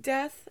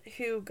death,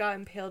 who got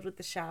impaled with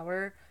the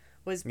shower,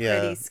 was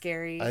pretty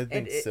scary. I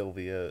think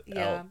Sylvia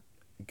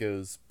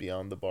goes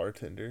beyond the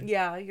bartender.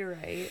 Yeah, you're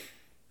right.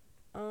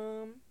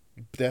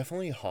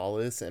 Definitely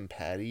Hollis and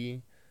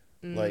Patty.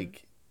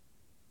 Like,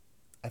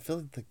 I feel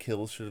like the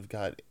kills should have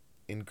got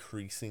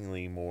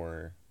increasingly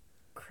more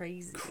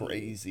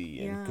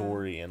crazy and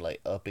gory and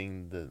like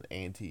upping the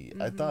ante.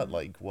 I thought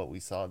like what we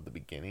saw at the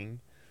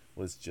beginning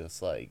was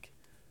just like,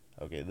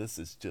 okay, this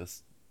is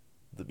just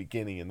the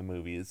beginning of the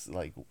movie. It's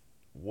like,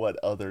 what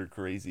other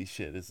crazy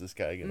shit is this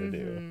guy gonna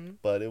do?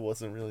 But it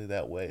wasn't really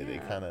that way. They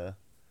kind of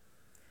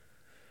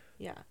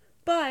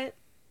but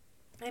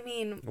I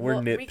mean, we're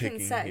nitpicking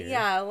here.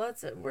 Yeah,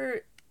 let's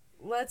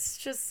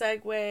just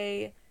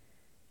segue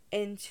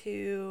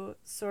into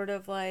sort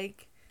of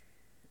like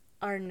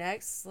our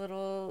next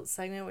little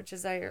segment, which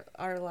is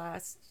our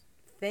last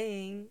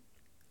thing.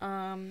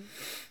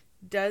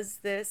 Does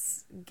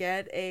this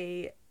get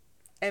a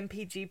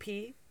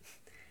MPGP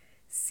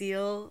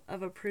seal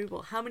of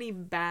approval? How many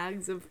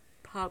bags of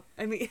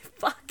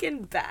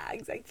fucking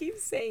bags. I keep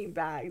saying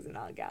bags and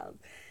not gallons.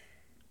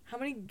 How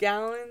many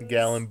gallons?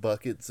 Gallon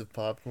buckets of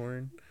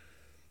popcorn.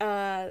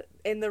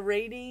 In the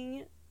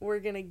rating, we're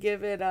gonna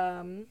give it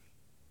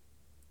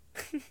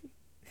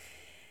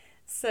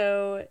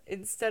so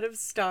instead of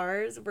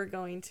stars, we're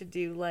going to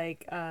do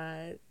like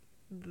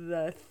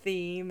the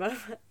theme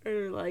of,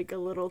 or like a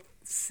little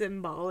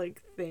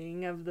symbolic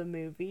thing of the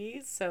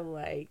movie. So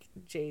like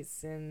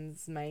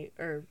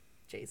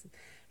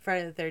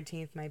Friday the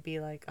 13th might be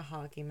like a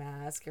hockey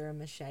mask or a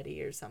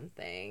machete or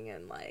something,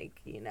 and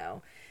like,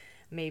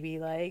 maybe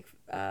like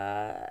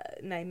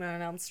Nightmare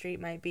on Elm Street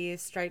might be a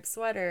striped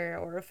sweater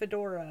or a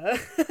fedora.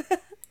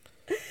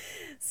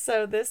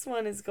 So this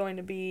one is going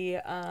to be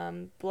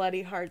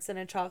Bloody Hearts in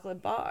a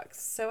Chocolate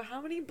Box. So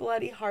how many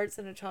Bloody Hearts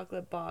in a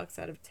Chocolate Box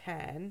out of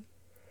 10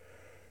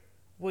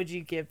 would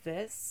you give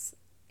this,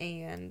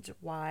 and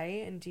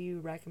why? And do you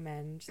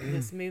recommend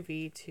this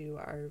movie to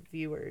our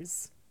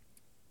viewers?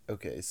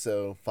 Okay,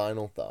 so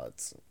final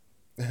thoughts.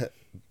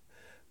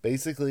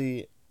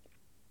 Basically,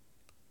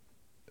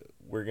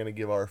 we're going to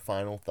give our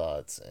final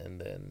thoughts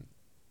and then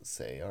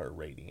say our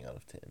rating out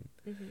of 10.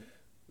 Mm-hmm.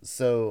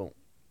 So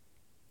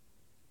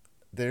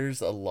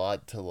there's a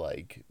lot to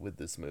like with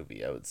this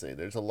movie, I would say.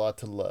 There's a lot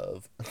to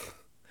love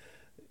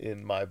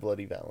in My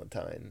Bloody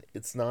Valentine.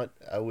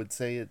 I would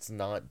say it's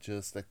not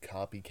just a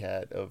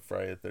copycat of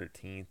Friday the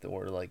 13th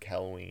or like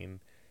Halloween.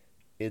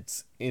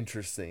 It's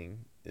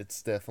interesting.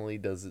 It's definitely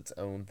does its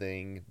own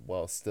thing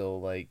while still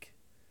like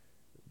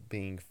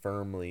being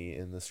firmly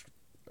in this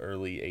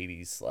early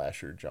 80s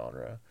slasher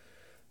genre.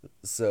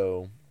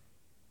 So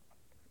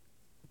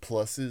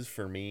pluses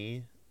for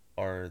me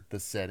are the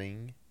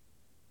setting,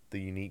 the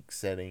unique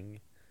setting,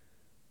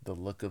 the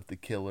look of the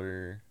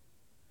killer.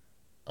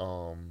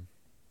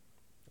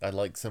 I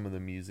like some of the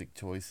music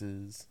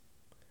choices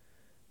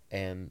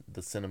and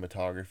the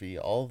cinematography.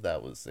 All of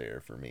that was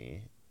there for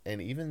me.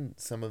 And even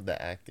some of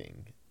the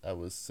acting, I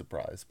was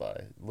surprised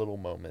by little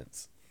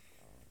moments.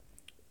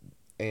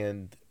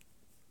 And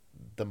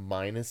the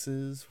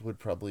minuses would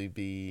probably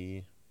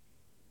be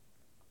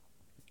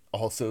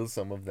also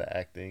some of the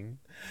acting.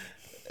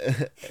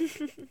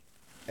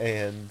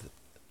 And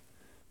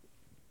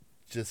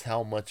just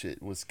how much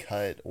it was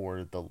cut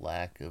or the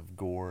lack of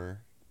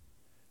gore.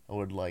 I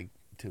would like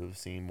to have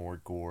seen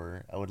more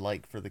gore. I would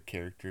like for the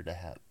character to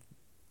have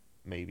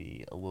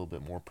maybe a little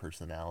bit more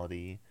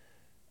personality.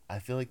 I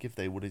feel like if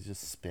they would have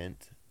just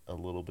spent a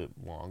little bit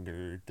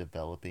longer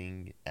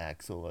developing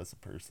Axel as a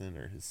person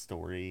or his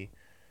story,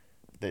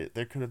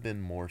 there could have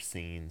been more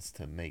scenes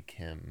to make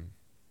him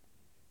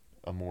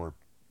a more,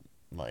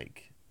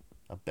 like,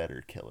 a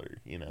better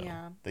killer, you know?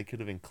 Yeah. They could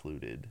have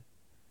included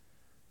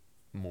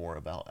more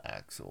about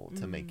Axel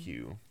to make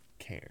you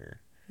care.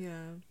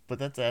 Yeah. But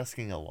that's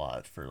asking a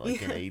lot for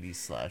like an 80s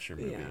slasher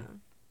movie. Yeah.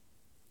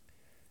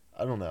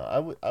 I don't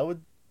know. I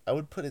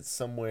would put it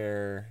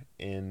somewhere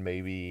in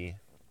maybe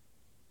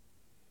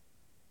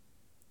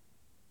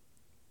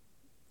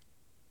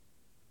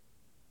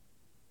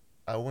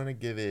I want to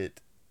give it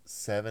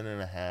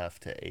 7.5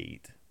 to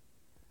 8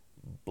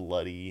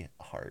 bloody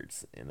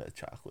hearts in a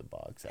chocolate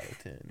box out of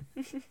 10.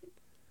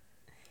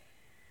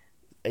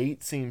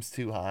 8 seems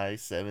too high.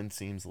 7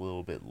 seems a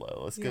little bit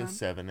low. Let's go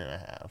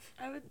 7.5.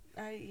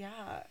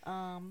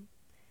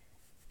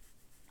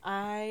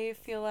 I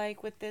feel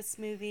like with this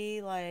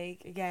movie,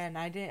 like, again,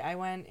 I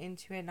went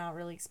into it not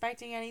really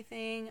expecting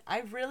anything.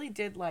 I really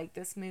did like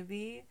this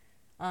movie.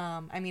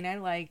 I mean, I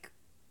like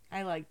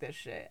this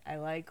shit. I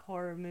like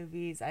horror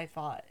movies. I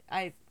thought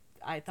it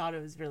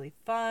was really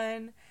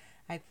fun.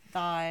 I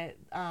thought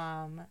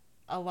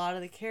a lot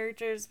of the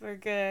characters were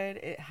good.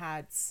 It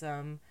had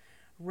some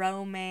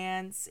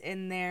romance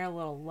in there, a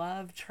little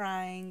love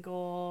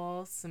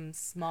triangle, some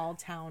small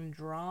town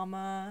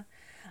drama,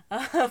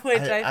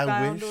 which I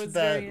found was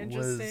very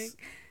interesting.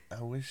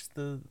 I wish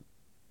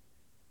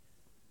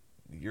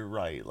you're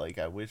right. Like,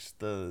 I wish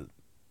the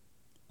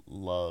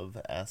love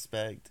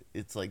aspect,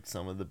 it's like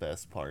some of the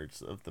best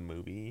parts of the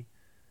movie.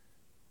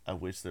 I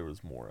wish there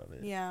was more of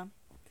it. Yeah.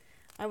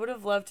 I would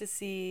have loved to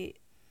see,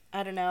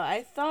 I don't know,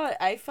 I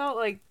felt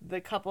like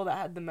the couple that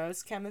had the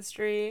most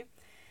chemistry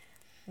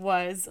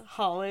was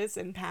Hollis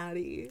and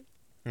Patty.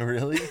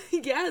 Really?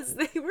 Yes,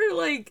 they were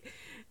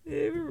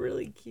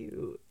really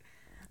cute.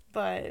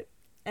 But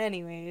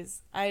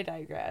anyways, I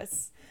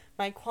digress.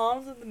 My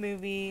qualms with the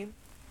movie,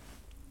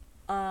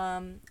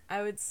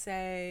 I would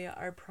say,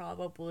 are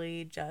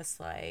probably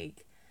just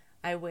like,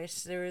 I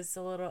wish there was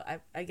a little,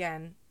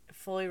 again,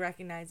 fully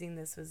recognizing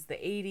this was the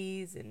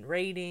 80s and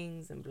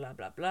ratings and blah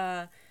blah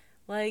blah,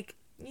 like,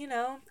 you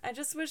know, I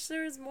just wish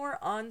there was more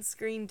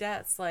on-screen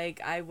deaths. Like,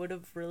 I would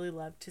have really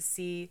loved to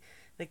see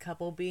the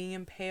couple being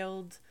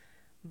impaled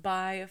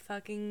by a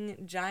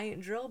fucking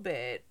giant drill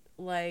bit,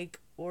 like,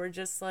 or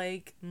just,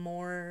 like,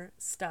 more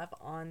stuff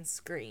on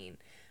screen.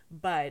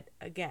 But,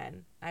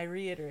 again, I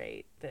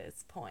reiterate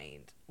this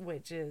point,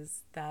 which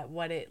is that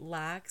what it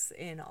lacks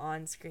in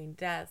on-screen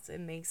deaths, it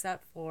makes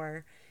up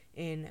for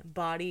in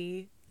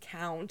body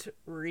count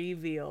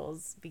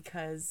reveals,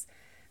 because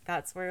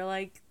that's where,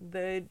 like,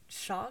 the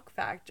shock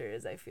factor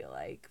is, I feel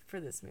like, for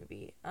this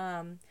movie.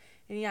 And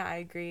yeah, I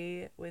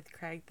agree with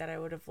Craig that I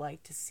would have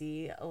liked to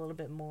see a little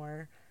bit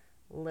more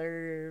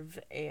lerv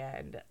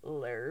and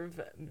lerv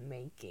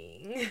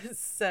making.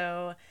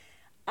 So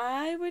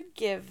I would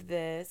give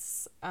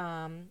this,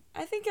 I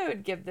think I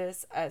would give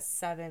this a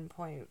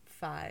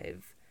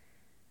 7.5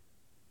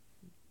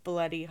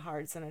 bloody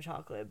hearts in a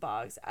chocolate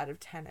box out of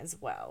 10 as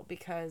well,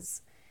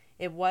 because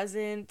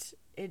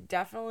it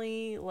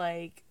definitely,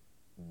 like,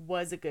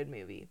 was a good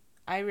movie.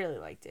 I really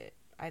liked it.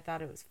 I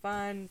thought it was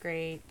fun,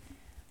 great.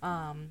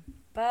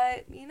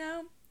 But, you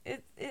know,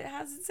 it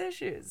has its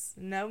issues.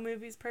 No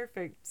movie's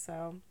perfect.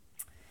 So,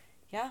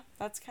 yeah,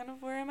 that's kind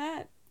of where I'm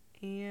at.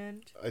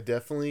 And I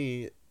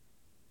definitely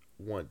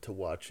want to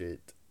watch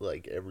it,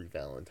 like, every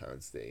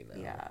Valentine's Day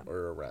now. Yeah.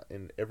 Or around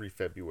in every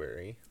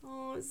February.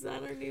 Oh, is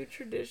that our new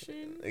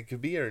tradition? It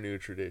could be our new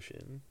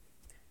tradition.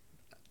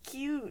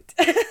 Cute.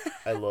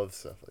 I love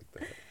stuff like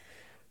that.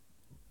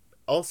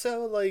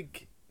 Also,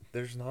 like,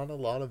 there's not a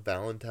lot of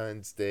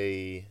Valentine's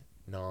Day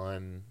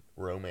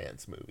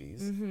non-romance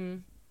movies. Mm-hmm.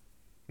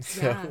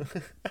 So. Yeah.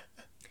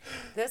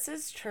 This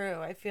is true.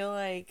 I feel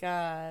like,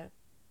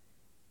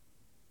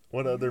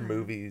 what other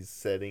movie's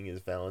setting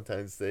is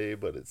Valentine's Day,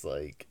 but it's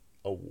like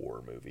a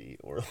war movie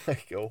or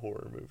like a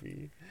horror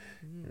movie?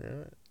 Mm. You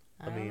know?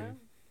 I mean, know.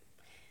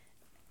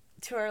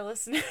 To our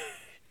listeners,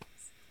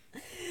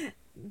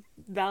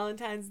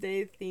 Valentine's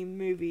Day themed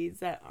movies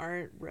that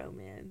aren't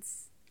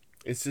romance.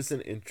 It's just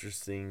an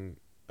interesting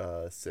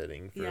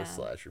setting for a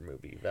slasher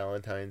movie.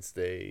 Valentine's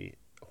Day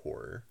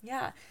horror.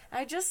 Yeah.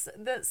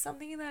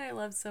 Something that I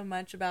love so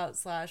much about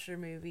slasher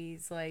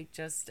movies, like,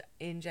 just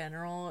in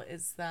general,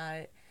 is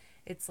that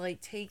it's like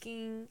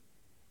taking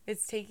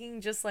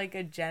just like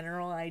a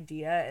general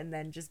idea and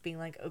then just being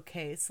like,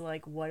 okay, so,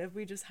 like, what if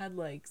we just had,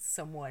 like,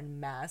 someone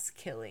mass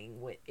killing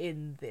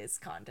in this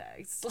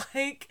context?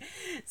 Like,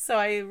 so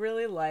I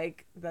really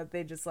like that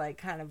they just, like,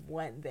 kind of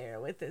went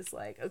there with this,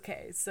 like,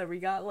 okay, so we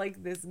got,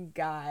 like, this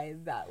guy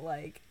that,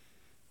 like,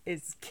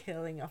 is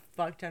killing a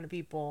fuck ton of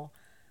people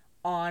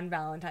on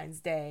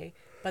Valentine's Day,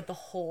 but the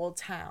whole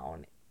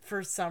town,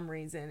 for some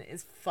reason,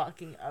 is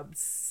fucking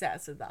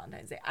obsessed with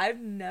Valentine's Day.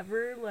 I've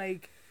never,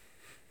 like,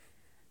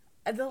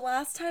 the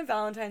last time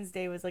Valentine's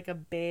Day was, like, a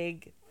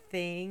big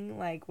thing,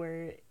 like,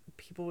 where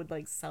people would,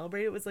 like,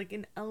 celebrate it, was, like,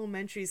 in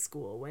elementary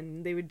school,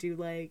 when they would do,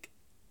 like,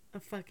 a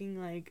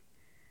fucking, like,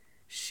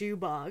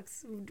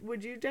 shoebox.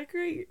 Would you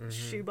decorate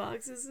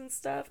shoeboxes and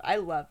stuff? I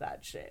love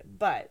that shit.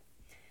 But,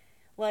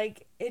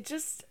 like, it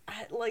just,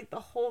 like,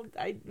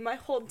 my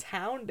whole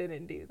town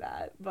didn't do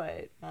that,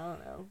 but I don't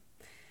know.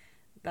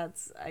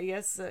 that's, I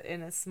guess,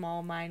 in a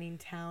small mining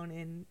town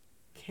in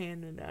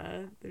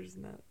Canada, there's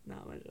not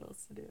much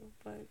else to do.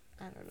 But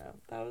I don't know.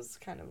 That was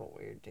kind of a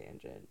weird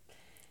tangent.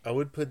 I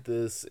would put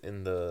this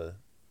in the...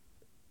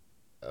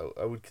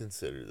 I would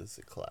consider this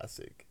a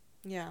classic.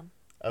 Yeah.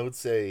 I would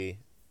say...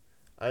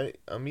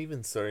 I'm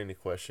even starting to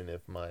question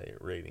if my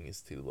rating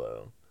is too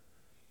low.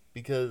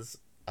 Because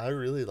I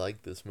really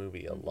like this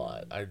movie a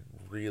lot. I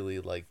really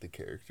like the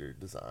character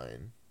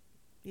design.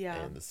 Yeah.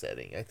 And the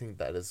setting. I think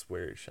that is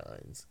where it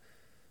shines.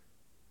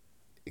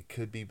 It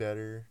could be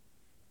better.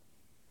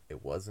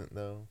 It wasn't,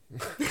 though.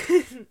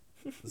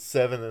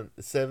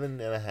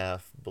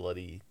 7.5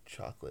 bloody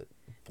chocolate.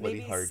 Bloody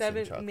maybe hearts seven,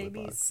 and chocolate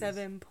maybe boxes.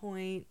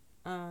 7.75.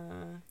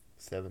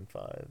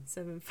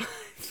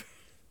 7.5.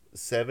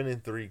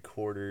 7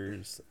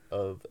 3/4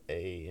 of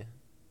a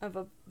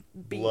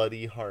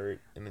bloody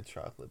heart in a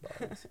chocolate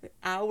box.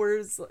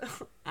 hours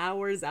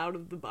out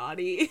of the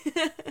body.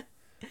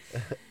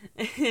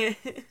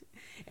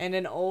 And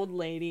an old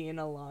lady in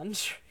a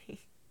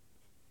laundry.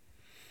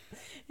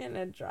 In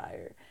a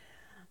dryer.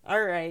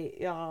 All right,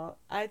 y'all.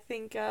 I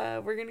think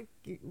we're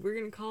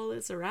gonna call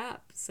this a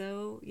wrap.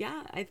 So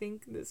yeah, I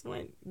think this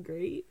went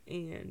great,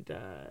 and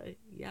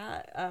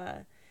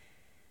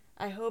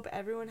I hope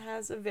everyone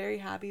has a very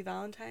happy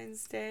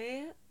Valentine's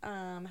Day.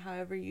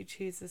 However you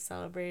choose to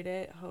celebrate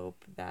it,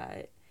 hope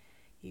that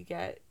you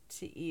get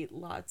to eat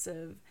lots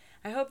of...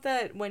 I hope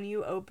that when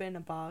you open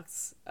a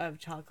box of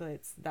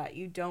chocolates that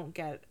you don't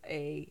get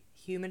a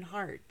human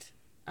heart.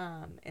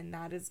 And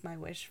that is my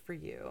wish for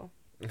you.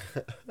 Is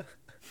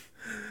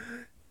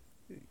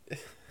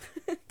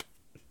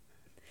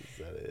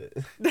that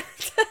it?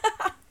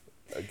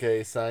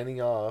 Okay,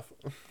 signing off.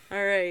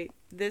 All right.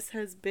 This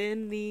has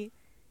been the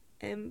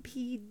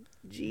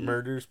MPG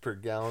Murders Per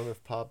Gallon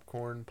of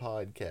Popcorn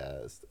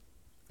podcast,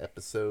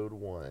 episode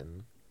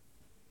 1.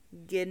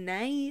 Good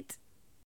night.